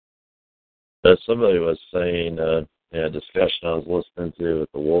 Somebody was saying, in a discussion I was listening to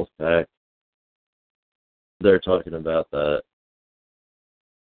with the Wolfpack, they're talking about that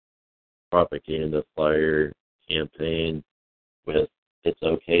propaganda flyer campaign with "it's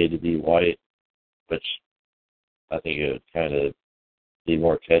okay to be white," which I think it would kind of be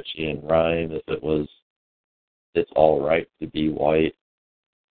more catchy and rhyme if it was "it's all right to be white."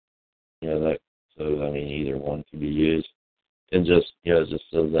 So I mean, either one can be used. And just, it just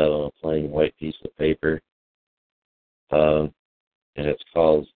says that on a plain white piece of paper. And it's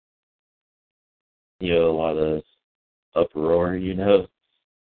caused, a lot of uproar, And,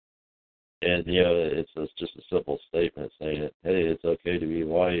 it's just a simple statement saying, "Hey, it's okay to be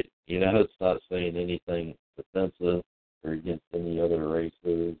white." It's not saying anything offensive or against any other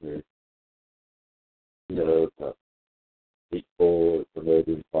races or, it's not hateful or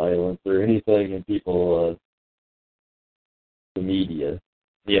promoting violence or anything. And people, the media,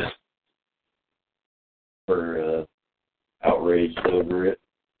 were outraged over it.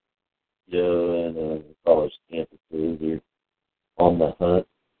 And college campuses are on the hunt,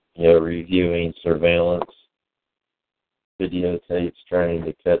 reviewing surveillance videotapes, trying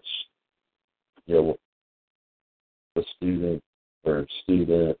to catch, the student or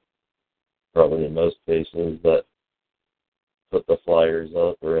student, probably in most cases, that put the flyers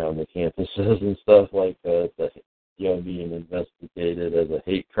up around the campuses and stuff like that, being investigated as a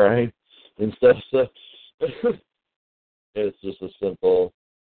hate crime and stuff. So it's just a simple,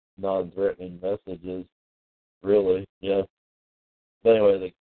 non-threatening messages, really. But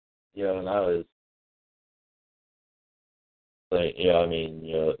anyway, and I was saying,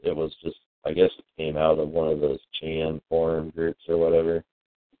 it was just, I guess it came out of one of those Chan forum groups or whatever.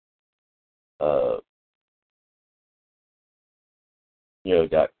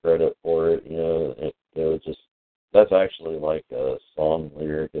 Got credit for it. It was just, that's actually like a song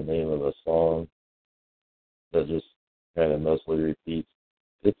lyric, the name of a song that just kind of mostly repeats,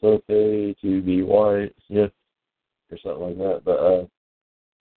 "It's okay to be white," or something like that. But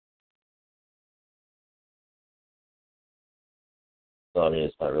so, I mean,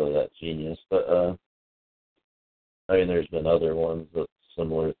 it's not really that genius. But I mean, there's been other ones that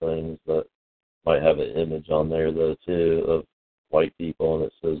similar things that might have an image on there though too of white people, and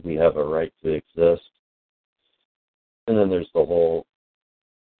it says, "We have a right to exist." And then there's the whole,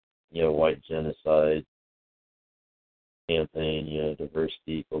 white genocide campaign,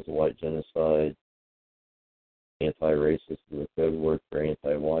 diversity equals white genocide, anti-racist is a code word for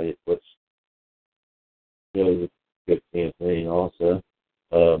anti-white, which, is a good campaign also.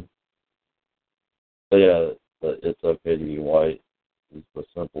 But yeah, "it's okay to be white" is the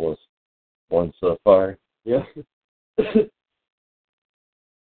simplest one so far. Yeah.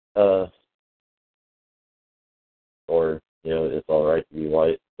 Or, "it's all right to be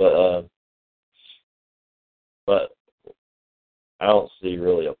white." But I don't see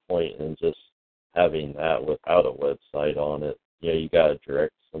really a point in just having that without a website on it. You got to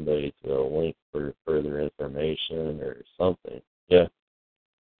direct somebody to a link for further information or something.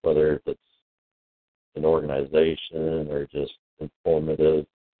 Whether if it's an organization or just informative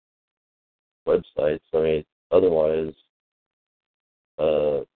websites. I mean, otherwise,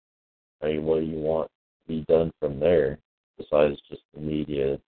 what do you want to be done from there besides just the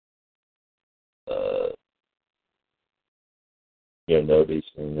media,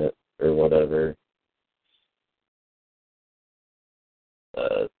 noticing it or whatever?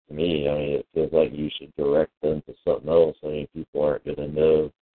 To me, I mean, it feels like you should direct them to something else. I mean, people aren't going to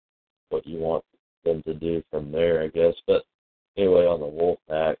know what you want them to do from there, I guess. But anyway, on the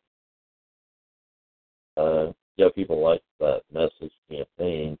Wolfpack, people like that message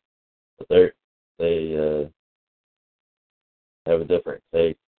campaign, but they have a different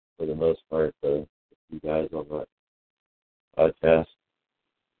take for the most part. The you guys on that podcast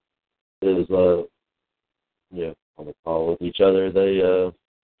is on the call with each other. They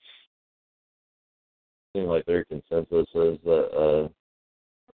seem like their consensus is that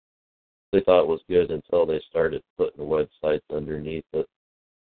they thought it was good until they started putting the websites underneath it,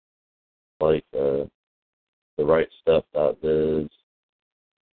 like the rightstuff.biz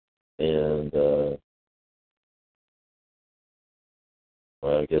and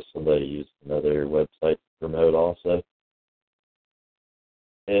well, I guess somebody used another website to promote also.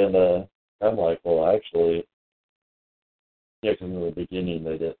 And I'm like, well, actually, Yeah, because in the beginning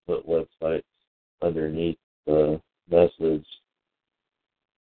they didn't put websites underneath the message,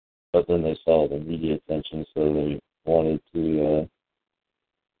 but then they saw the media attention, so they wanted to,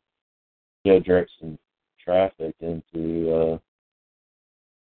 direct some traffic into,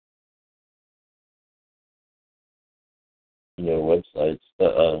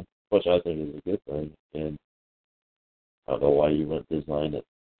 websites, which I think is a good thing. And I don't know why you wouldn't design it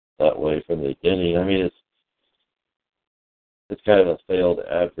that way from the beginning. I mean, it's kind of a failed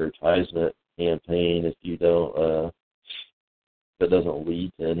advertisement campaign if you don't, if it doesn't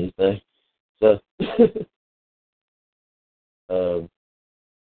lead to anything. So,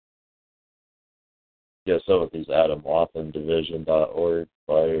 some of these Adam Wathan Division.org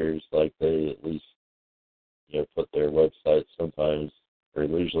flyers, like they at least, put their websites sometimes, or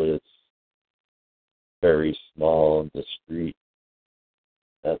usually it's very small and discreet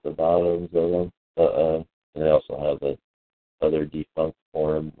at the bottoms of them. But and they also have the other defunct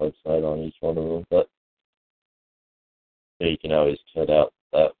forum website on each one of them. But you can always cut out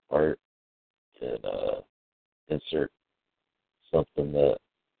that part and insert something that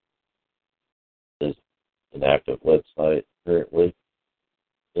is an active website currently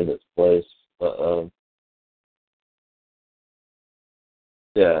in its place. But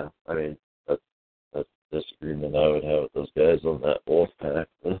yeah, I mean, that's the disagreement I would have with those guys on that wolf pack.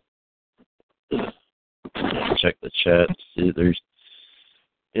 Check the chat to see if there's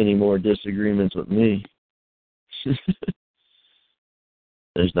any more disagreements with me.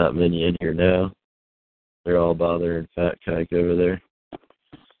 There's not many in here now. They're all bothering Fat Kike over there.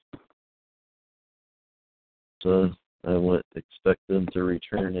 So I wouldn't expect them to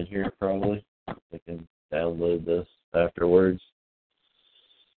return in here probably. I can download this afterwards.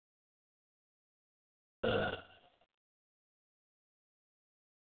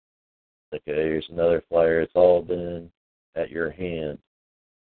 Okay, here's another flyer. It's all been at your hand.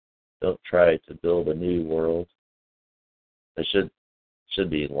 Don't try to build a new world. It should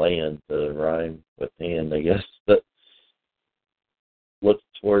be land to rhyme with hand, I guess. But look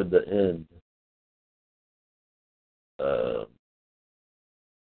toward the end.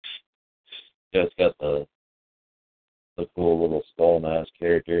 It's got the cool little skull mask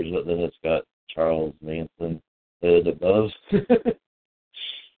characters, but then it's got Charles Manson head above.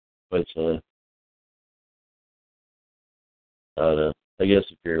 Which, I don't know. I guess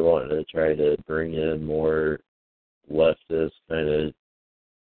if you're wanting to try to bring in more leftist, kind of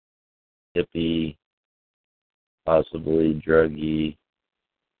hippie, possibly druggy,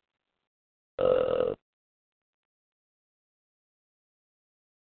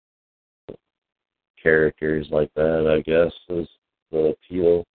 characters like that, I guess, is the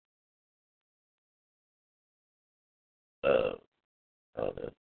appeal. I don't know.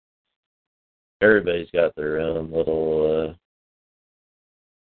 Everybody's got their own little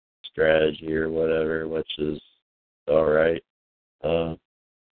strategy or whatever, which is all right.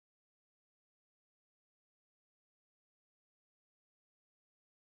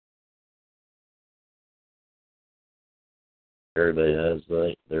 Everybody has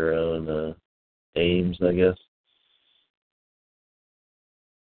like their own aims, I guess.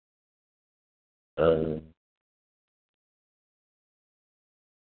 I don't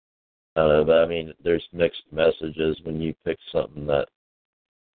know, but I mean, there's mixed messages when you pick something that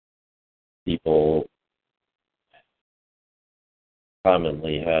people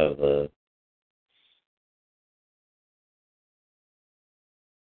commonly have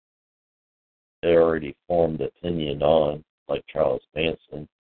they already formed opinion on, like Charles Manson.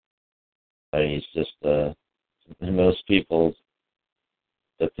 I mean, he's just, in most people's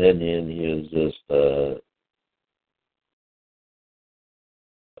opinion, he is just a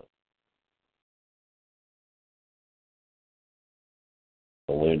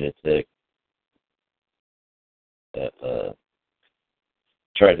lunatic that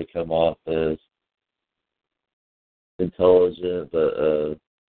tried to come off as intelligent, but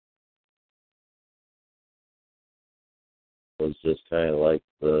was just kind of like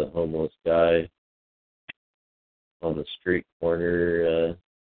the homeless guy on the street corner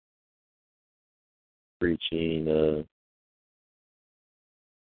preaching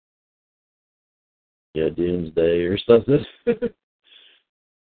doomsday or something.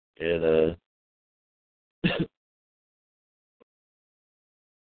 And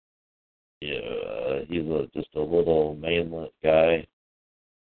he's just a little manlet guy,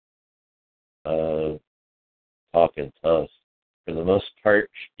 talking tough for the most part.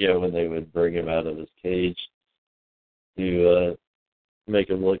 When they would bring him out of his cage to make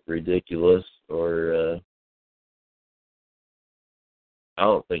him look ridiculous, or I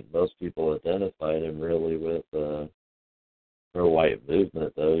don't think most people identified him really with pro-white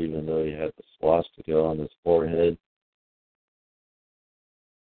movement, though, even though he had the swastika on his forehead.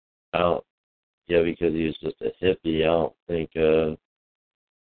 Because he was just a hippie, I don't think the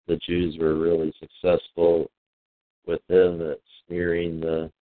Jews were really successful with him at smearing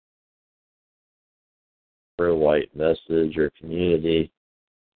the pro-white message or community,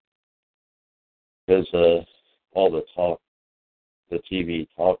 because all the TV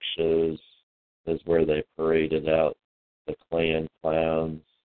talk shows is where they paraded out the Klan clowns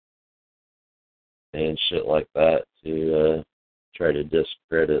and shit like that to try to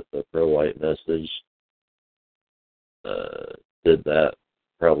discredit the pro-white message. Did that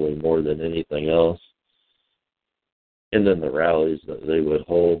probably more than anything else. And then the rallies that they would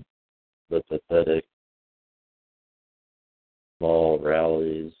hold, the pathetic small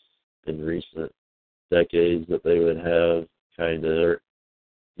rallies in recent decades that they would have, kind of,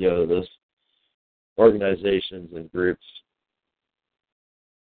 those organizations and groups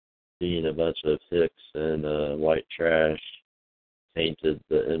being a bunch of hicks and white trash painted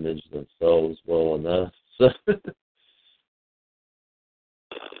the image themselves well enough. So,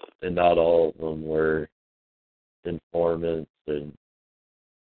 and not all of them were informants and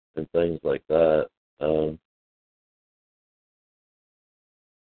things like that. So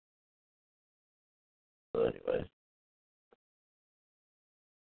anyway.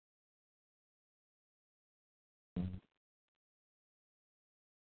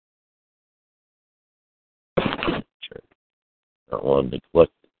 Sure. I don't want to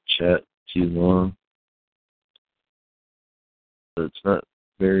neglect the chat too long. But it's not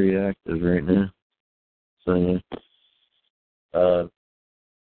very active right now. So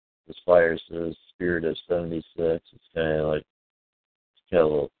this flyer says Spirit of 76. It's kind of like, it's kind of a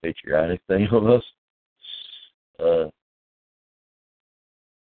little patriotic thing almost.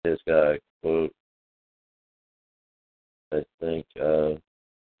 It's got a quote, I think,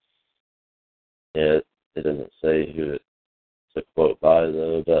 it doesn't say who it's a quote by,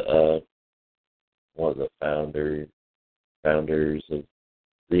 though, but one of the founders of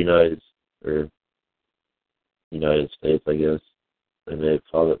the United States, I guess they may have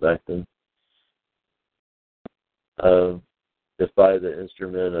called it back then. If by the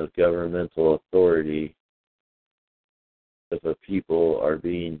instrument of governmental authority, if a people are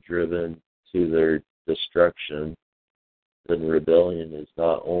being driven to their destruction, then rebellion is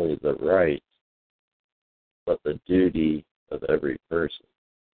not only the right, but the duty of every person.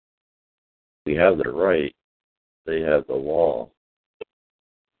 We have the right, they have the law.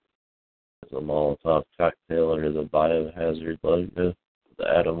 The Molotov cocktail under the biohazard logo,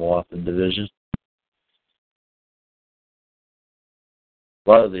 the Atom Waffen Division. A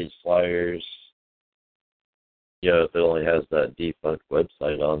lot of these flyers, if it only has that defunct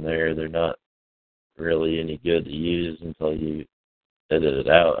website on there, they're not really any good to use until you edit it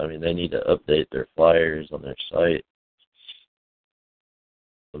out. I mean, they need to update their flyers on their site.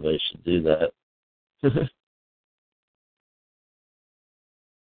 So they should do that.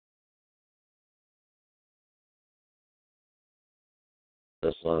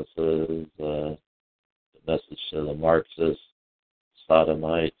 This one says, the message to the Marxists,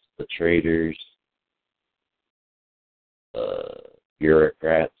 sodomites, the traitors,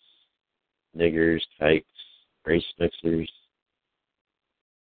 bureaucrats, niggers, kikes, race mixers.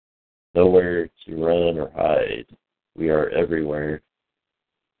 Nowhere to run or hide. We are everywhere.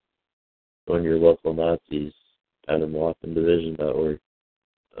 Join your local Nazis, AtomWaffenDivision.org.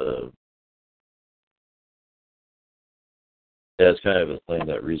 Yeah, it's kind of a thing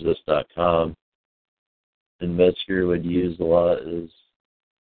that Resist.com and Metzger would use a lot, is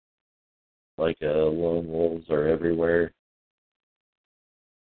like lone wolves are everywhere.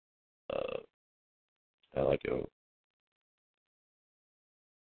 Kind of like a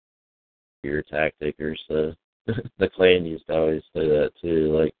fear tactic or so. The Klan used to always say that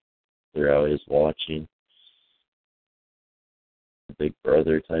too, like they're always watching. Big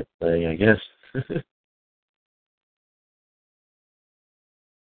brother type thing, I guess.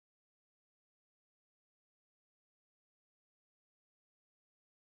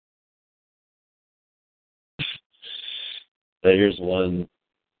 Here's one,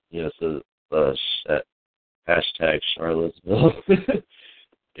 so hashtag Charlottesville.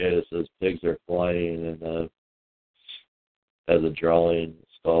 It says pigs are flying, and has a drawing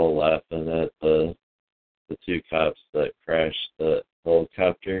skull laughing at the two cops that crashed the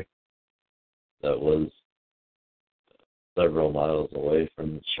helicopter that was several miles away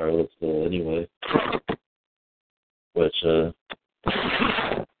from Charlottesville anyway, which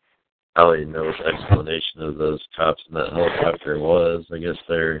I don't even know what the explanation of those cops in that helicopter was. I guess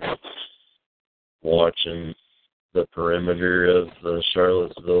they're watching the perimeter of the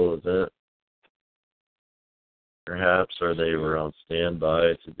Charlottesville event, perhaps, or they were on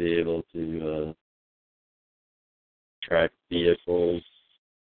standby to be able to track vehicles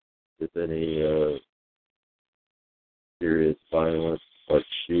if any serious violence, like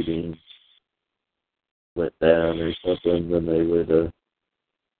shooting, went down or something, then they would,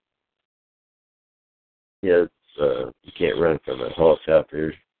 you can't run from a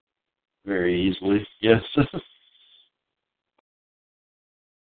helicopter very easily, yes.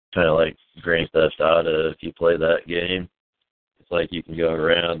 Kind of like Grand Theft Auto, if you play that game, it's like you can go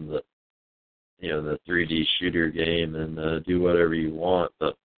around the 3D shooter game and do whatever you want,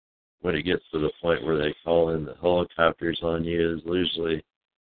 but when it gets to the point where they call in the helicopters on you is usually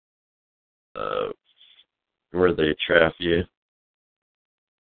where they trap you.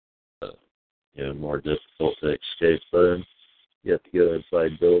 More difficult to escape them. You have to go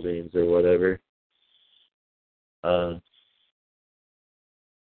inside buildings or whatever. But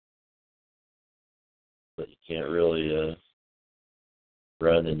you can't really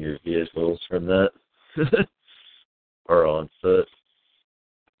run in your vehicles from that. Or on foot.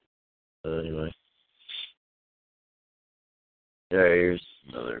 Anyway. Yeah, here's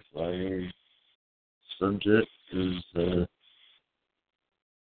another flyer. Subject is,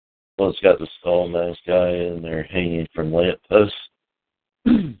 it's got the skull mask guy and they're hanging from lampposts.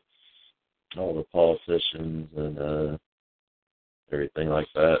 All the politicians and everything like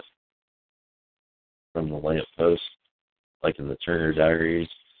that from the lamppost, like in the Turner Diaries.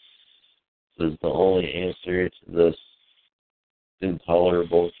 This is the only answer to this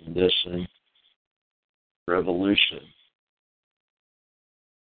intolerable condition, revolution.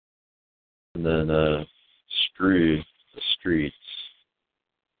 And then strew the streets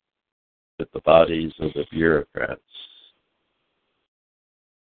with the bodies of the bureaucrats.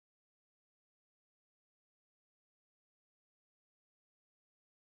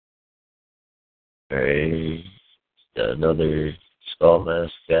 Okay, got another skull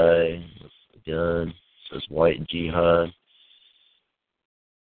mask guy with a gun. It says white jihad.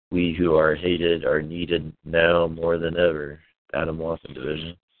 We who are hated are needed now more than ever. Adam Waffen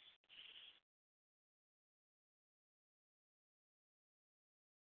Division.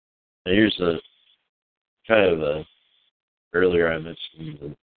 And here's a kind of a, earlier I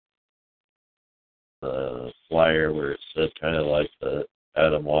mentioned the flyer where it said kind of like the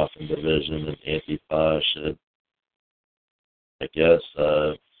Adam Waffen Division and Antifa should, I guess,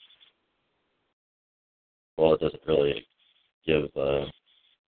 it doesn't really give,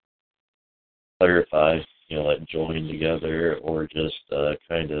 clarify, like join together or just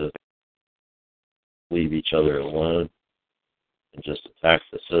kind of leave each other alone and just attack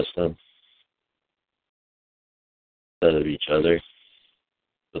the system instead of each other.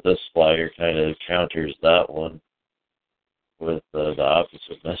 But this flyer kind of counters that one with the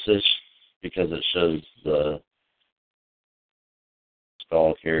opposite message because it shows the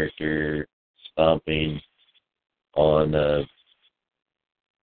skull character stomping on the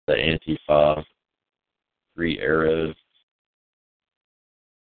Antifa 3 arrow.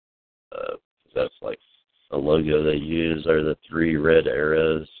 That's like the logo they use, are the 3 red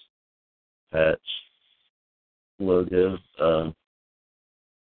arrows patch logo.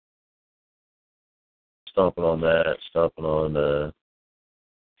 Stomping on that, stomping on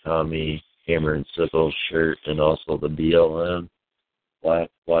Tommy Hammer and Sickles shirt, and also the BLM, Black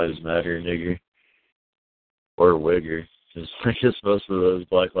Lives Matter nigger, or wigger, because I guess most of those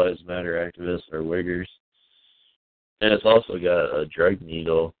Black Lives Matter activists are wiggers. And it's also got a drug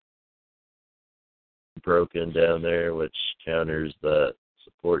needle broken down there, which counters that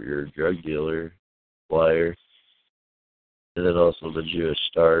support your drug dealer flyer. And then also the Jewish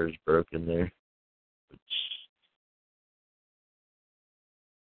stars broken there, which,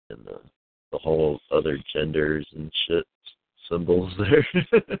 and the whole other genders and shit symbols there.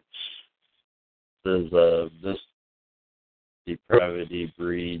 Says this depravity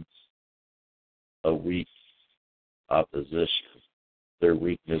breeds a weak opposition. Their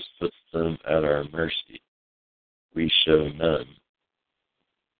weakness puts them at our mercy. We show none.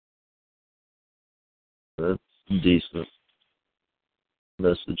 That's a decent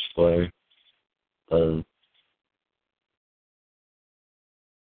message flyer.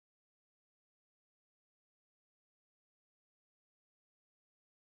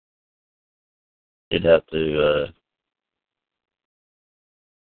 You'd have to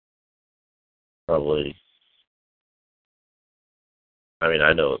probably,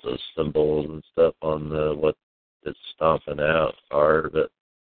 I know what those symbols and stuff on what it's stomping out are, but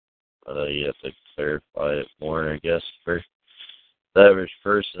you have to clarify it more, I guess, for the average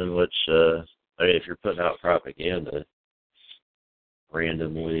person, which I mean, if you're putting out propaganda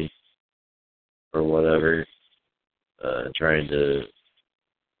randomly or whatever, trying to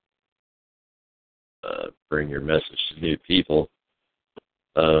bring your message to new people,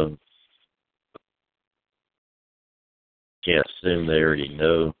 can't assume they already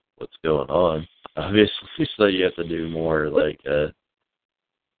know what's going on. Obviously, so you have to do more like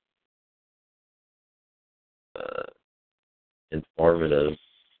informative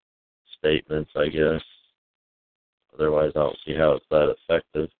statements, I guess. Otherwise, I don't see how it's that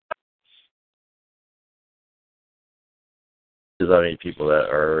effective. Because, I mean, people that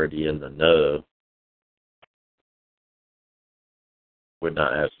are already in the know would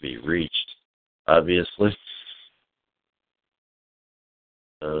not have to be reached, obviously.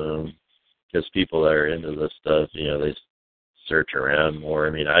 Because people that are into this stuff, you know, they search around more. I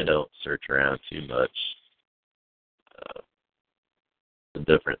mean, I don't search around too much for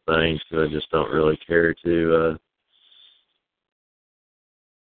different things because I just don't really care to.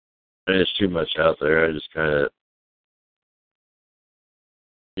 I mean, there's too much out there. I just kind of,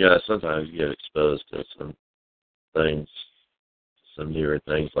 yeah, sometimes you get exposed to some things, some newer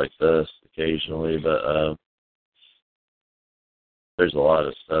things like this occasionally, but there's a lot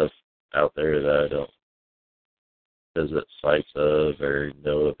of stuff out there that I don't visit sites of or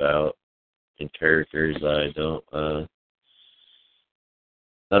know about, and characters that I don't,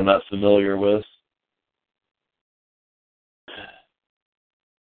 I'm not familiar with.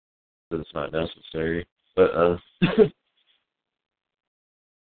 It's not necessary, but I'm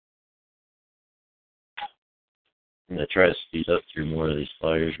gonna try to speed up through more of these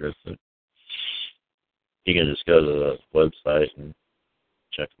flyers real quick. You can just go to the website and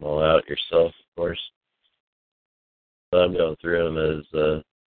check them all out yourself, of course. But I'm going through them as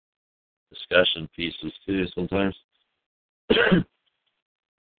discussion pieces too sometimes.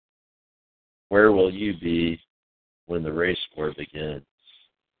 Where will you be when the race war begins?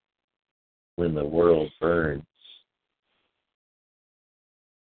 When the world burns?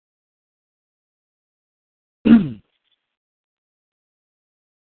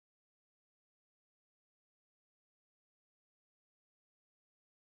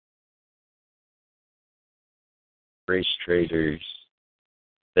 Race traders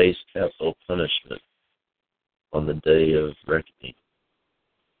face capital punishment on the day of reckoning.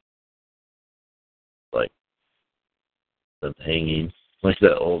 Like them hanging, like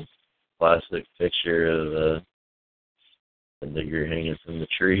that old classic picture of a nigger hanging from the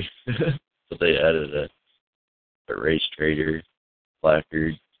tree. But they added a race trader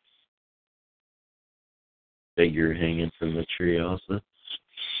placard figure hanging from the tree also.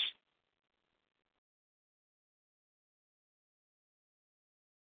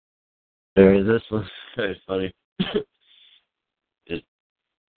 This one's kind of funny. It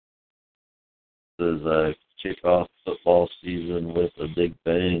says, kick off football season with a big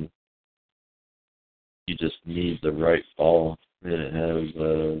bang. You just need the right ball. And it has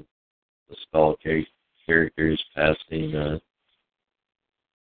the skull characters passing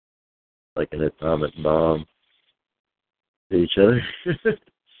like an atomic bomb to each other.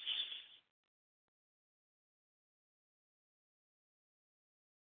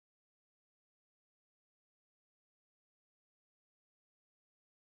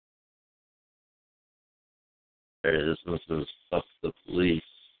 This one says, fuck the police.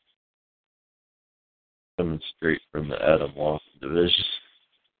 Coming straight from the Adam Walker division.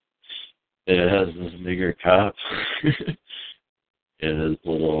 And it has this nigger cop. And his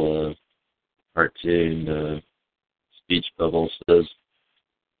little cartoon speech bubble says,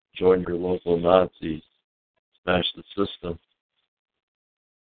 join your local Nazis. Smash the system.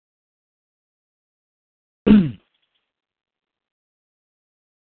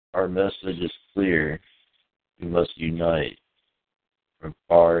 Our message is clear. We must unite from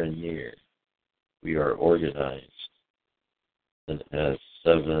far and near. We are organized. And it has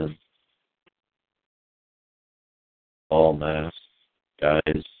 7 all masked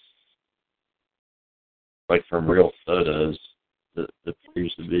guys, like from real photos that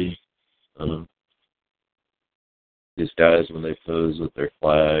appears to be. These guys, when they pose with their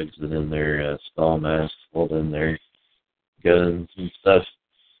flags and in their skull masks, holding their guns and stuff.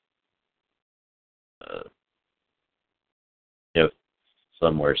 You know,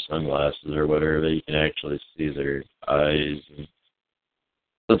 some wear sunglasses or whatever, you can actually see their eyes. And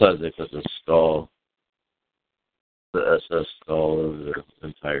sometimes they put the skull, the SS skull, over their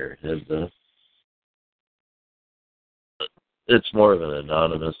entire head, though. It's more of an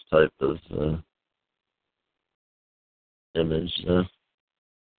anonymous type of image, though.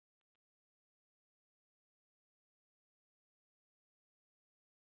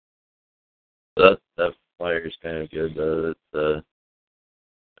 multiplayer is kind of good, though.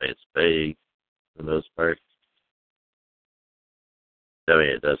 It's vague for the most part. I mean,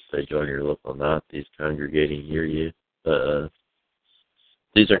 it does say join your local Nazis congregating near you, but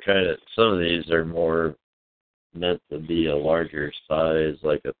these are some of these are more meant to be a larger size,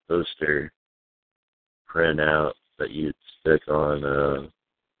 like a poster printout that you'd stick on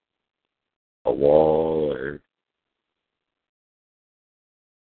a wall or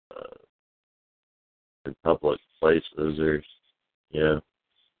in public places, or kind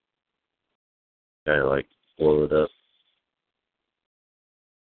of like blow it up.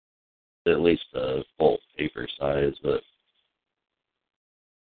 At least a full paper size, but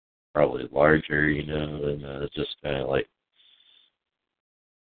probably larger, and just kind of like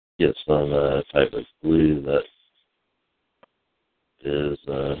get some type of glue that is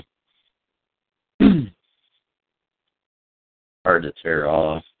hard to tear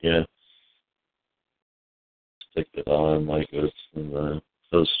off, stick it on like with some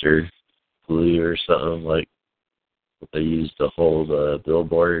poster glue or something like what they use to hold a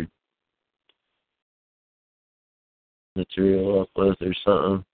billboard material up with or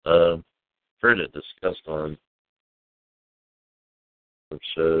something. Heard it discussed on some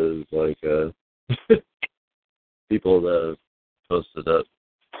shows, like people that have posted up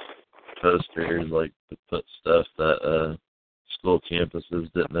posters like to put stuff that school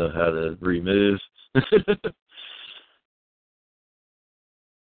campuses didn't know how to remove.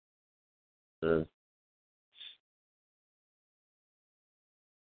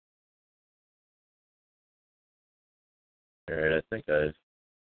 Alright, I think I've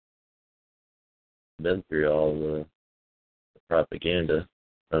been through all the propaganda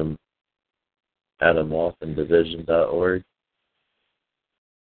from AdamWalthenDivision.org.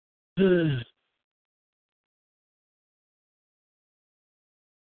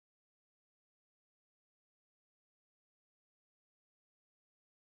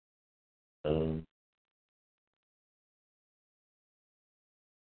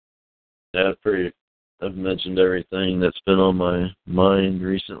 Yeah, I've mentioned everything that's been on my mind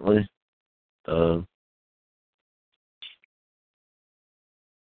recently.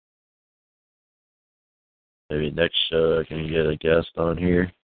 Maybe next show I can get a guest on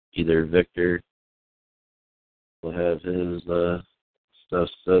here. Either Victor will have his stuff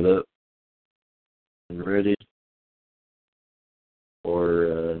set up and ready,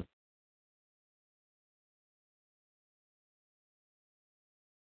 or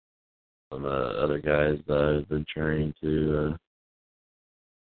some other guys that I've been trying to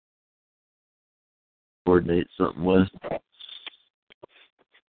coordinate something with.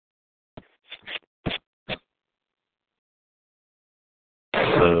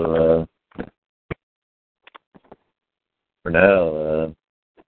 So for now,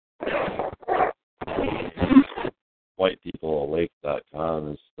 whitepeopleawake.com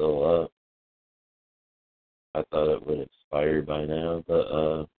is still up. I thought it would expire by now,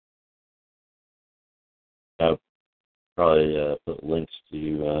 but I'll probably put links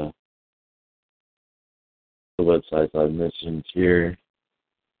to the websites I've mentioned here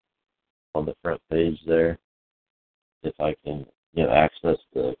on the front page there, if I can access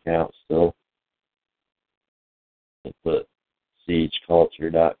the account still. And put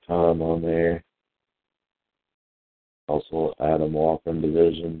siegeculture.com on there. Also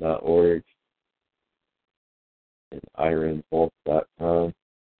AdamWalthenDivision.org and ironfolk.com,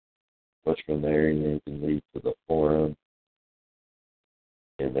 which from there you can lead to the forum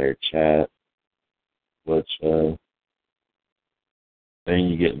and their chat, which then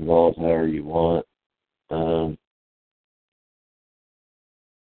you get involved however you want. I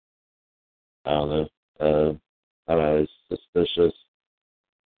don't know. I'm always suspicious,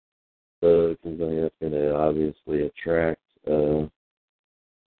 because it's going to obviously attract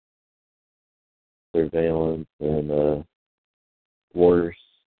surveillance and worse,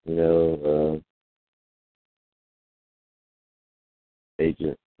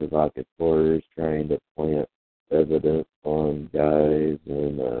 agent provocateurs trying to plant evidence on guys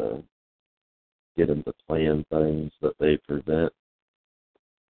and get them to plan things that they prevent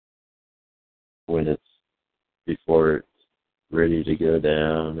when it's before it's ready to go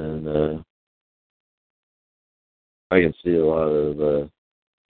down. And I can see a lot of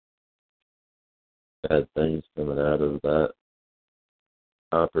bad things coming out of that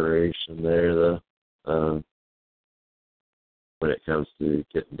operation there, though, when it comes to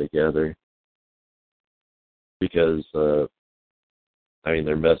getting together. Because,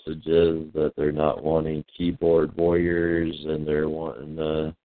 their message is that they're not wanting keyboard warriors and they're wanting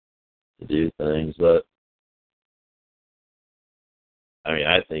to do things, but I mean,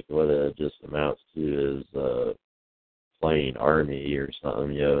 I think what it just amounts to is playing Army or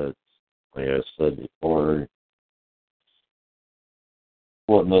something. It's like I said before.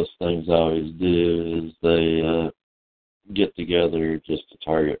 What most things always do is they get together just to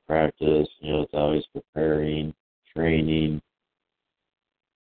target practice. It's always preparing, training.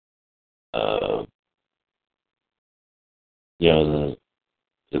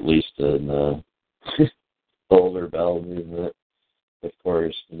 At least in the older battle movement, of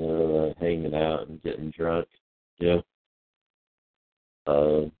course, hanging out and getting drunk.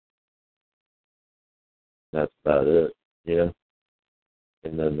 That's about it.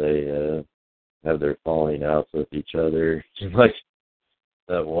 And then they have their falling outs with each other. Like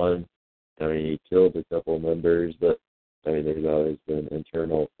that one, I mean, he killed a couple members, but I mean, there's always been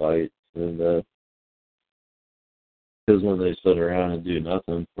internal fights, and because when they sit around and do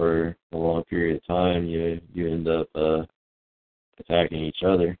nothing for a long period of time, you end up attacking each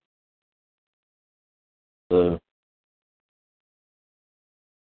other. So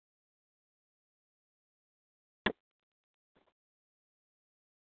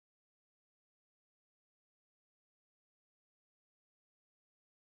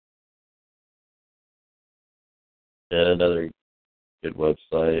and another good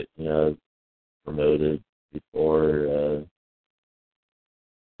website, promoted before,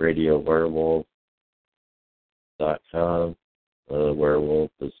 RadioWerewolf.com.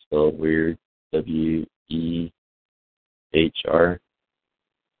 Werewolf is spelled weird, WEHR,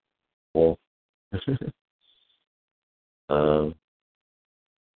 wolf.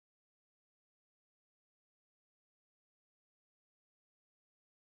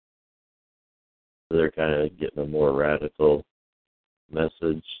 They're kind of getting a more radical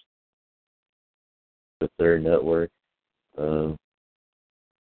message with their network. Because,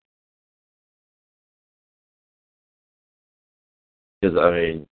 I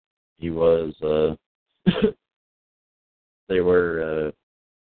mean, he was, they were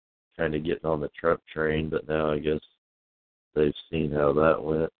kind of getting on the Trump train, but now I guess they've seen how that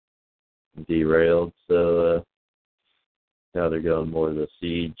went, derailed. So now they're going more the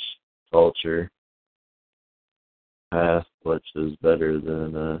siege culture path, which is better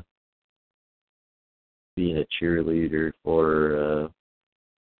than being a cheerleader for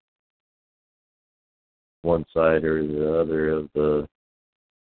one side or the other of the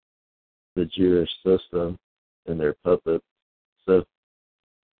Jewish system and their puppets. So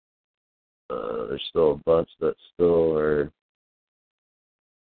there's still a bunch that still are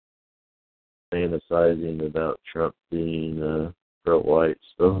fantasizing about Trump being pro-white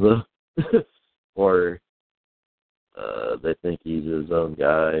still, though. Or they think he's his own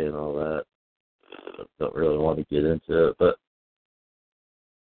guy and all that. Don't really want to get into it, but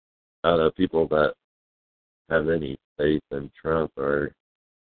I don't know, people that have any faith in Trump are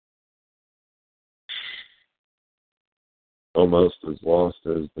almost as lost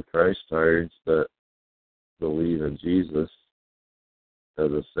as the Christards that believe in Jesus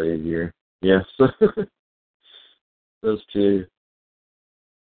as a savior. Yes, those two.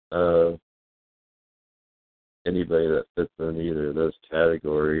 Anybody that fits in either of those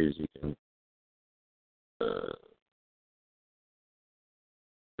categories, you can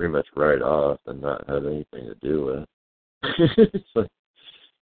pretty much write off and not have anything to do with. So,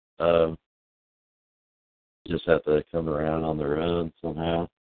 you just have to come around on their own somehow.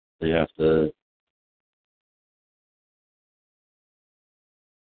 They have to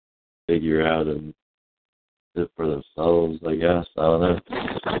figure out and do it for themselves, I guess. I don't know.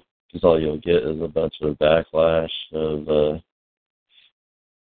 Because all you'll get is a bunch of backlash of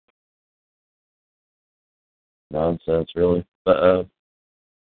nonsense, really. But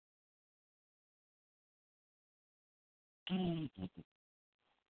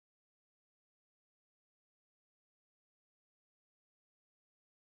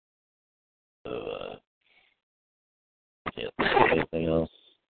can't think of anything else.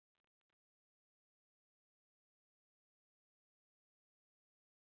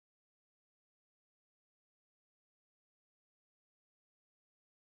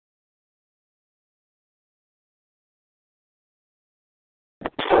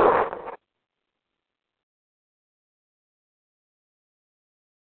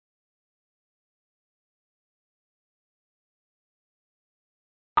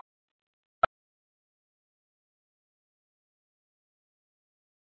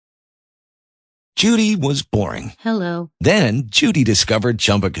 Judy was boring. Hello. Then Judy discovered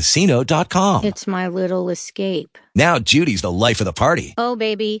ChumbaCasino.com. It's my little escape. Now Judy's the life of the party. Oh,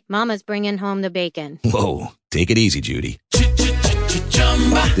 baby, mama's bringing home the bacon. Whoa, take it easy, Judy.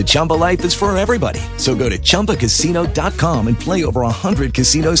 The Chumba life is for everybody. So go to ChumbaCasino.com and play over 100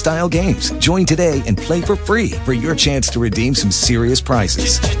 casino-style games. Join today and play for free for your chance to redeem some serious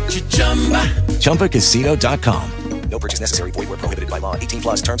prizes. ChumbaCasino.com. No purchase necessary. Void where prohibited by law. 18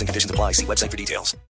 plus terms and conditions apply. See website for details.